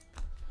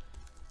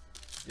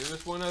 Give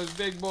us one of those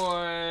big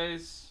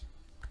boys.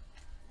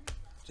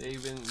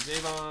 Jalen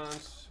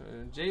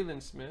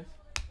Smith.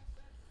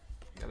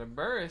 Got a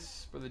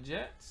Burris for the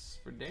Jets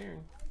for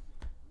Darren.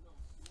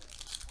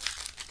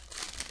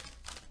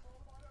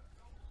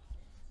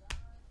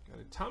 Got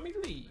a Tommy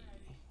Lee.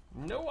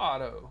 No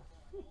auto.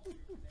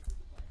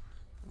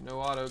 No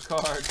auto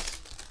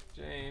cards.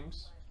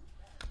 James.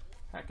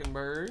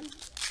 Hackenberg.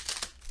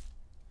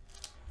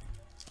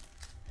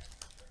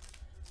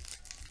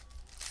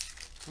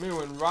 I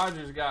remember when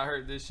Rodgers got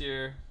hurt this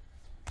year,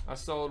 I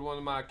sold one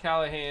of my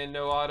Callahan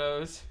no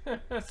autos.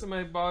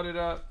 Somebody bought it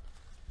up.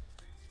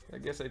 I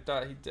guess they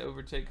thought he'd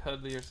overtake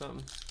Hudley or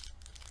something.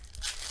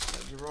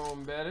 Got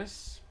Jerome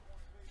Bettis.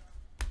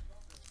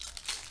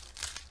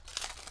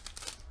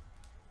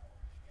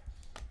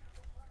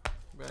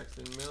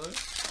 Braxton Miller.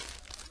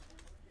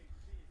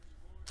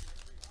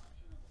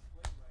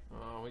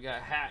 Oh, we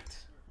got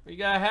hacked. We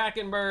got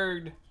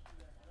Hackenberg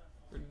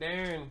for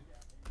Darren.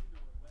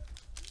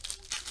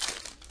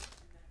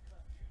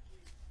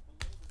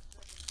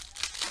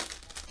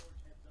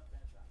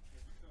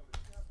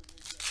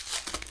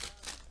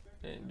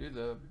 Didn't do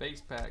the base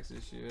packs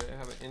this year. They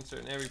have an insert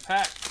in every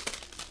pack.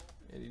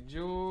 Eddie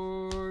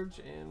George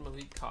and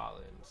Malik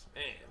Collins.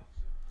 Man,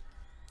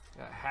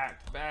 got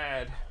hacked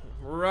bad.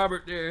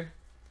 Robert there.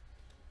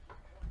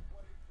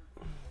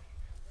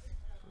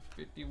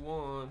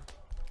 51.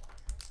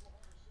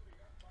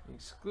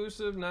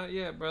 Exclusive, not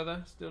yet,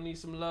 brother. Still need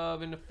some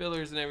love in the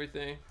fillers and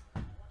everything.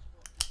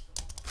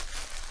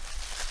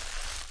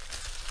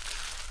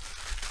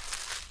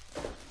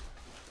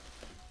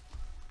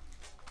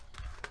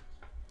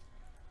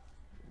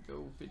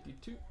 Go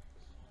 52.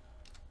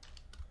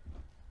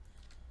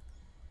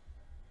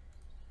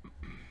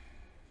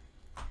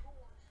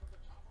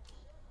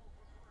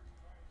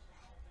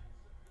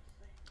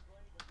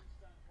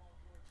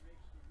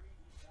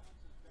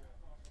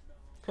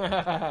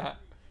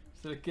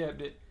 Should have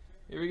kept it.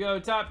 Here we go,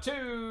 top two.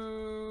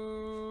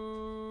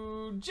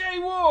 Jay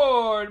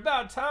Ward,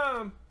 about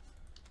time.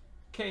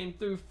 Came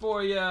through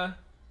for ya.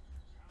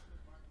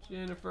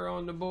 Jennifer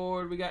on the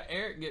board. We got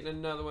Eric getting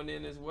another one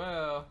in as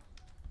well.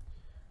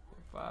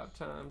 5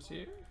 times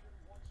here.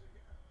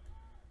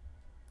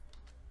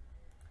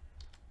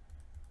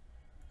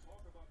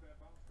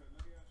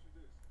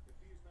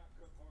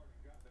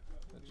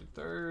 That's your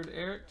third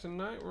Eric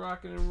tonight,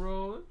 rocking and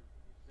rolling.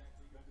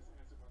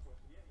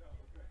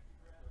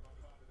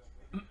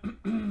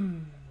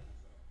 And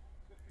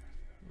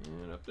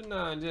up to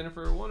 9,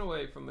 Jennifer. 1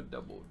 away from a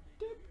double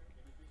dip.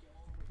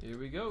 Here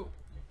we go.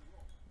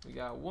 We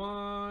got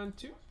 1,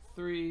 2,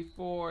 3,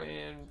 4,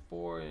 and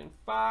 4 and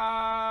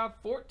 5.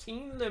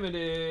 14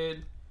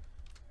 limited.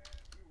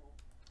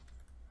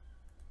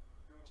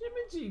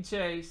 Jimmy G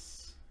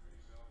Chase.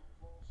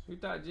 Who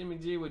thought Jimmy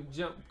G would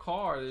jump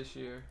Carr this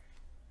year?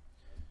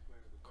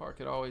 Carr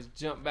could always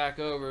jump back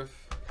over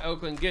if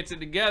Oakland gets it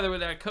together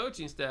with that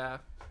coaching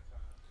staff.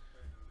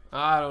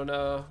 I don't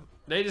know.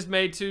 They just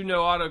made 2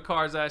 no auto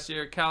cards last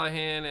year,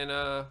 Callahan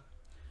and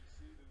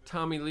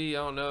Tommy Lee. I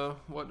don't know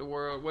what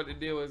the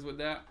deal is with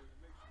that.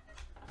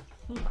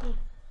 Here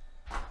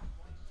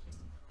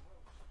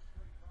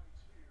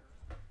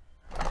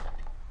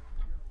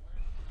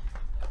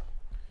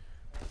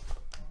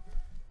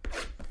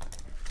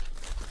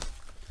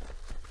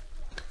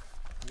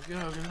we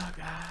go. Good luck,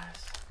 guys.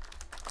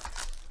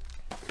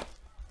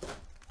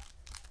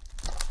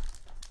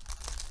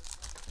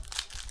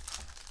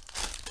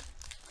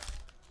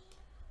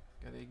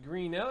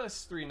 Green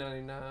Ellis,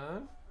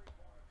 $3.99.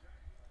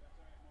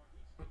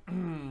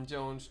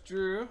 Jones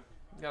Drew.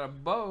 Got a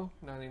Bo,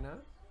 99.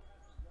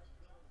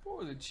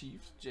 For the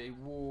Chiefs, Jay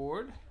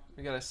Ward.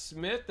 We got a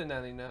Smith, the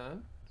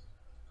 99.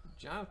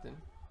 Jonathan.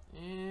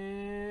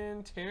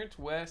 And Terrence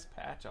West,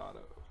 patch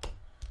auto.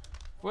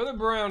 For the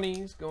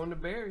Brownies, going to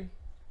Barry.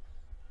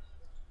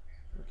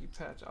 Rookie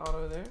patch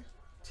auto there.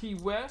 T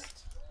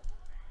West.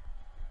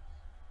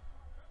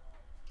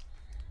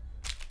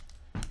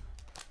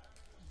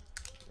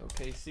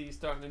 OKC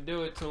starting to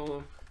do it to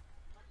him.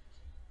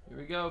 Here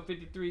we go,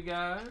 53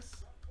 guys.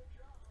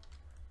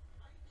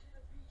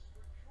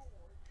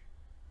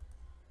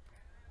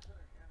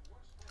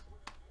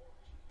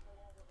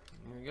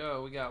 Here we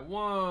go. We got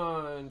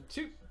 1,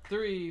 2,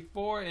 3,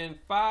 4, and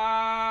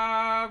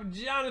 5.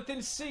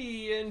 Jonathan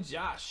C. and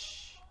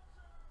Josh.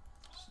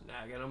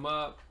 Snagging them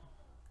up.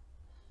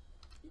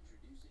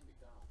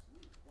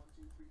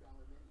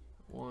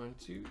 1,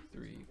 2,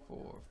 3,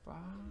 4, 5.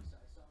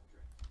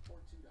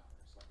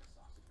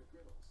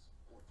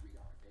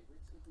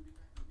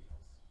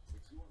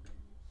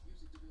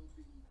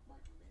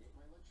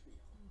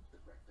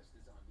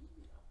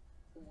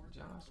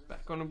 Josh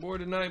back on the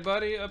board tonight,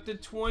 buddy. Up to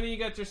 20.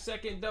 Got your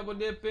second double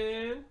dip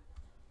in.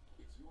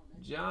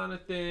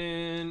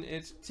 Jonathan,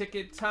 it's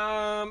ticket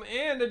time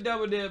and a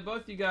double dip.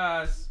 Both you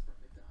guys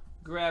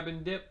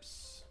grabbing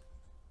dips.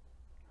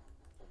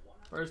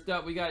 First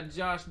up, we got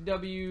Josh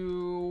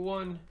W.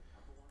 1,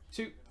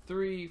 2,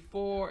 3,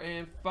 4,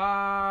 and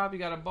 5. You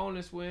got a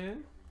bonus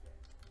win.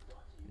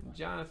 And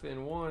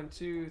Jonathan, 1,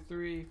 2,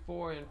 3,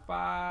 4, and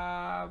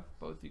 5.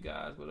 Both you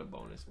guys with a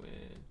bonus win.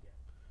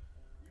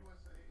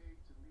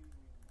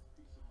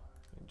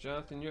 And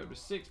Jonathan, you're up to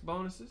 6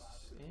 bonuses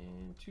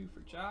and 2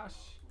 for Josh.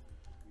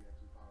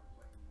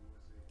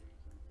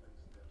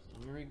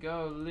 Here we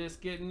go. List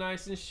getting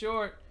nice and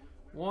short.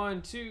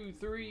 1, 2,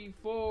 3,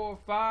 4,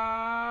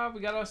 5. We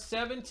got our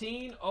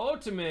 17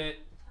 ultimate.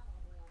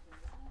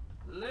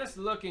 List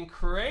looking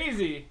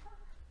crazy.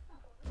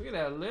 Look at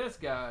that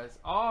list, guys.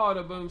 All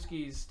the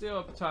boomskis still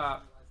up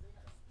top.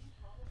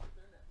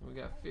 We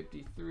got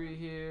 53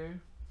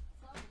 here.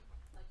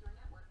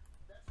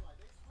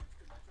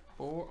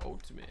 4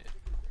 ultimate.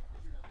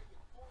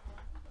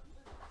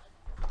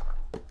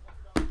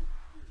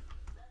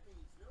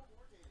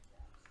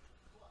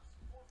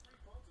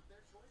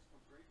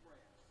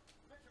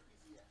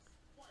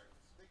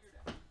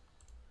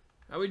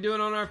 How we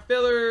doing on our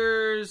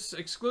fillers?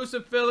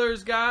 Exclusive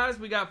fillers, guys.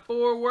 We got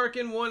 4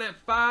 working, 1 at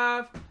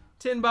 5.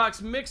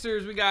 10-box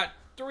mixers, we got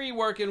 3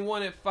 working,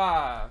 1 at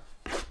 5.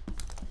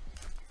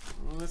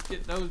 Let's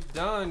get those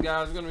done,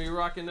 guys. We're going to be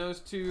rocking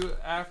those 2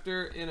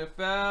 after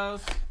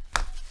NFLs.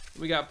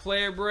 We got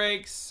player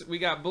breaks. We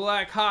got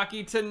black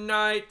hockey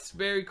tonight.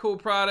 Very cool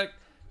product.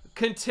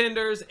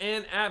 Contenders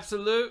and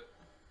absolute.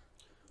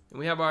 And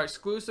we have our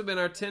exclusive and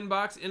our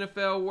 10-box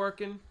NFL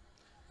working.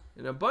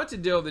 And a bunch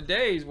of deal of the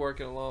days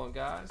working along,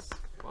 guys.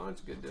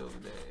 Bunch of good deal of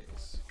the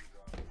days.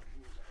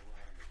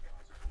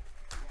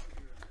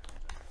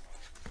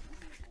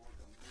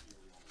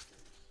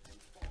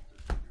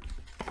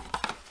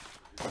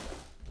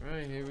 All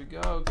right, here we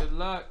go. Good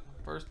luck.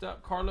 First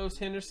up, Carlos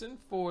Henderson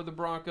for the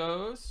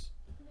Broncos.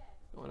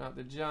 Going out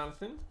to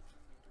Jonathan.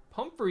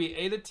 Pumphrey,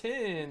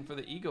 8/10 for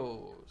the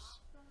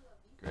Eagles.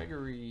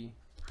 Gregory.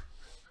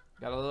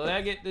 Got a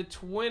Leggett to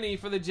 20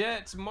 for the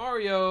Jets.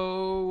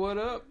 Mario, what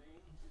up?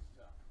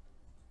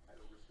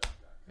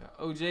 Got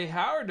OJ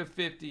Howard to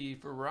 50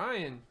 for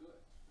Ryan.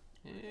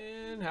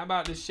 And how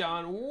about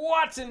Deshaun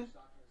Watson?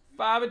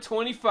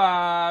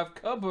 5/25.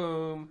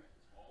 Kaboom.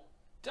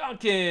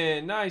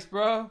 Duncan. Nice,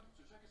 bro.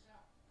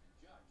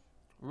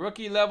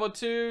 Rookie level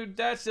 2.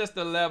 That's just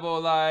a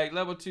level, like,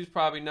 level 2 is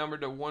probably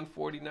numbered to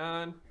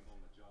 149.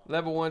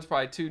 Level 1 is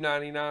probably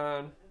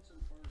 299.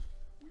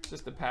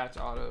 Just the patch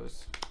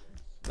autos.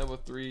 Level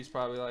 3 is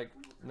probably like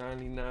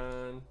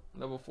 99.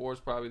 Level 4 is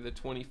probably the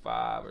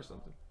 25 or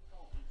something.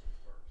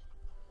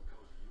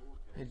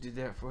 They did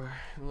that for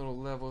little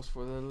levels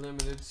for the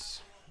limiteds.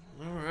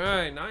 All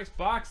right, nice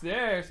box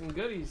there. Some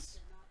goodies.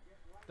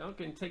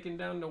 Duncan taking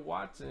down to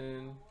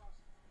Watson.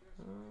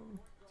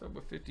 It's up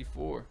with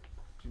 54.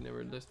 You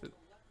never listed.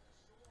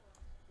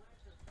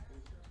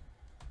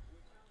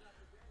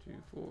 2,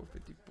 4,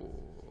 54.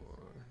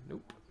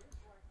 Nope,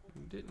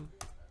 you didn't.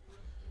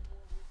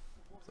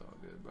 It's all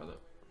good, brother.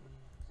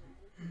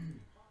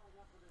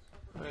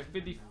 All right,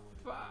 55.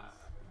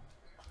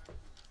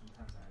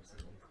 Sometimes I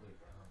accidentally click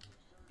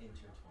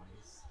enter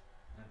 20s,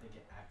 and I think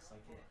it acts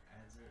like it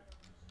adds it,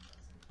 and then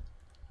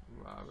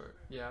doesn't. Robert,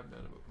 yeah, I've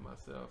done it with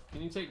myself.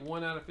 Can you take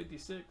 1 out of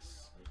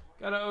 56?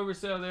 Got an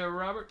oversell there,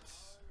 Robert.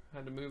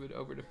 Had to move it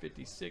over to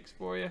 56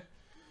 for you.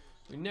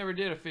 We never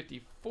did a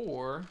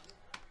 54.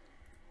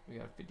 We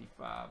got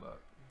 55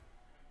 up.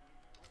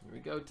 Here we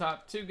go,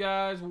 top 2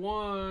 guys.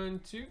 1,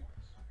 2,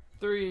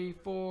 3,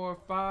 4,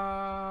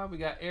 5. We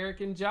got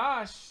Eric and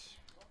Josh.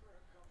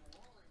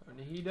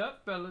 Starting to heat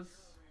up, fellas.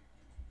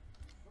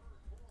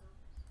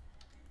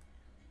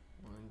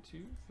 1,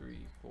 2,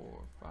 3,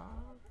 4, 5.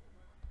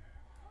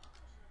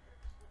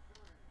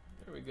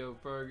 There we go,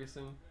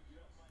 Ferguson.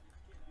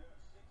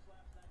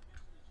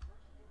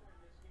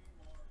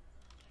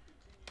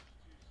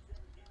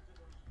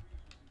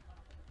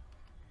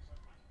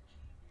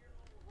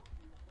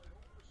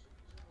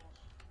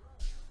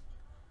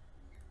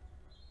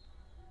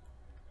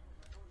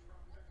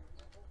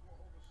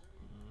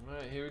 All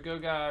right, here we we go,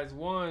 guys.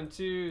 1,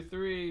 2,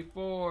 3,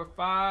 4,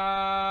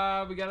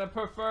 5. We got a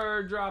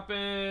preferred drop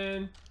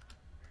in.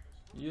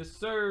 Yes,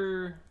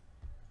 sir.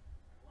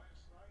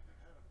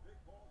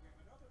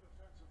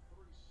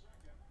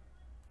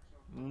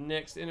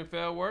 Next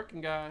NFL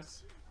working,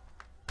 guys.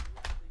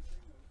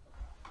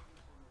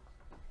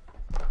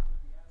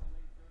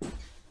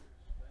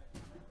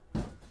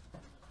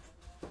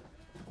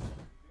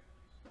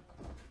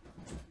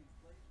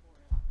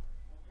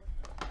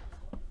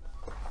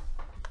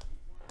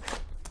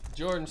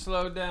 Jordan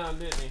slowed down,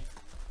 didn't he?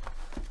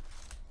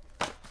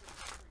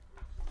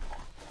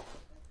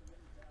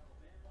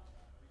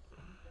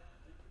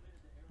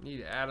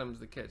 Need Adams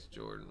to catch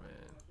Jordan, man.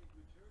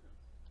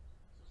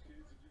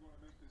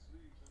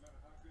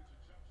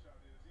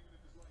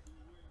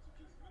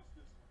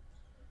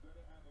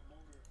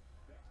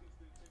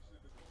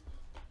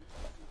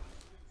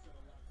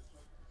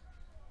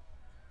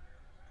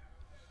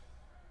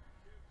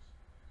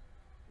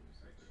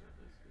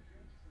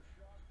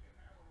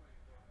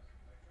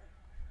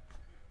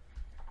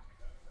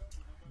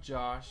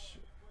 Josh,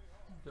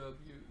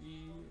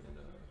 W-E, and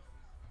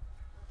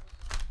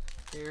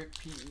Eric,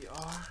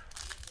 P-E-R.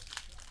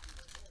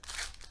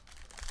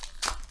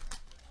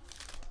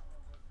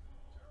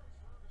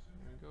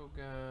 There we go,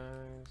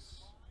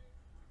 guys.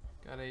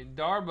 Got a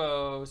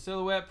Darbo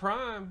Silhouette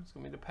Prime. It's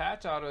going to be the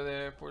patch auto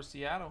there for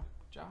Seattle.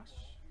 Josh.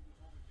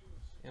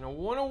 And a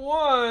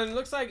 101.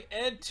 Looks like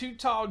Ed Too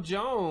Tall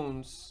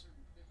Jones.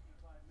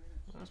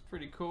 That's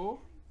pretty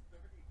cool.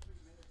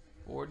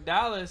 For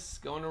Dallas,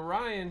 going to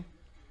Ryan.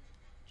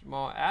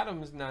 Jamal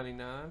Adams,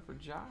 99 for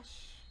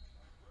Josh.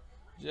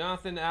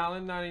 Jonathan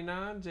Allen,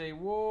 99. Jay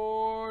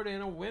Ward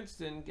and a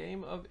Winston,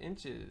 game of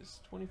inches,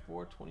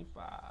 24-25.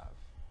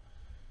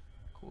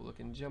 Cool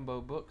looking jumbo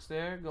books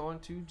there, going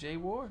to Jay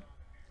Ward.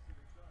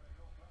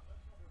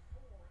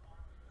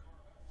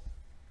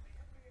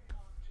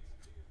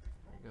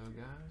 There you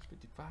go, guys,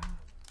 55.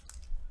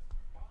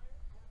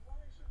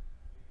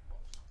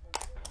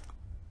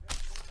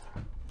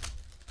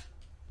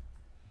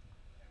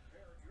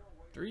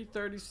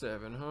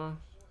 $337, huh?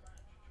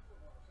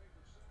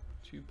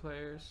 2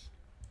 players.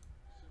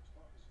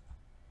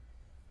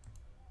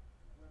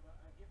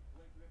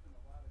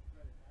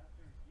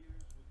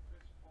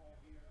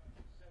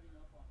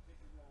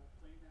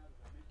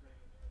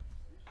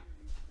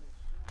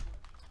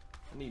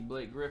 I need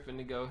Blake Griffin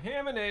to go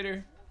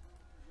Haminator.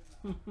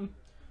 All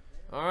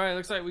right,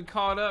 looks like we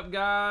caught up,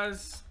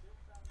 guys.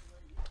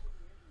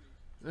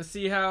 Let's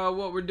see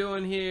what we're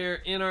doing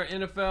here in our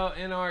NFL,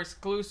 in our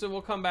exclusive.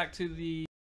 We'll come back to the